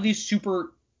a lot of these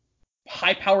super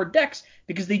high-powered decks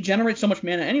because they generate so much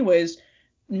mana anyways,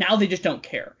 now they just don't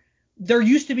care. There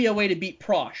used to be a way to beat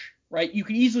Prosh, right? You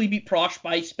could easily beat Prosh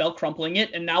by spell crumpling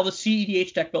it, and now the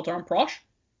CEDH deck built around Prosh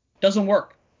doesn't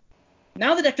work.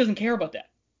 Now the deck doesn't care about that.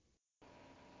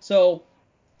 So,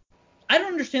 I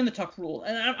don't understand the tuck rule,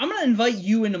 and I'm going to invite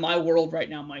you into my world right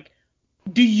now, Mike.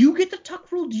 Do you get the tuck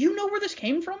rule? Do you know where this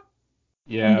came from?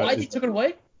 Yeah. And why they took it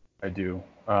away? I do.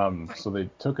 So they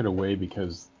took it away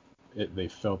because they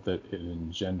felt that it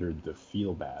engendered the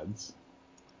feel bads.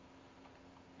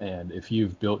 And if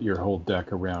you've built your whole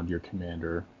deck around your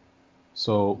commander,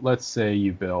 so let's say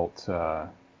you built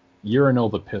Urinal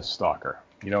the Piss Stalker.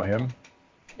 You know him?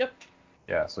 Yep.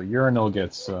 Yeah, so Urinal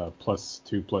gets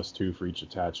 +2/+2 for each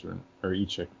attachment, or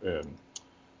each,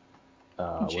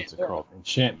 what's it called?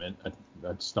 Enchantment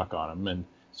that's stuck on him. And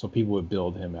so people would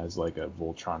build him as like a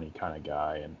Voltron-y kind of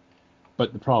guy.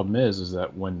 But the problem is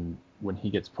that when he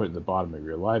gets put at the bottom of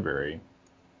your library,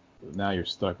 now you're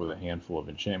stuck with a handful of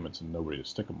enchantments and nobody to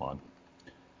stick them on.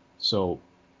 So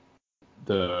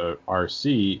the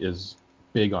RC is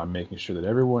big on making sure that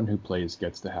everyone who plays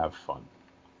gets to have fun.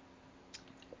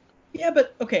 Yeah,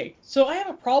 but okay, so I have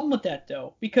a problem with that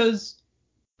though, because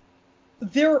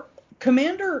their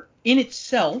Commander in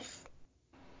itself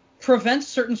prevents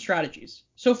certain strategies.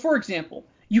 So for example,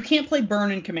 you can't play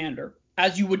Burn in Commander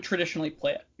as you would traditionally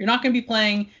play it. You're not going to be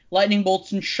playing lightning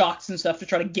bolts and shocks and stuff to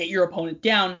try to get your opponent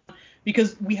down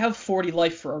because we have 40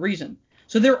 life for a reason.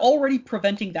 So they're already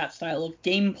preventing that style of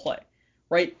gameplay,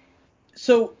 right?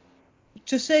 So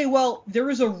to say, well, there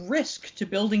is a risk to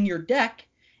building your deck,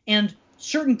 and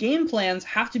certain game plans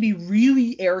have to be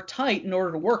really airtight in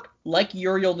order to work, like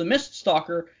Uriel the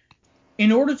Miststalker.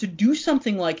 In order to do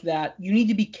something like that, you need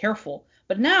to be careful.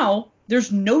 But now,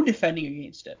 there's no defending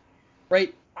against it,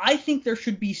 right? I think there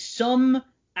should be some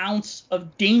ounce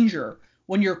of danger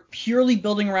when you're purely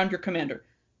building around your commander.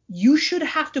 You should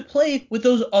have to play with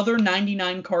those other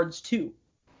 99 cards too.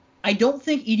 I don't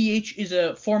think EDH is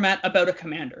a format about a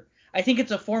commander. I think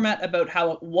it's a format about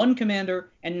how one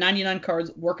commander and 99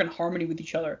 cards work in harmony with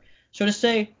each other. So to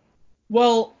say,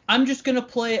 well, I'm just going to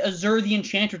play Azur the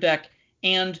Enchanter deck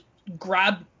and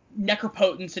grab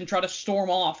Necropotence and try to storm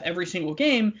off every single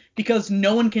game because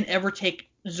no one can ever take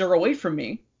Azur away from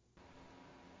me,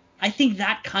 I think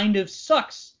that kind of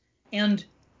sucks. And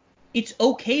it's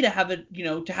okay to have it,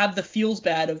 to have the feels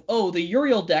bad of, oh, the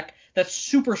Uriel deck that's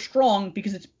super strong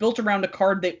because it's built around a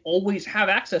card they always have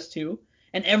access to,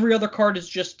 and every other card is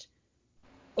just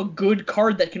a good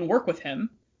card that can work with him.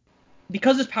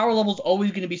 Because his power level is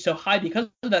always going to be so high because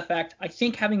of that fact, I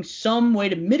think having some way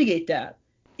to mitigate that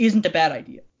isn't a bad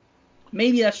idea.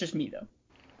 Maybe that's just me, though.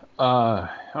 I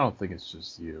don't think it's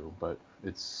just you, but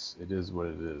it is what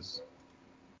it is.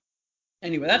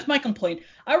 Anyway, that's my complaint.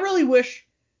 I really wish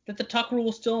that the Tuck rule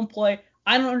was still in play.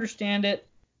 I don't understand it.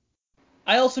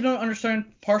 I also don't understand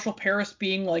Partial Paris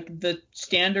being like the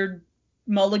standard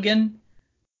mulligan.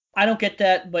 I don't get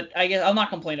that, but I guess I'll not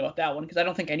complain about that one because I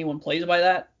don't think anyone plays by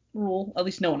that rule. At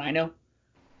least no one I know.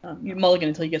 You mulligan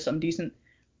until you get something decent.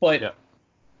 But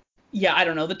yeah, I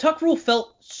don't know. The Tuck rule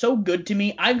felt so good to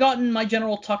me. I've gotten my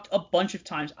general tucked a bunch of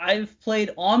times. I've played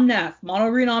Omnath,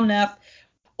 Mono Green Omnath,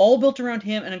 all built around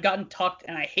him, and I've gotten tucked,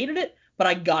 and I hated it, but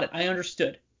I got it. I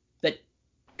understood that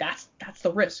that's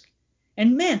the risk.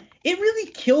 And man, it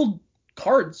really killed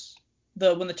cards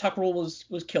when the Tuck rule was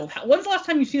killed. When's the last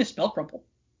time you've seen a spell crumple?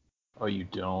 Oh, you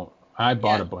don't? I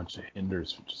bought a bunch of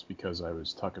hinders just because I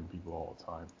was tucking people all the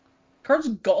time.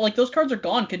 Those cards are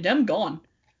gone. Condemn gone.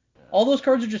 Yeah. All those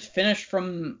cards are just finished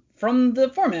from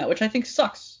the format, which I think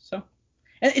sucks. So,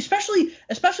 and especially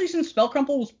since Spell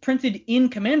Crumple was printed in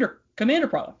Commander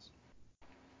products.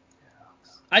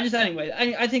 Yeah.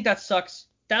 I think that sucks.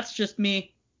 That's just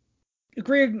me.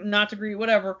 Agree or not agree,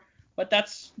 whatever. But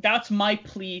that's my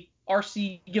plea.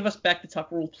 RC, give us back the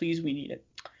Tuck rule, please. We need it.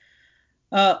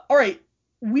 All right.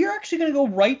 We're actually going to go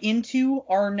right into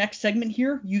our next segment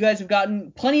here. You guys have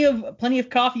gotten plenty of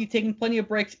coffee. You've taken plenty of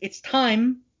breaks. It's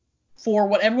time for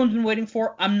what everyone's been waiting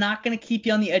for. I'm not going to keep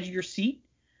you on the edge of your seat.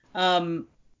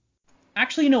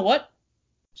 Actually, you know what?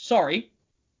 Sorry.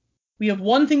 We have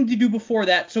one thing to do before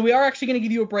that. So we are actually going to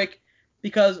give you a break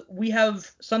because we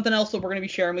have something else that we're going to be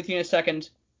sharing with you in a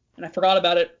second. And I forgot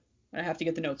about it. And I have to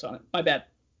get the notes on it. My bad.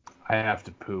 I have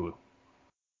to poo.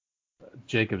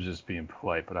 Jacob's just being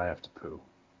polite, but I have to poo.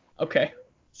 Okay.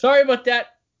 Sorry about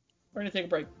that. We're going to take a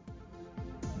break.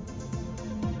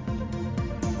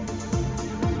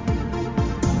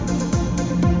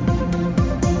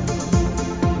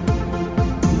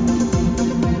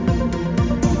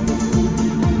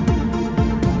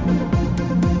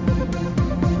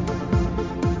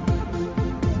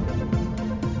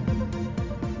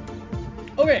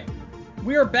 Okay.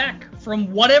 We are back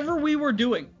from whatever we were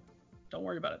doing. Don't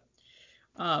worry about it.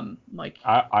 Mike.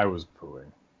 I was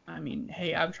pooing. I mean,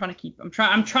 hey, I'm trying to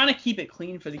keep it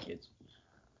clean for the kids.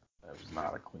 That was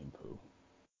not a clean poo.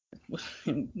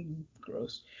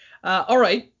 Gross. All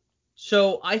right.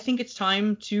 So I think it's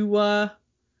time to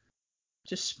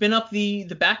spin up the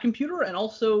back computer and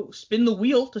also spin the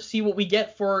wheel to see what we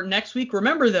get for next week.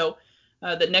 Remember though,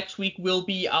 that next week will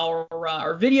be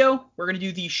our video. We're gonna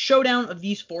do the showdown of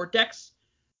these 4 decks.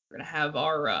 We're gonna have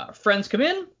our friends come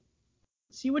in,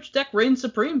 see which deck reigns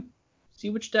supreme, see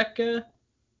which deck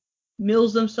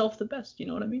mills themselves the best. You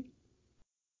know what I mean?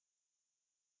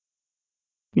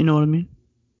 You know what I mean?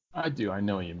 I do. I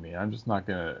know what you mean. I'm just not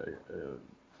gonna.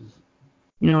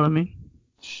 You know what I mean?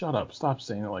 Shut up. Stop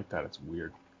saying it like that. It's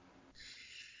weird.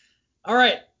 All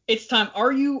right. It's time.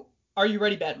 Are you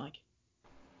ready, Bad Mike?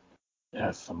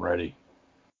 Yes, I'm ready.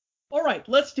 All right.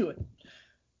 Let's do it.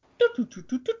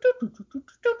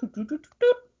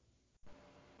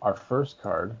 Our first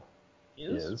card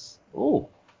is... Oh,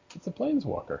 It's a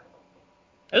planeswalker.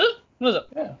 Is it? What is it?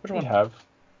 Yeah. Which We one? have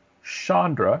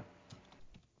Chandra,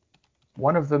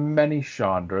 one of the many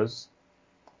Chandras.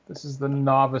 This is the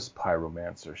novice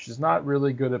pyromancer. She's not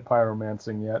really good at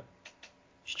pyromancing yet.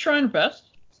 She's trying her best.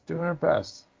 She's doing her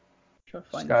best. Try to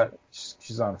find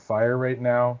She's on fire right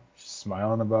now. She's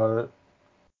smiling about it.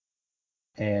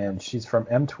 And she's from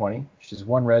M20. She's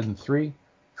 1 red and 3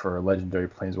 for legendary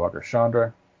planeswalker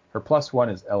Chandra. Her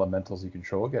 +1 is elementals you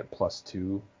control get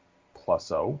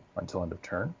 +2/+0 until end of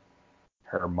turn.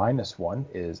 Her -1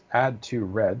 is add 2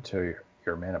 red to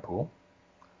your mana pool.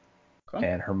 Okay.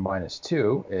 And her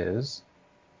 -2 is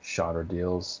Chandra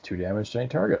deals 2 damage to any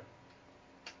target.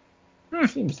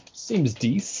 Seems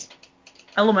decent.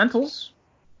 Elementals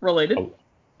related. Oh,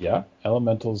 yeah,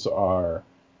 elementals are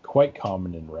quite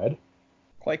common in red.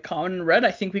 Quite common in red.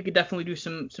 I think we could definitely do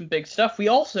some big stuff. We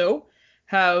also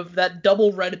have that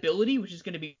double red ability, which is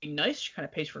going to be nice. She kind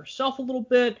of pays for herself a little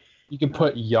bit. You can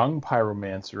put young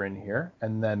pyromancer in here,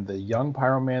 and then the young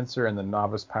pyromancer and the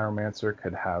novice pyromancer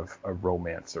could have a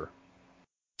romancer.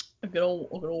 A good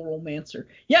old romancer.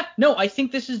 Yeah, no, I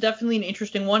think this is definitely an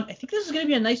interesting one. I think this is going to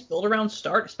be a nice build-around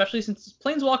start, especially since it's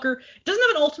Planeswalker. It doesn't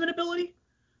have an ultimate ability,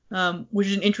 which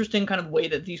is an interesting kind of way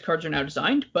that these cards are now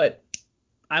designed, but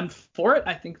I'm for it.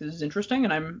 I think this is interesting,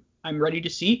 and I'm ready to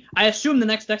see. I assume the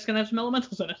next deck's going to have some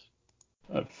elementals in it.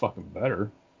 That fucking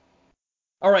better.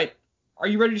 All right. Are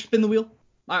you ready to spin the wheel?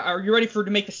 Are you ready to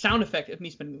make the sound effect of me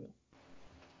spinning the wheel?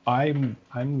 I'm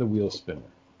the wheel spinner.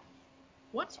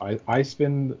 What? So I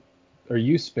spin, or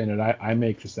you spin it. I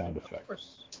make the sound effect. Of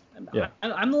course. Yeah.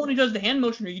 I'm the one who does the hand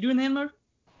motion. Are you doing the hand motion?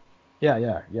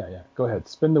 Yeah. Go ahead.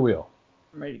 Spin the wheel.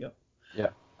 I'm ready to go. Yeah.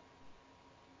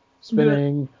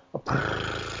 Spinning.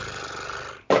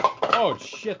 Oh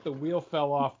shit! The wheel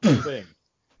fell off the thing.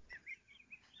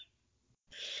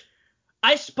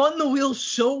 I spun the wheel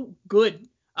so good.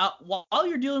 While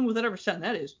you're dealing with whatever sound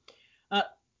that is,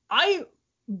 I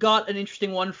got an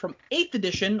interesting one from 8th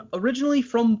edition, originally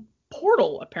from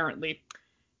Portal, apparently.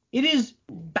 It is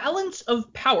Balance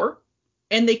of Power,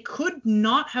 and they could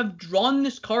not have drawn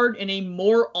this card in a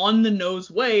more on-the-nose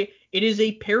way. It is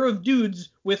a pair of dudes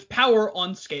with power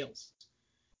on scales.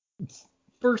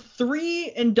 For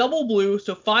 3 and double blue,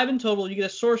 so 5 in total, you get a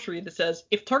sorcery that says,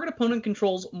 if target opponent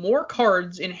controls more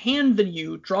cards in hand than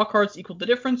you, draw cards equal the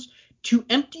difference. To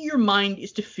empty your mind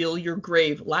is to fill your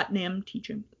grave. Latnam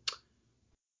teaching.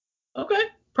 Okay,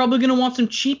 probably going to want some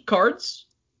cheap cards.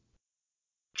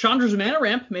 Chandra's mana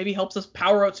ramp maybe helps us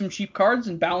power out some cheap cards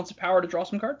and balance of power to draw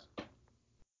some cards.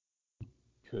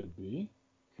 Could be.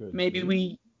 Maybe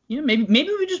we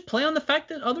just play on the fact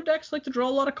that other decks like to draw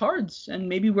a lot of cards, and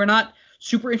maybe we're not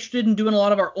super interested in doing a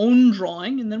lot of our own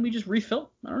drawing, and then we just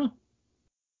refill. I don't know.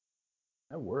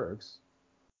 That works.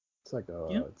 It's like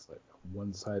a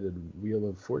one-sided wheel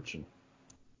of fortune.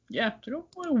 Yeah, it's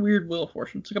like a weird wheel of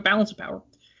fortune. It's like a balance of power.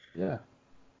 Yeah.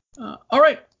 All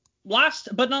right. Last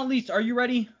but not least, are you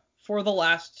ready for the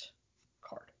last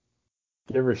card?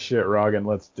 Give her shit, Rogan.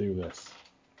 Let's do this.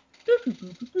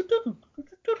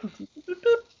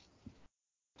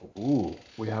 Ooh,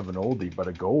 we have an oldie but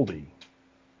a goldie.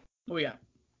 Oh yeah.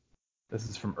 This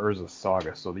is from Urza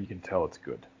Saga, so you can tell it's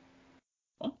good.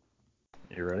 Well,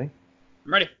 you ready?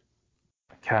 I'm ready.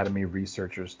 Academy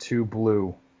Researchers, 2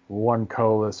 blue, 1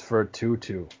 colorless for a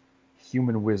 2/2.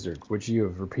 Human Wizard, which you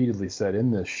have repeatedly said in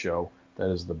this show, that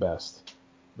is the best.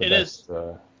 It is.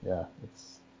 Yeah,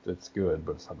 it's good,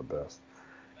 but it's not the best.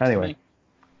 Anyway,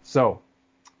 so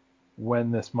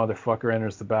when this motherfucker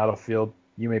enters the battlefield,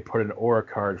 you may put an aura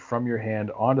card from your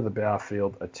hand onto the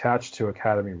battlefield attached to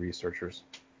Academy Researchers.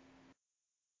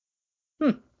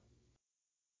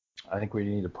 I think we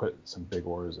need to put some big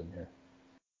auras in here.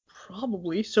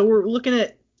 Probably. So we're looking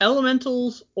at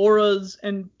elementals, auras,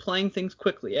 and playing things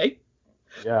quickly, eh?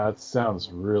 Yeah, it sounds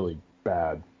really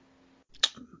bad.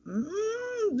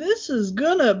 This is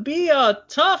gonna be a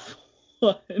tough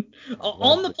one.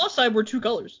 On the plus side, we're 2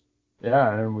 colors.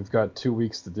 Yeah, and we've got 2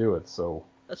 weeks to do it, so.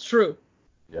 That's true.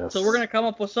 Yes. So we're gonna come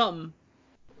up with something.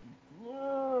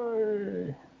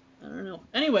 Yay. I don't know.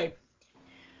 Anyway,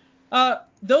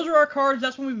 those are our cards.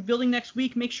 That's what we'll be building next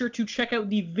week. Make sure to check out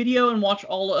the video and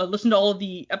listen to all of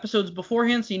the episodes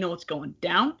beforehand so you know what's going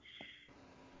down.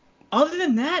 Other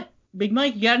than that, Big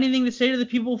Mike, you got anything to say to the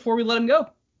people before we let them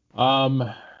go?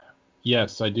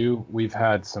 Yes, I do. We've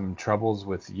had some troubles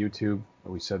with YouTube.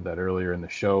 We said that earlier in the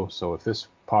show. So if this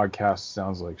podcast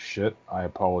sounds like shit, I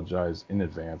apologize in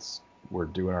advance. We're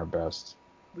doing our best.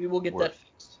 We will get that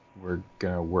fixed. We're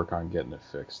going to work on getting it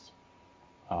fixed.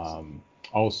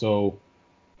 Also,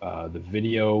 the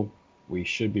video We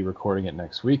should be recording it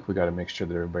next week. We got to make sure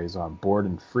that everybody's on board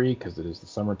and free because it is the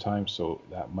summertime, so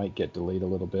that might get delayed a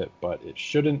little bit, but it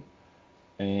shouldn't.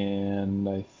 And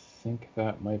I think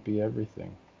that might be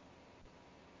everything.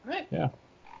 All right. Yeah.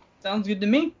 Sounds good to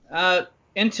me.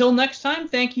 Until next time,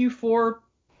 thank you for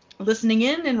listening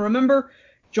in, and remember,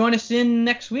 join us in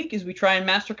next week as we try and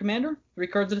master Commander 3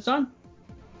 cards at a time.